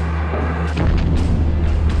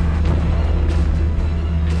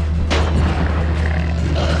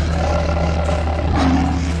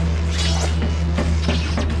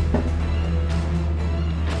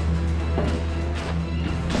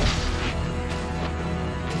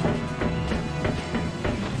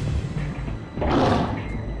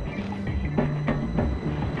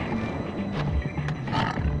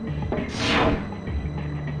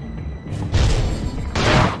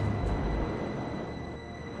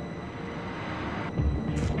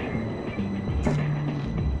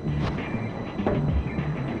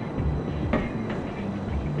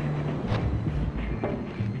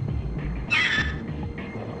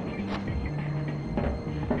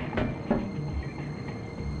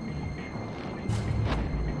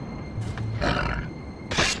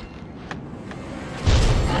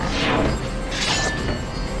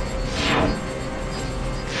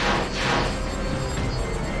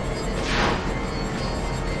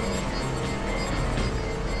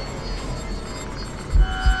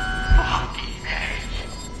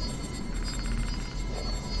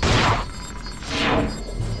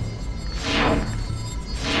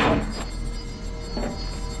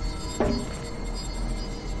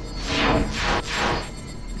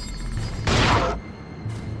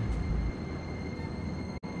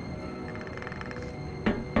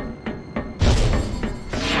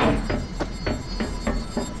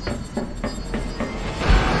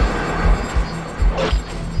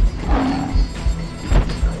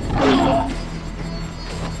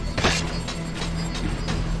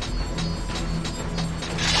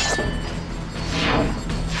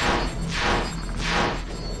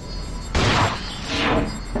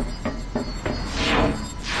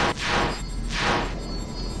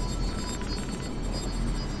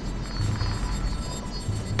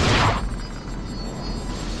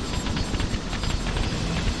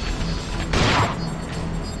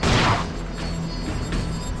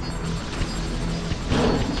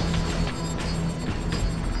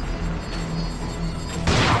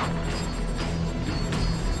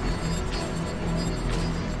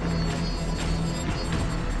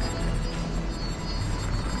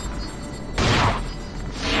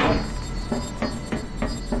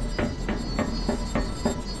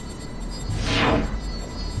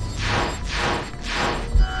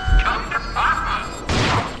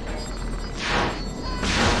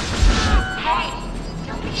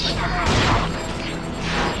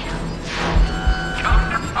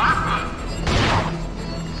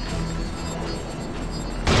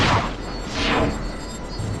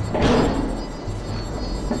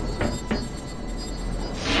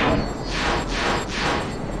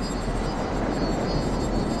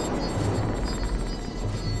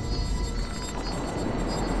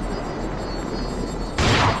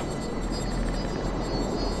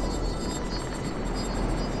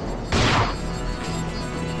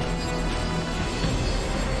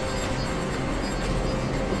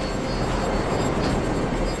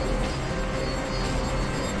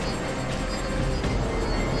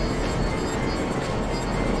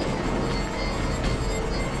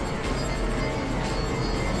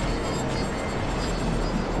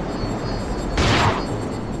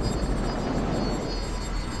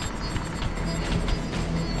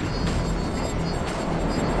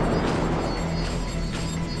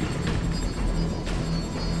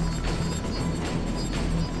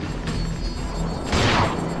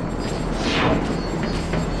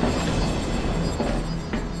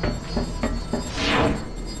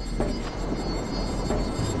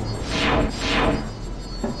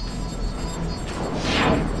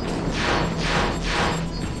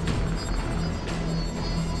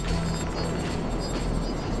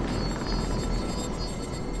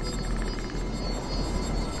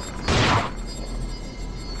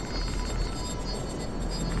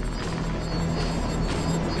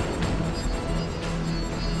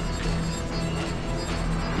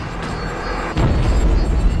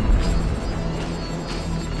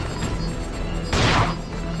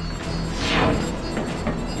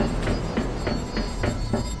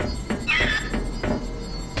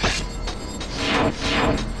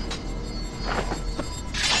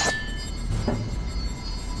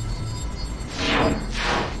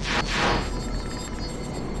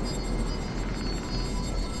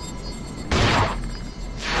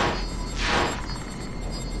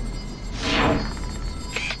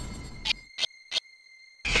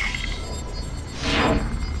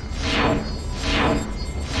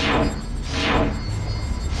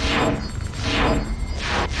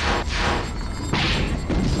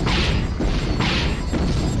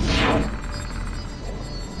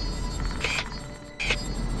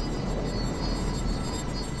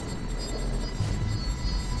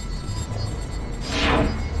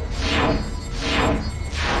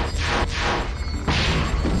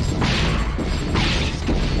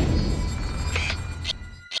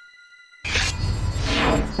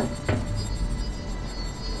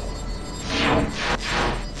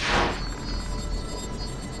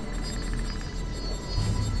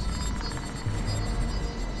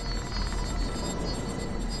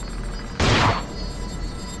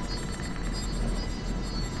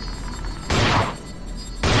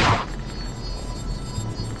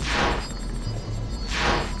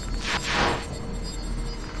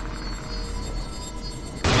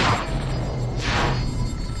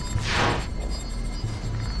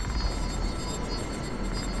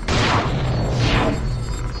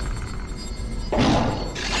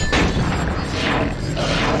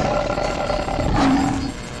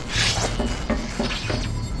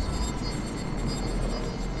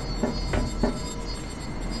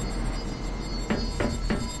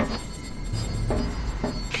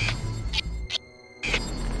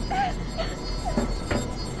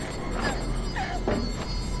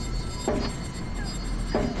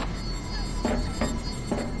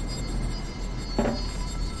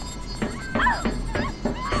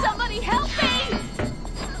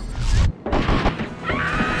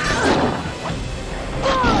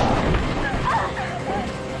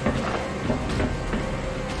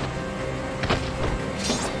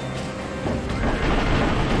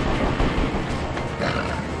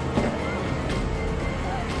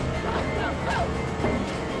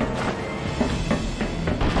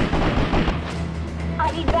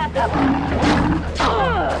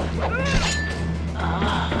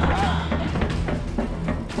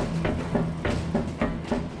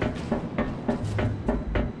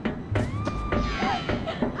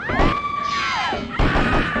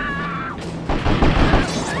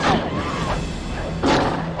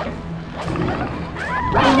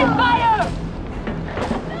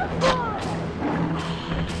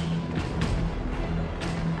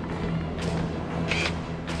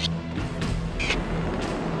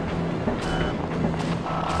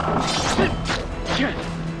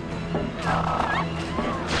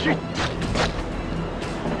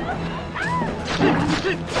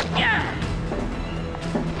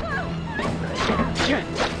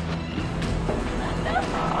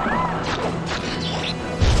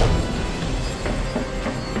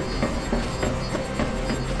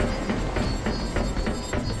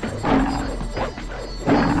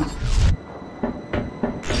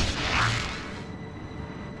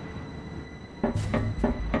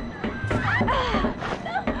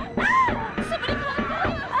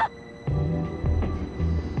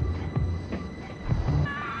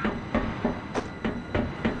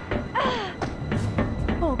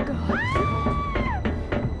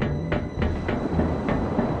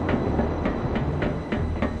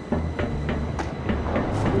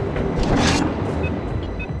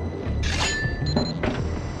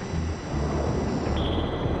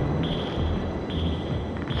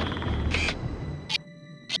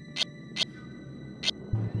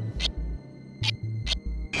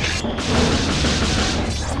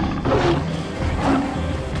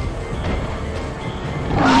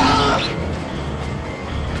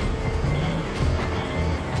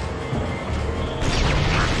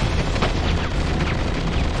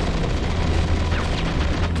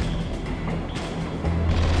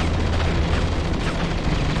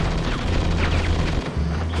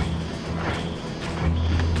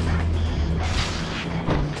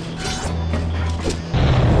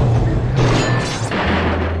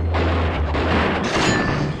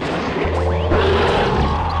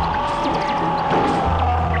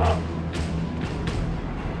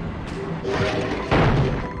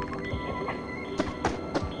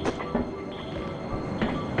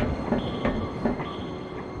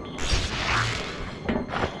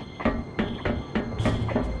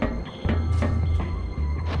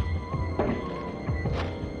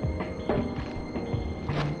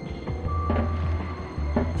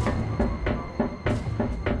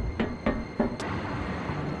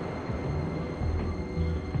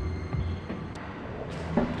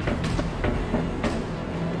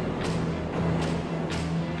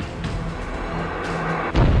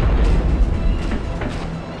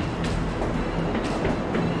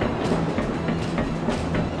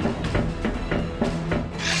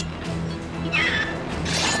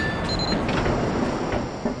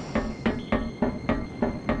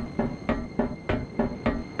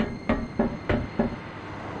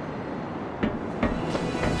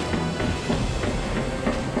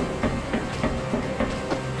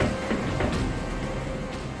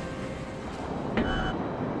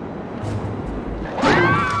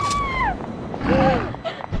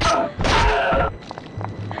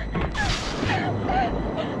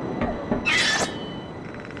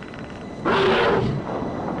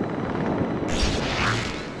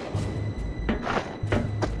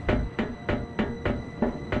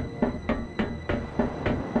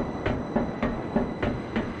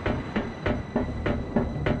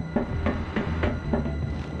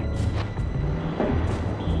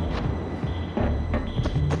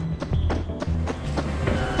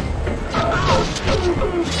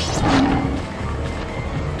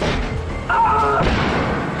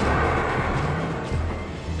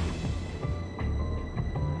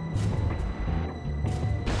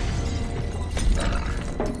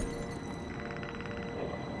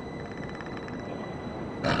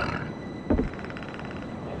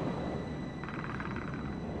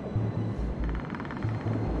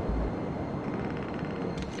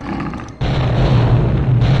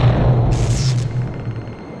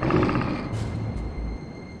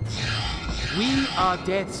 are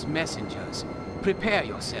death's messengers. Prepare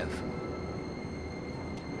yourself.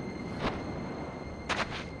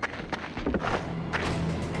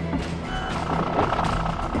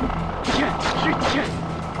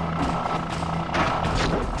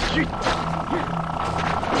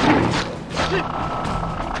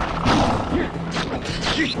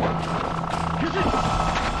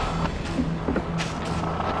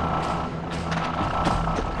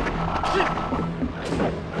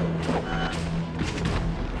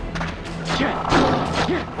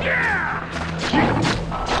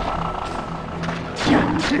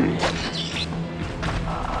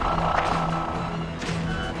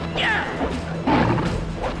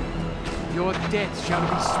 death shall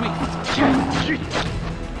be swift.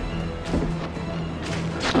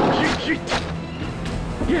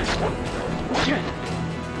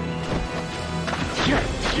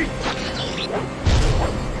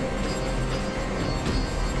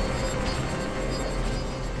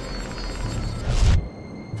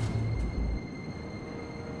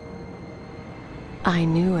 I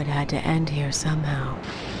knew it had to end here somehow.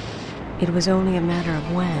 It was only a matter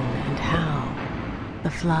of when and how. The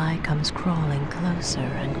fly comes crawling closer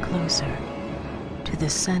and closer to the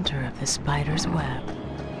center of the spider's web.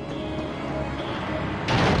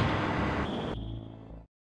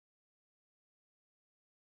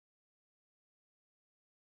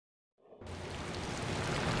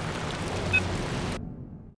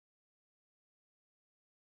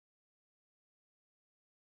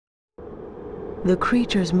 The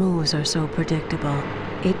creature's moves are so predictable,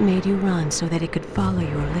 it made you run so that it could follow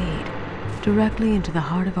your lead, directly into the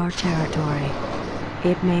heart of our territory.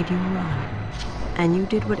 It made you run. And you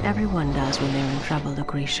did what everyone does when they're in trouble,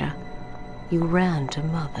 Lucretia. You ran to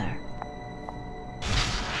Mother.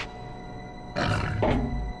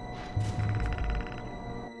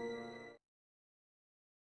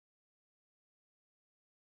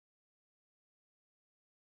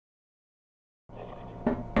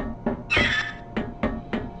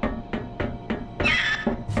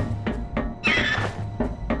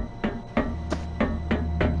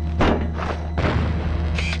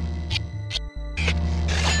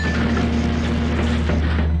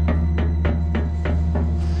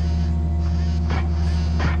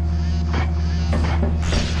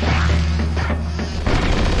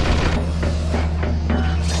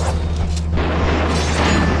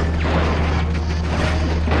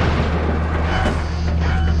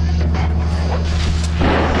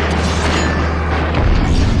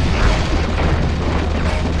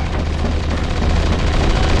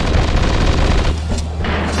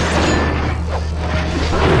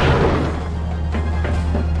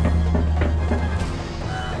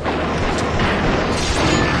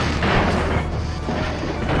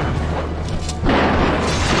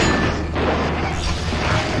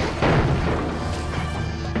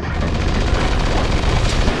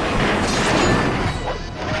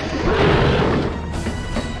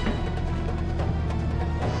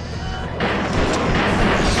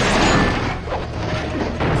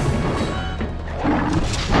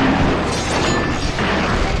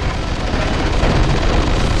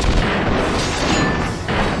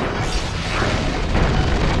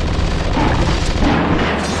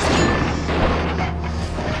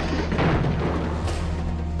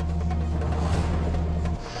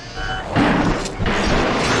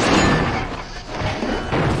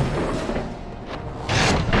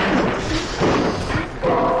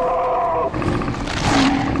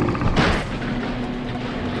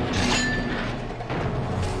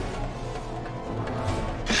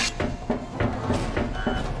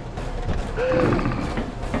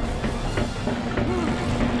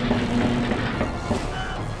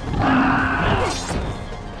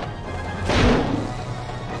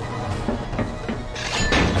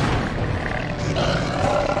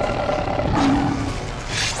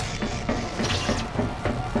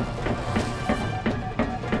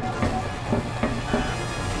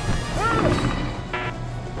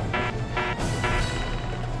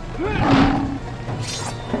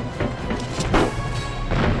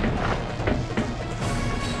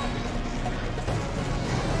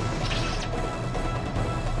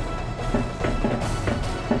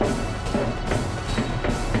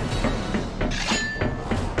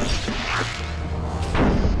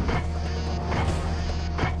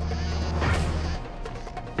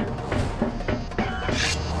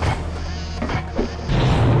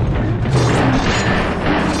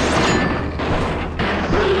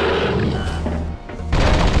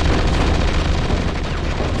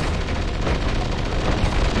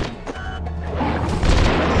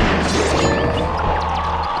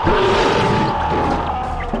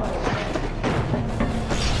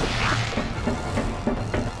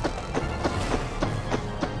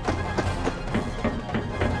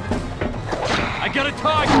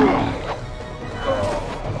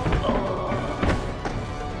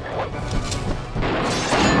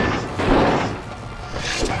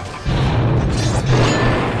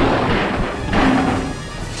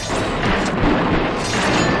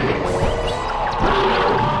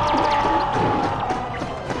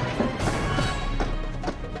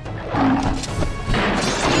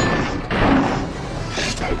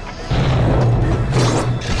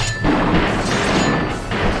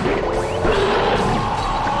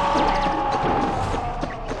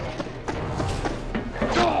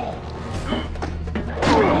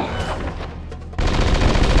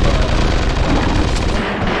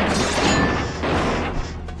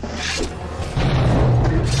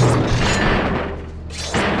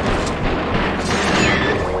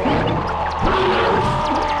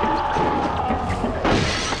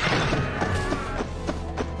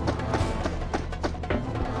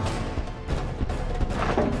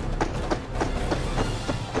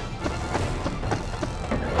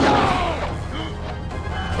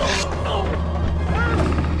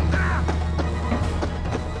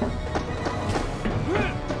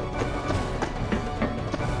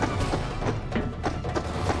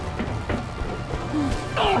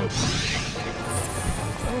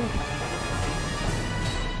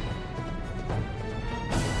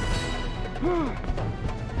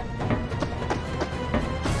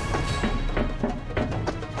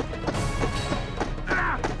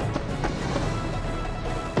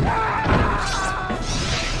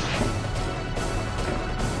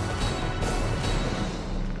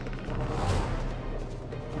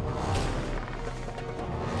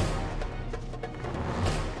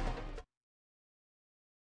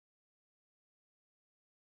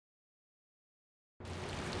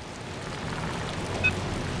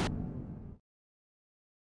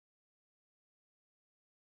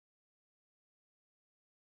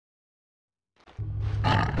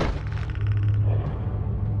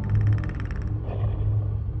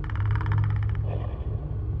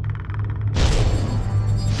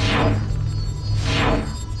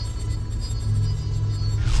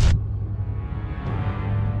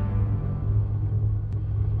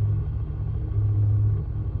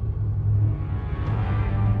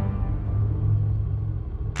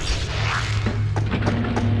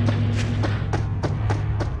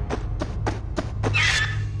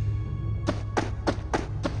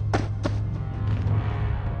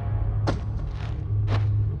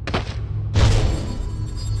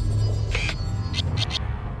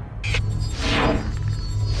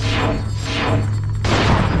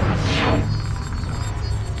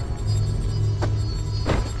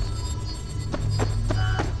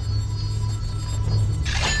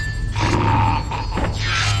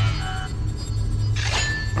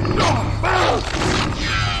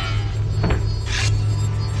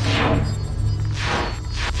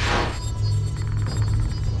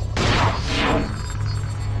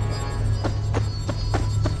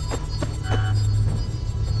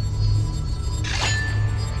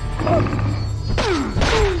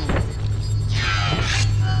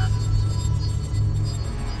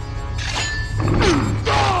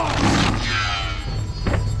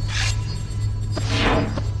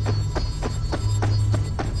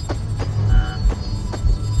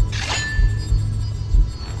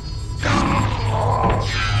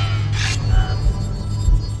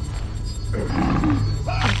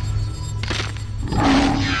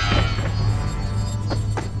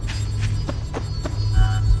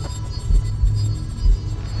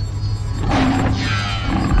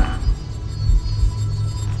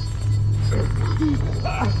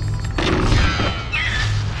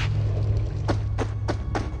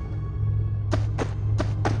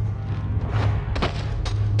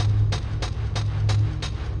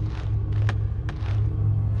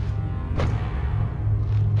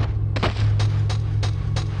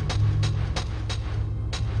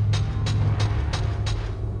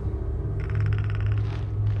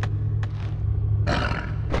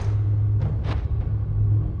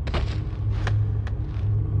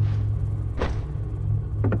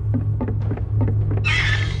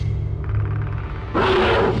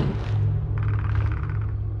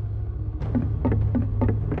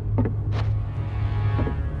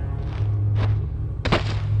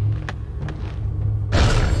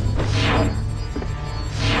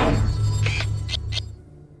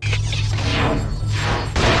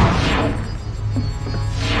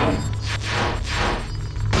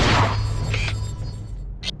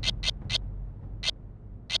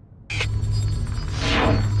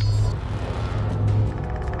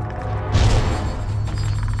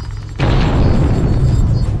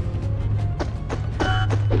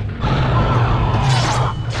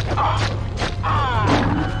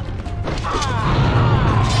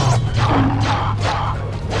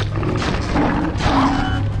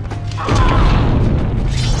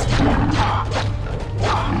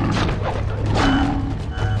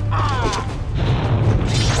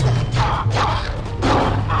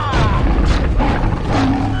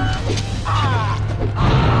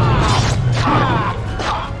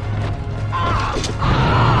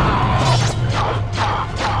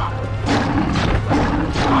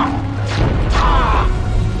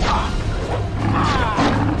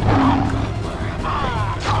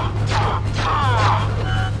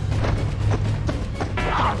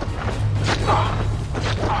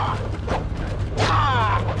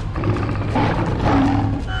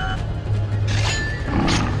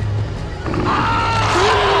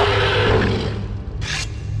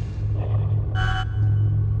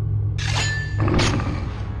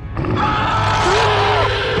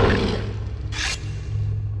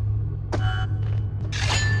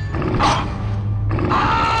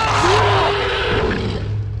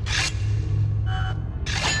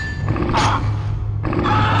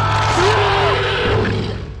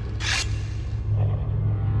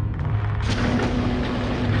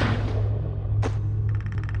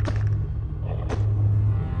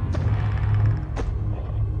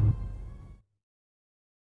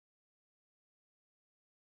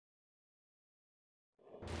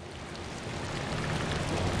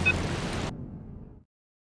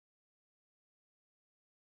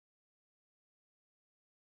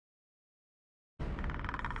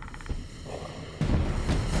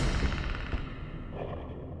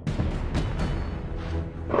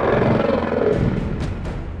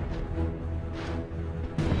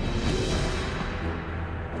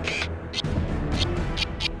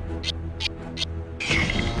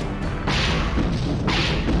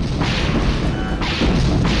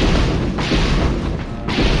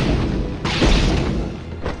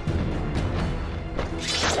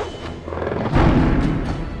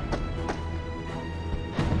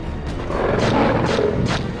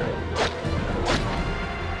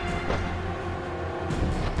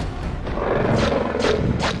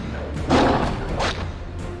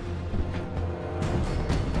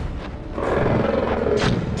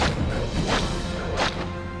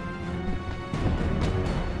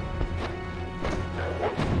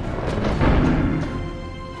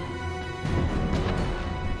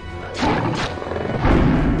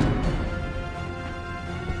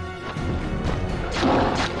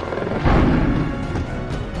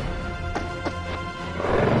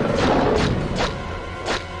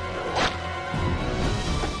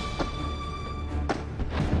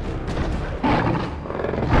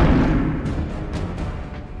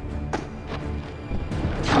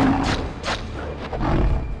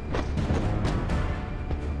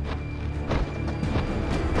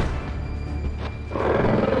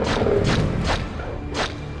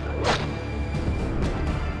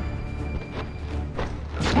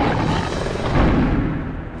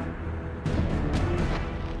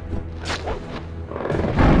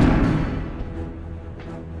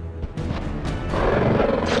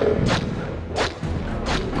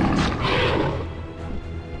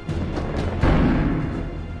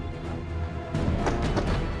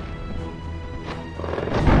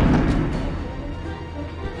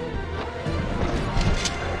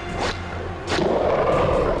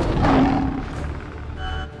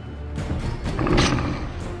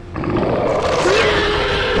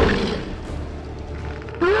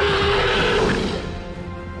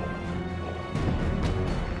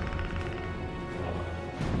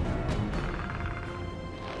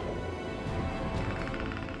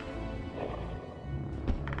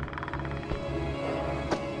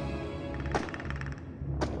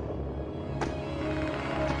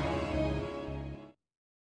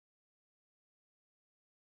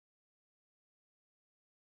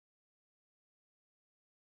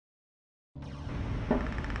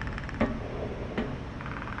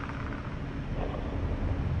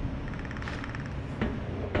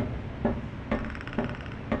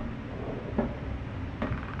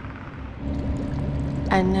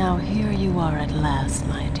 And now here you are at last,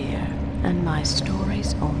 my dear, and my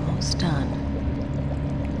story's almost done.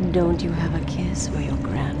 Don't you have a kiss for your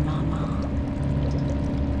grandmama?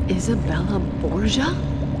 Isabella Borgia?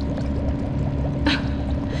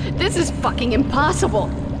 This is fucking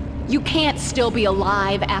impossible! You can't still be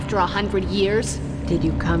alive after 100 years. Did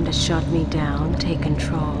you come to shut me down, take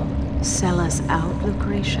control, sell us out,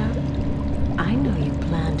 Lucretia? I know you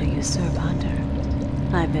plan to usurp Hunter.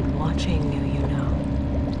 I've been watching you, you know.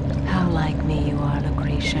 How like me you are,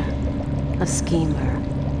 Lucretia. A schemer,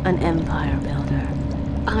 an empire builder.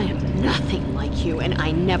 I am nothing like you, and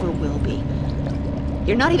I never will be.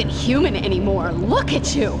 You're not even human anymore. Look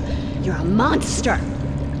at you! You're a monster!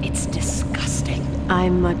 It's disgusting.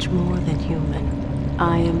 I'm much more than human.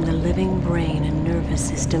 I am the living brain and nervous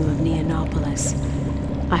system of Neonopolis.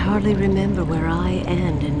 I hardly remember where I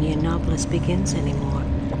end and Neonopolis begins anymore.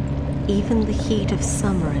 Even the heat of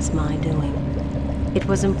summer is my doing. It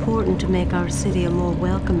was important to make our city a more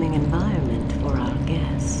welcoming environment for our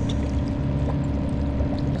guest.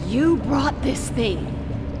 You brought this thing.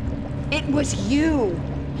 It was you.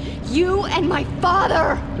 You and my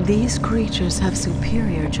father! These creatures have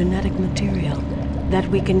superior genetic material that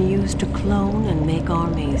we can use to clone and make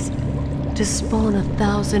armies. To spawn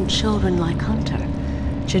 1,000 children like Hunter,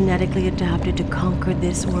 genetically adapted to conquer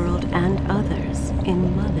this world and others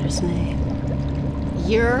in Mother's name.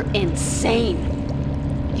 You're insane.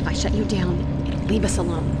 If I shut you down, it'll leave us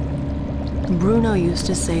alone. Bruno used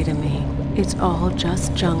to say to me, it's all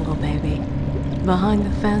just jungle, baby. Behind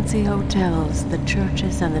the fancy hotels, the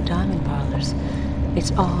churches, and the diamond parlors,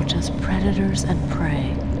 it's all just predators and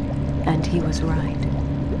prey. And he was right.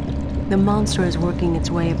 The monster is working its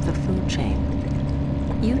way up the food chain.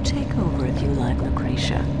 You take over if you like,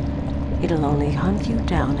 Lucretia. It'll only hunt you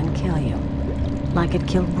down and kill you, like it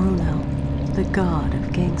killed Bruno, the god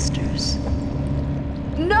of gangsters.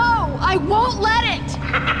 No! I won't let it!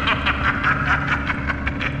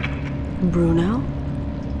 Bruno?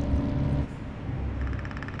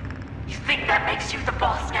 You think that makes you the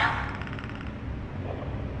boss now?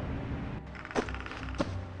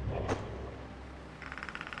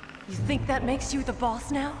 You think that makes you the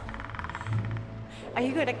boss now? Are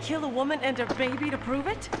you gonna kill a woman and her baby to prove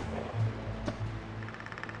it?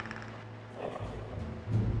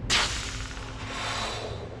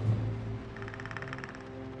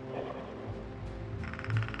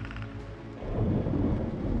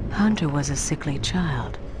 Hunter was a sickly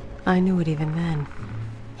child. I knew it even then.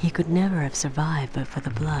 He could never have survived but for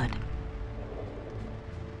the blood.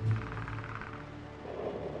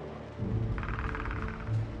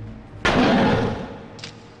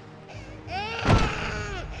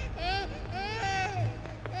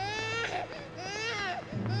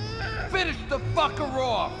 Finish the fucker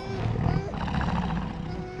off!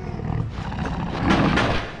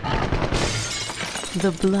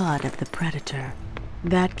 The blood of the predator.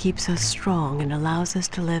 That keeps us strong and allows us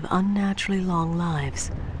to live unnaturally long lives.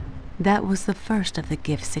 That was the first of the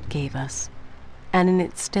gifts it gave us. And in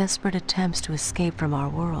its desperate attempts to escape from our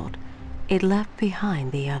world, it left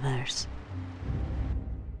behind the others.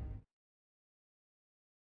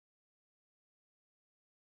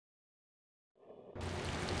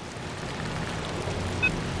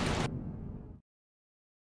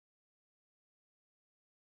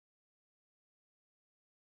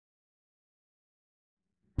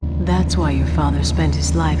 That's why your father spent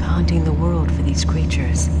his life hunting the world for these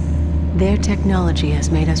creatures. Their technology has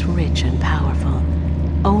made us rich and powerful.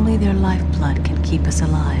 Only their lifeblood can keep us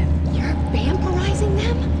alive. You're vampirizing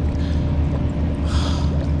them?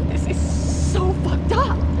 This is so fucked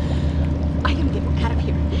up. I am getting out of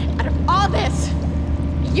here. Out of all this.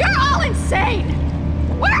 You're all insane!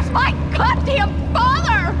 Where's my goddamn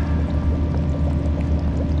father?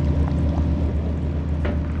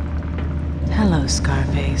 Hello,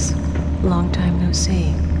 Scarface. Long time no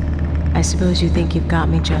see. I suppose you think you've got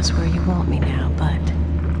me just where you want me now, but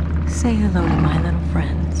say hello to my little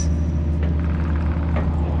friends.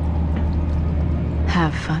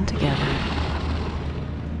 Have fun together.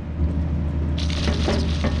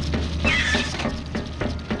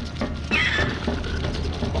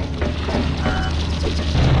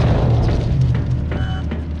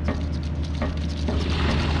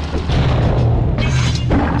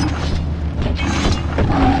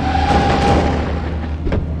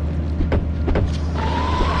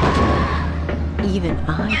 Even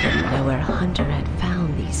I didn't know where Hunter had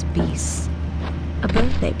found these beasts. A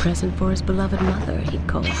birthday present for his beloved mother, he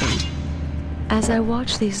called them. As I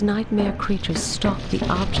watch these nightmare creatures stalk the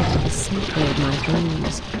object of the sanctuary of my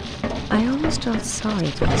dreams, I almost felt sorry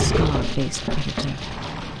for the scar-faced predator.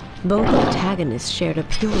 Both antagonists shared a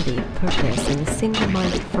purity of purpose and a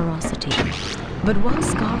single-minded ferocity. But while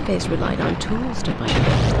Scarface relied on tools to fight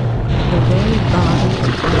with, the very body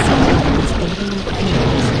and acid of his alien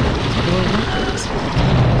fears were weapons for the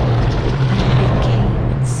killer, and they came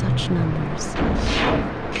in such numbers.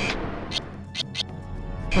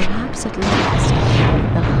 Perhaps at last,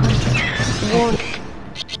 the hunter warned.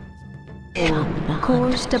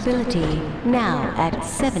 Core stability now at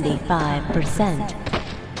 75%.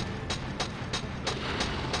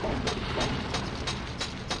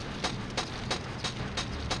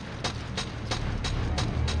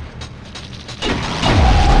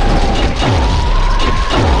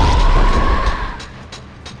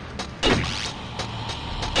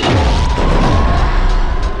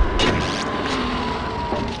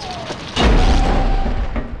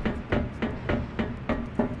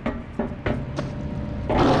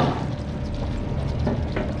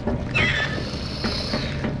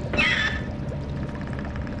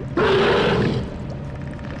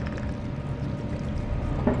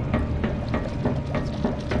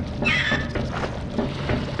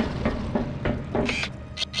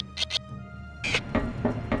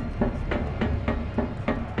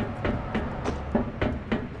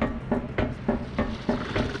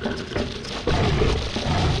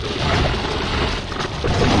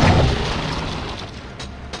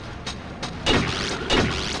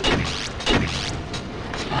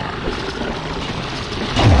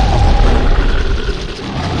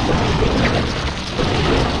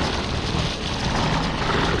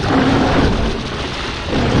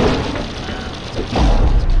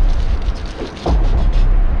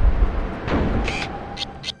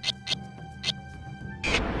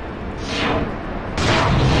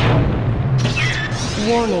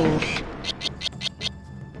 Warning.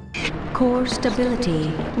 Core stability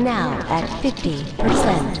now at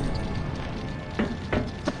 50%.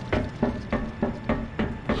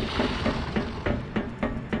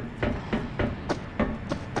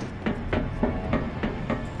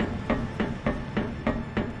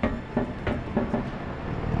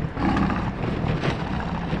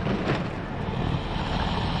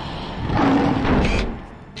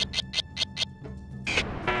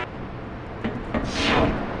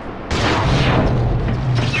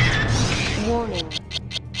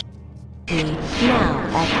 Now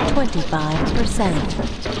at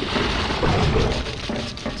 25%.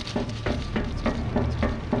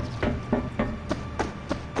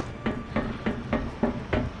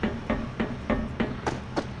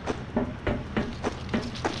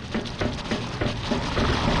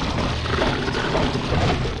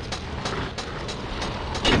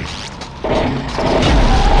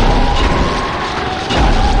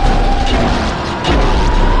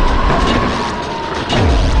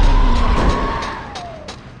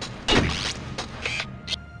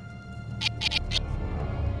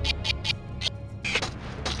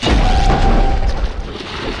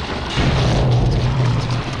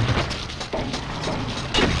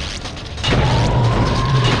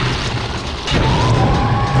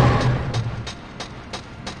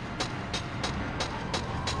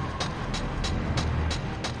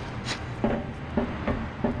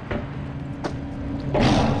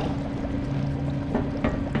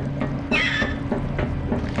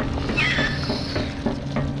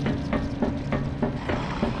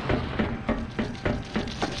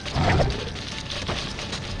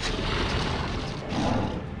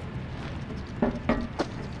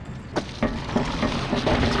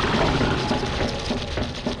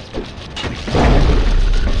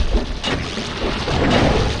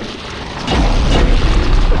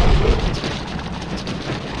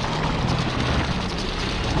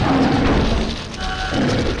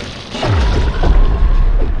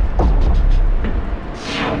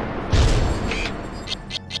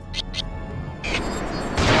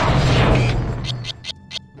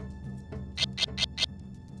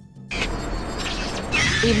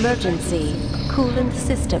 Emergency. Coolant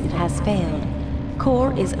system has failed.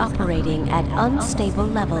 Core is operating at unstable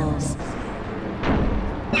levels.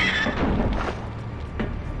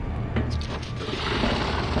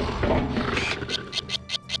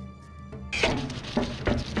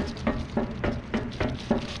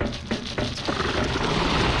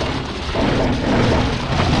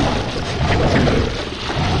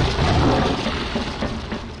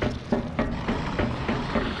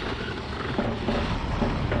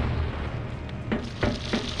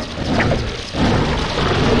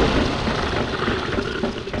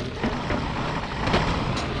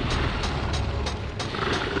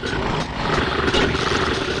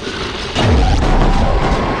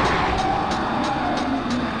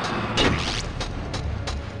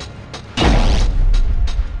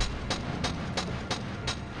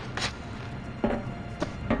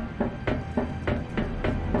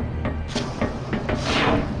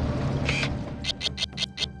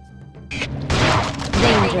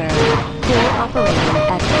 operating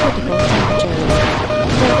at critical temperatures.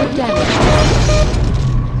 Further damage.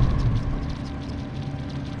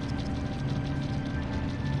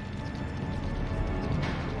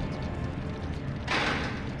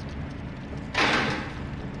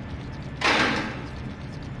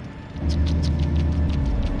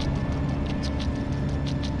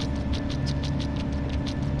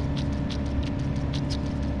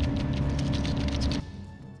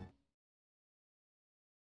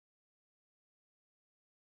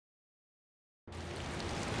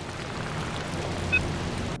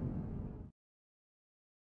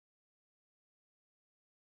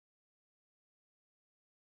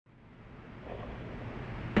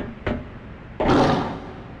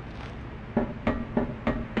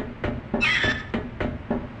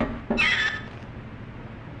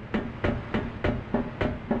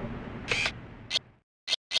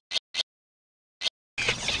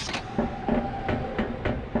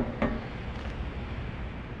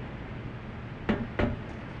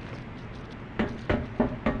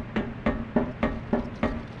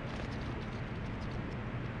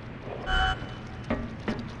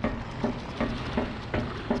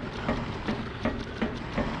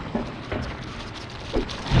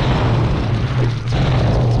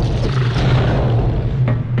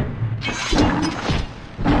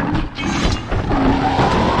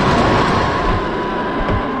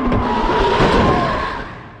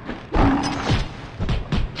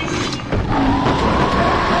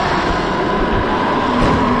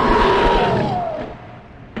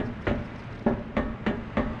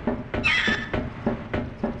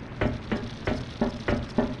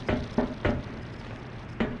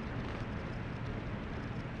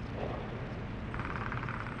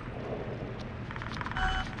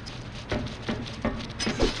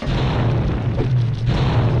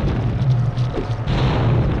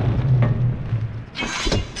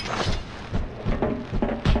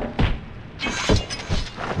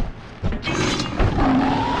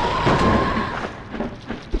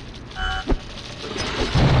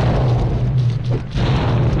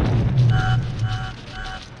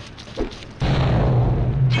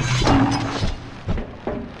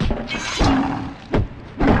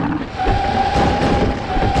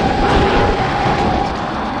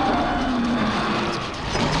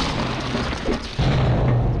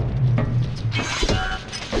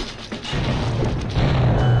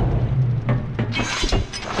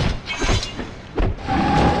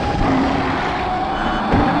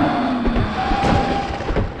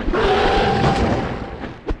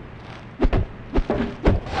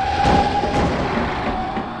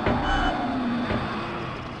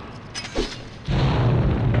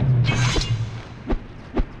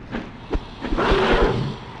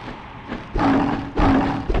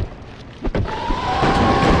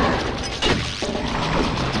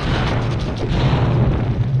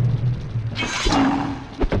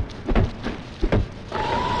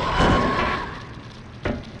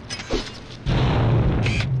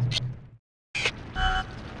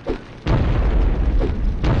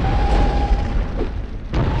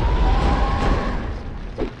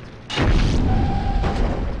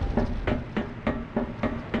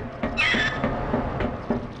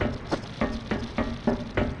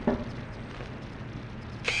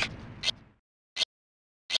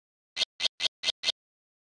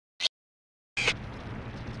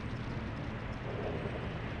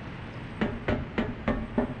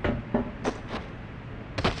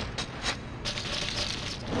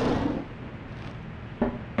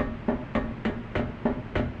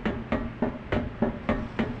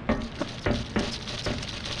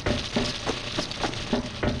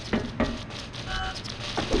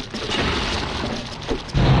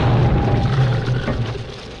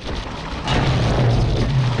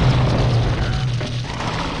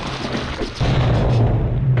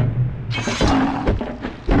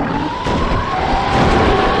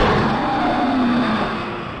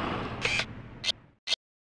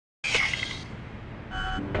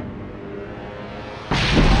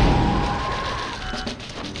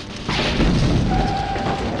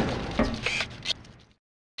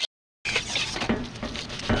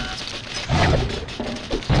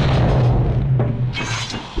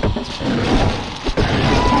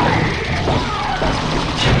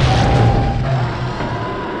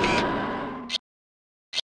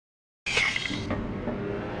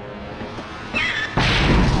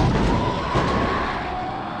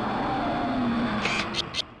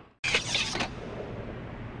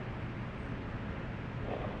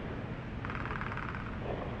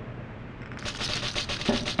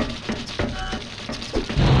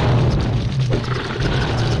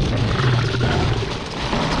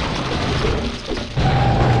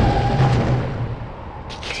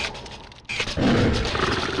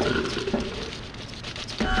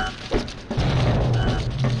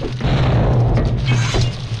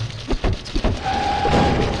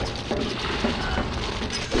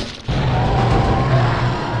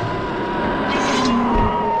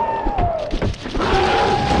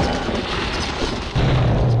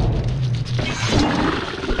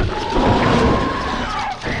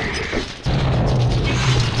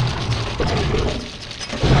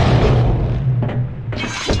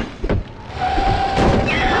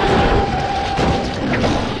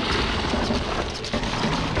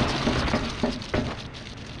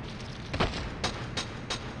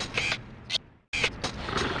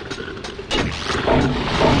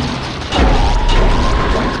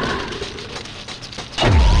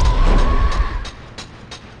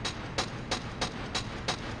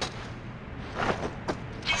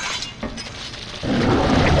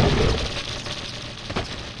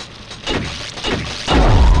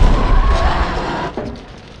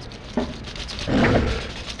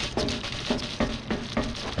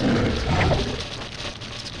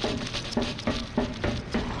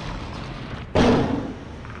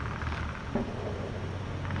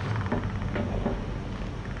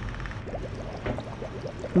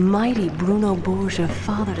 Mighty Bruno Borgia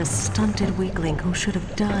fathered a stunted weakling who should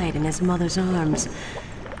have died in his mother's arms.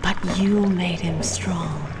 But you made him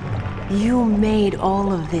strong. You made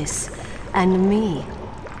all of this, and me.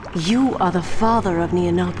 You are the father of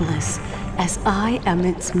Neonopolis, as I am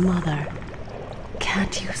its mother.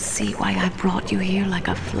 Can't you see why I brought you here like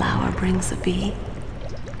a flower brings a bee?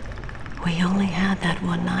 We only had that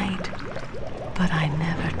one night, but I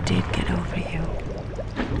never did get over you.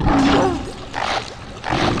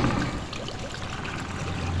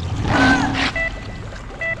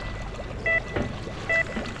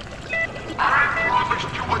 I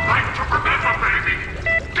promised you a night to remember, baby.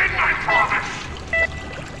 Didn't I promise?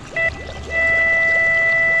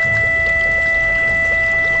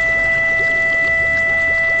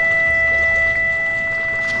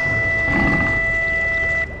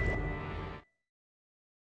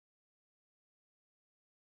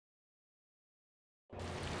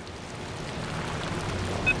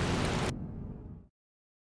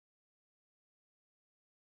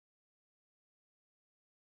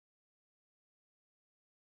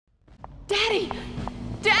 Daddy!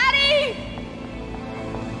 Daddy!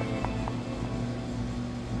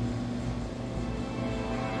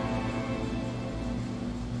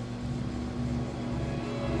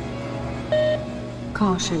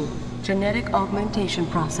 Caution. Genetic augmentation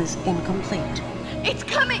process incomplete. It's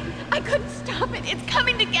coming! I couldn't stop it! It's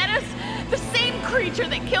coming to get us! The same creature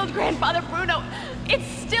that killed Grandfather Bruno! It's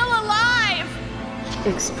still alive!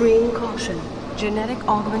 Extreme caution. Genetic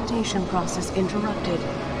augmentation process interrupted.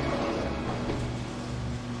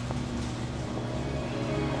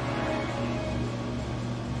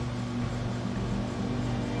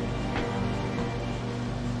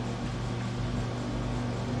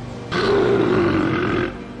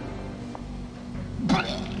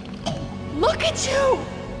 Look at you!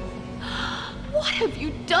 What have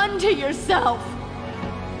you done to yourself?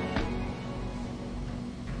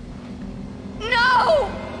 No!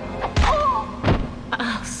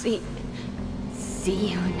 I'll see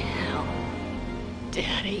you now,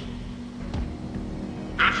 Daddy.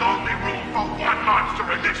 There's only room for one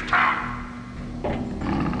monster in this town.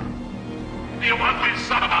 You ugly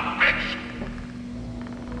son of a bitch!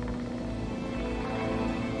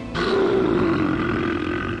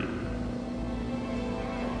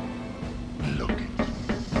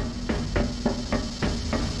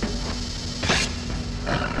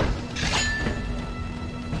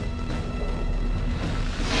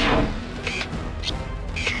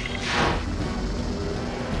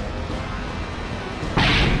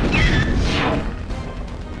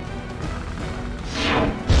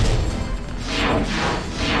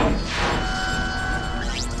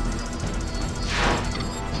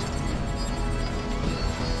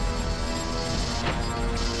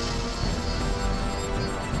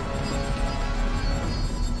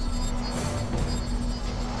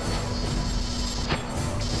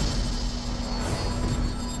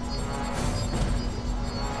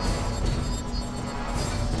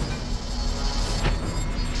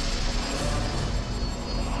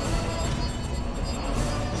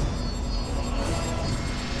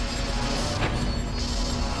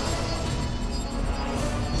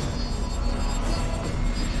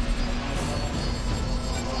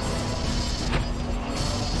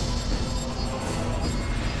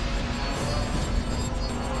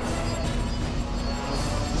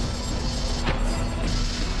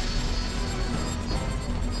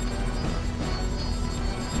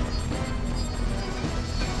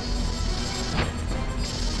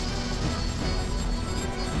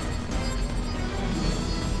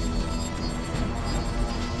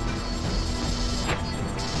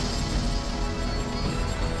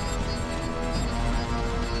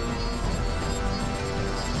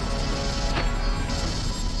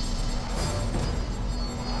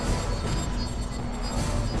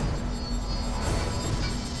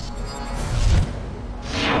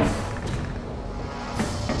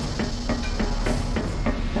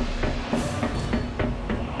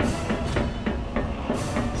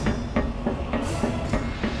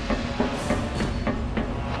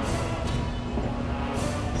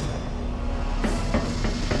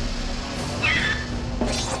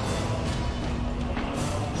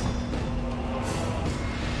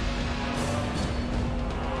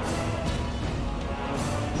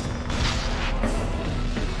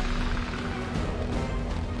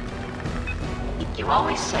 You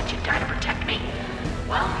always said you'd die to protect me.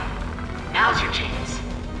 Well, now's your chance.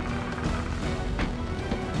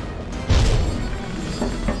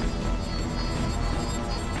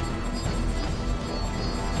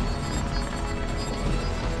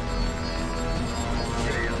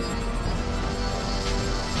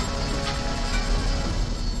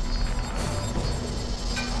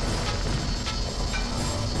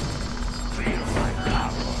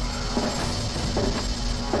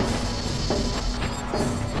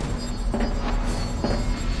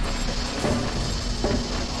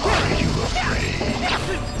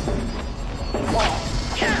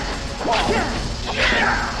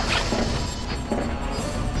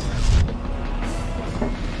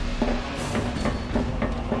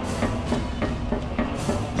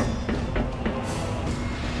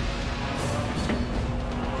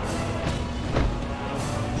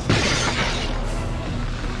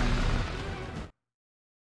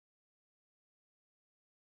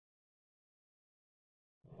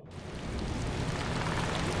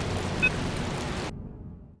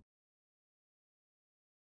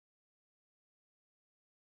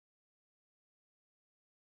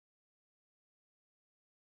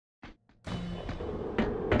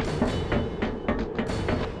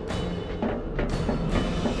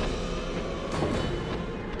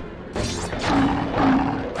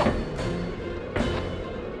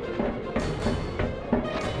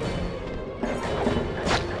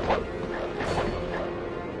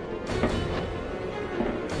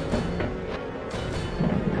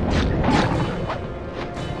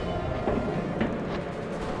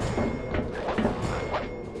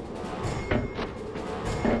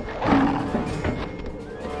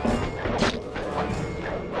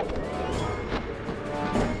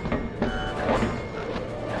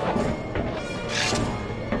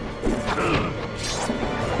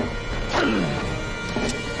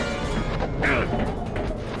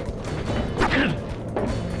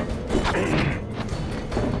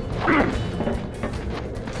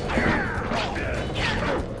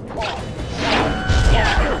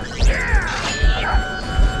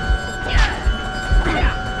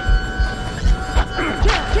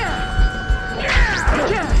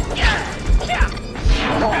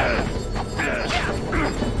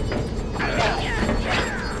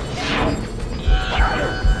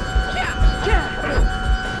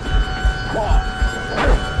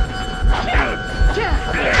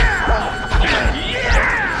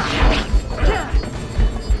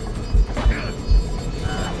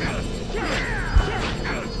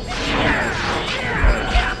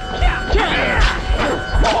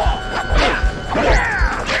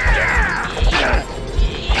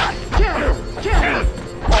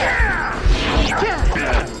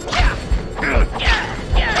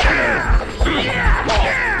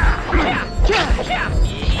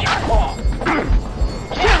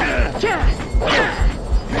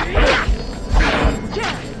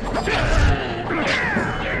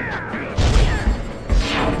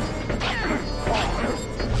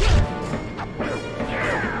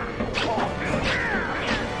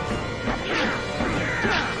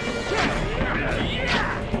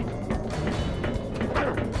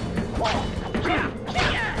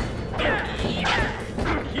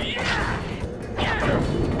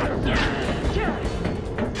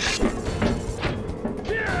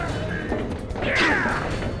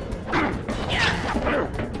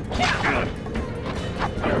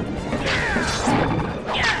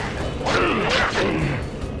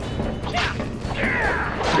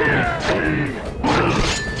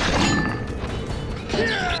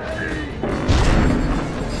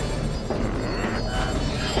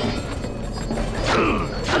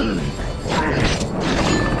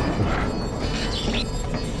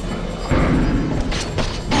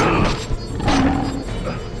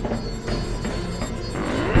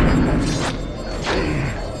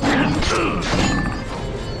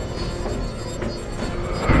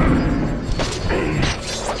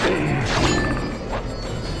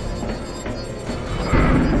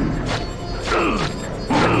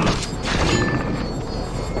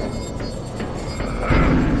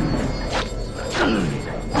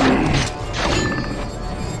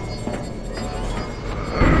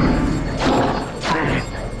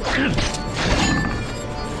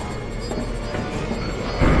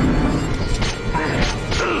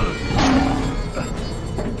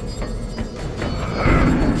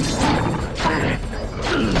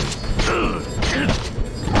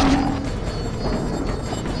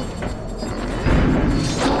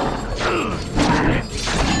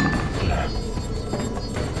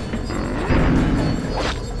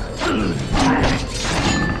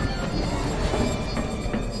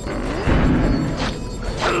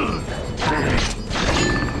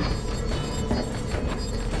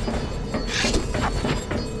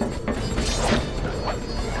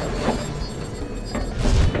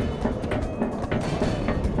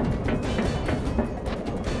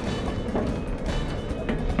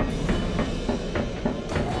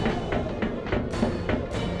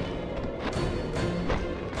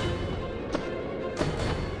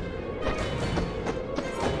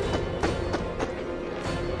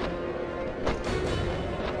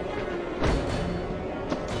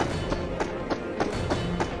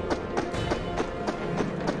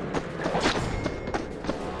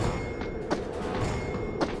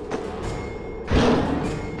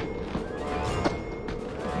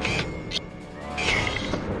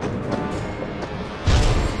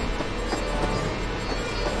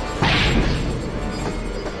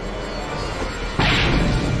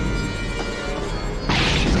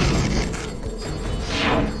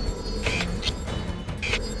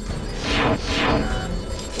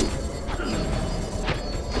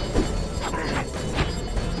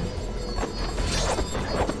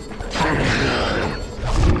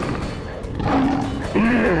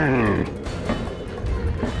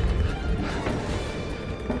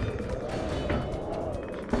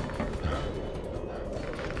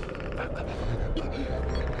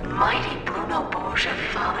 Mighty Bruno Borgia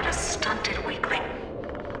fathered a stunted weakling,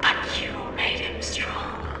 but you made him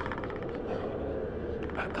strong.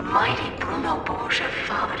 Mighty Bruno Borgia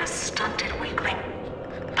fathered a stunted weakling,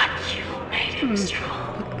 but you made him strong.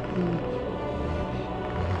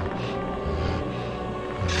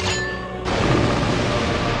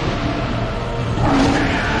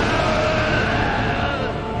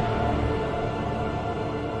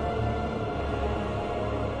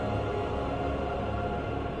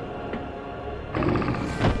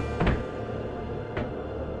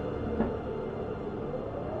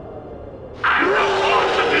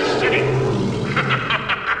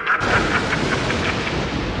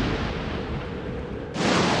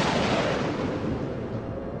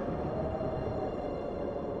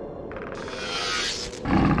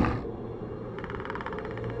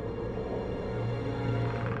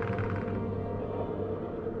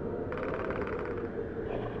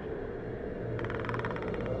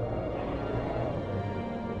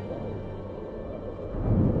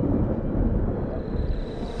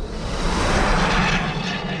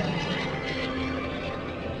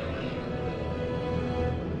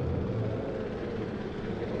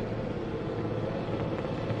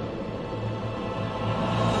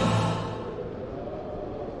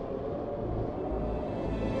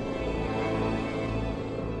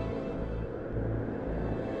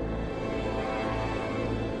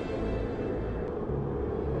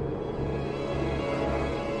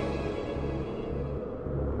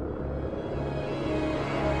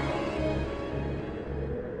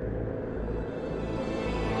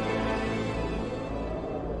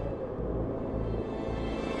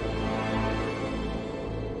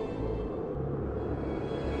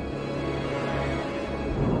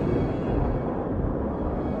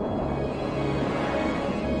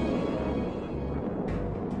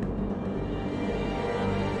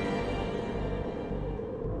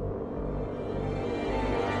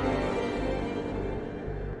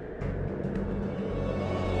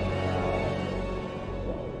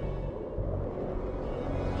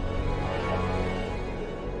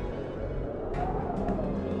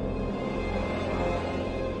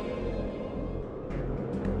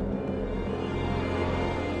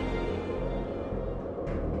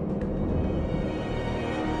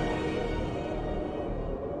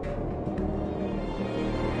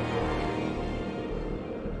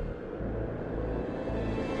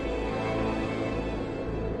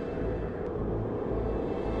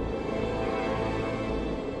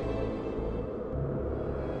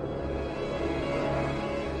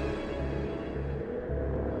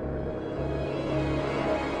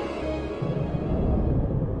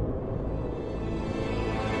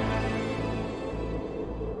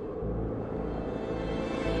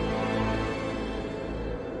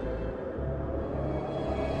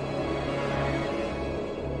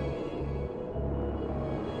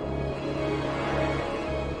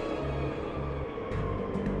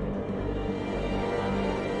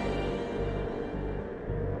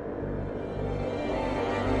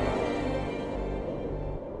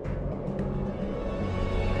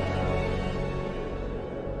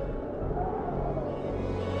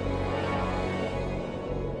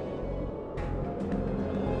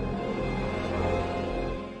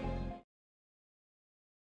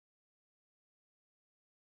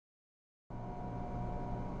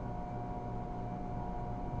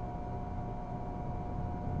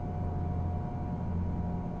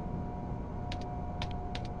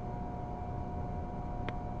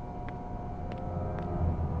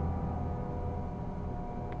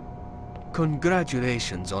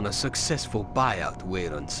 Congratulations on a successful buyout,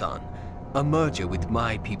 Weyron-san. A merger with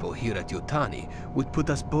my people here at Yutani would put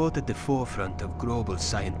us both at the forefront of global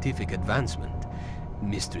scientific advancement.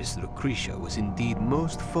 Mistress Lucretia was indeed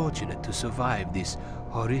most fortunate to survive this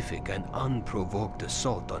horrific and unprovoked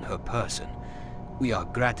assault on her person. We are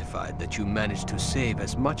gratified that you managed to save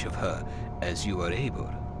as much of her as you were able.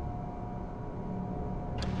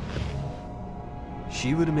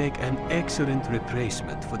 She would make an excellent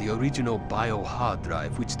replacement for the original bio-hard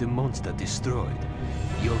drive which the monster destroyed.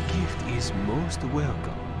 Your gift is most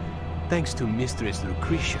welcome. Thanks to Mistress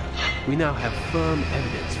Lucretia, we now have firm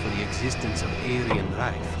evidence for the existence of alien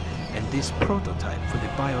life, and this prototype for the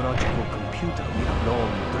biological computer we have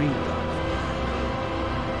long dreamed of.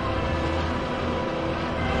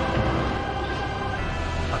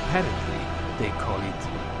 Apparently, they call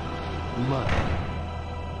it Mother.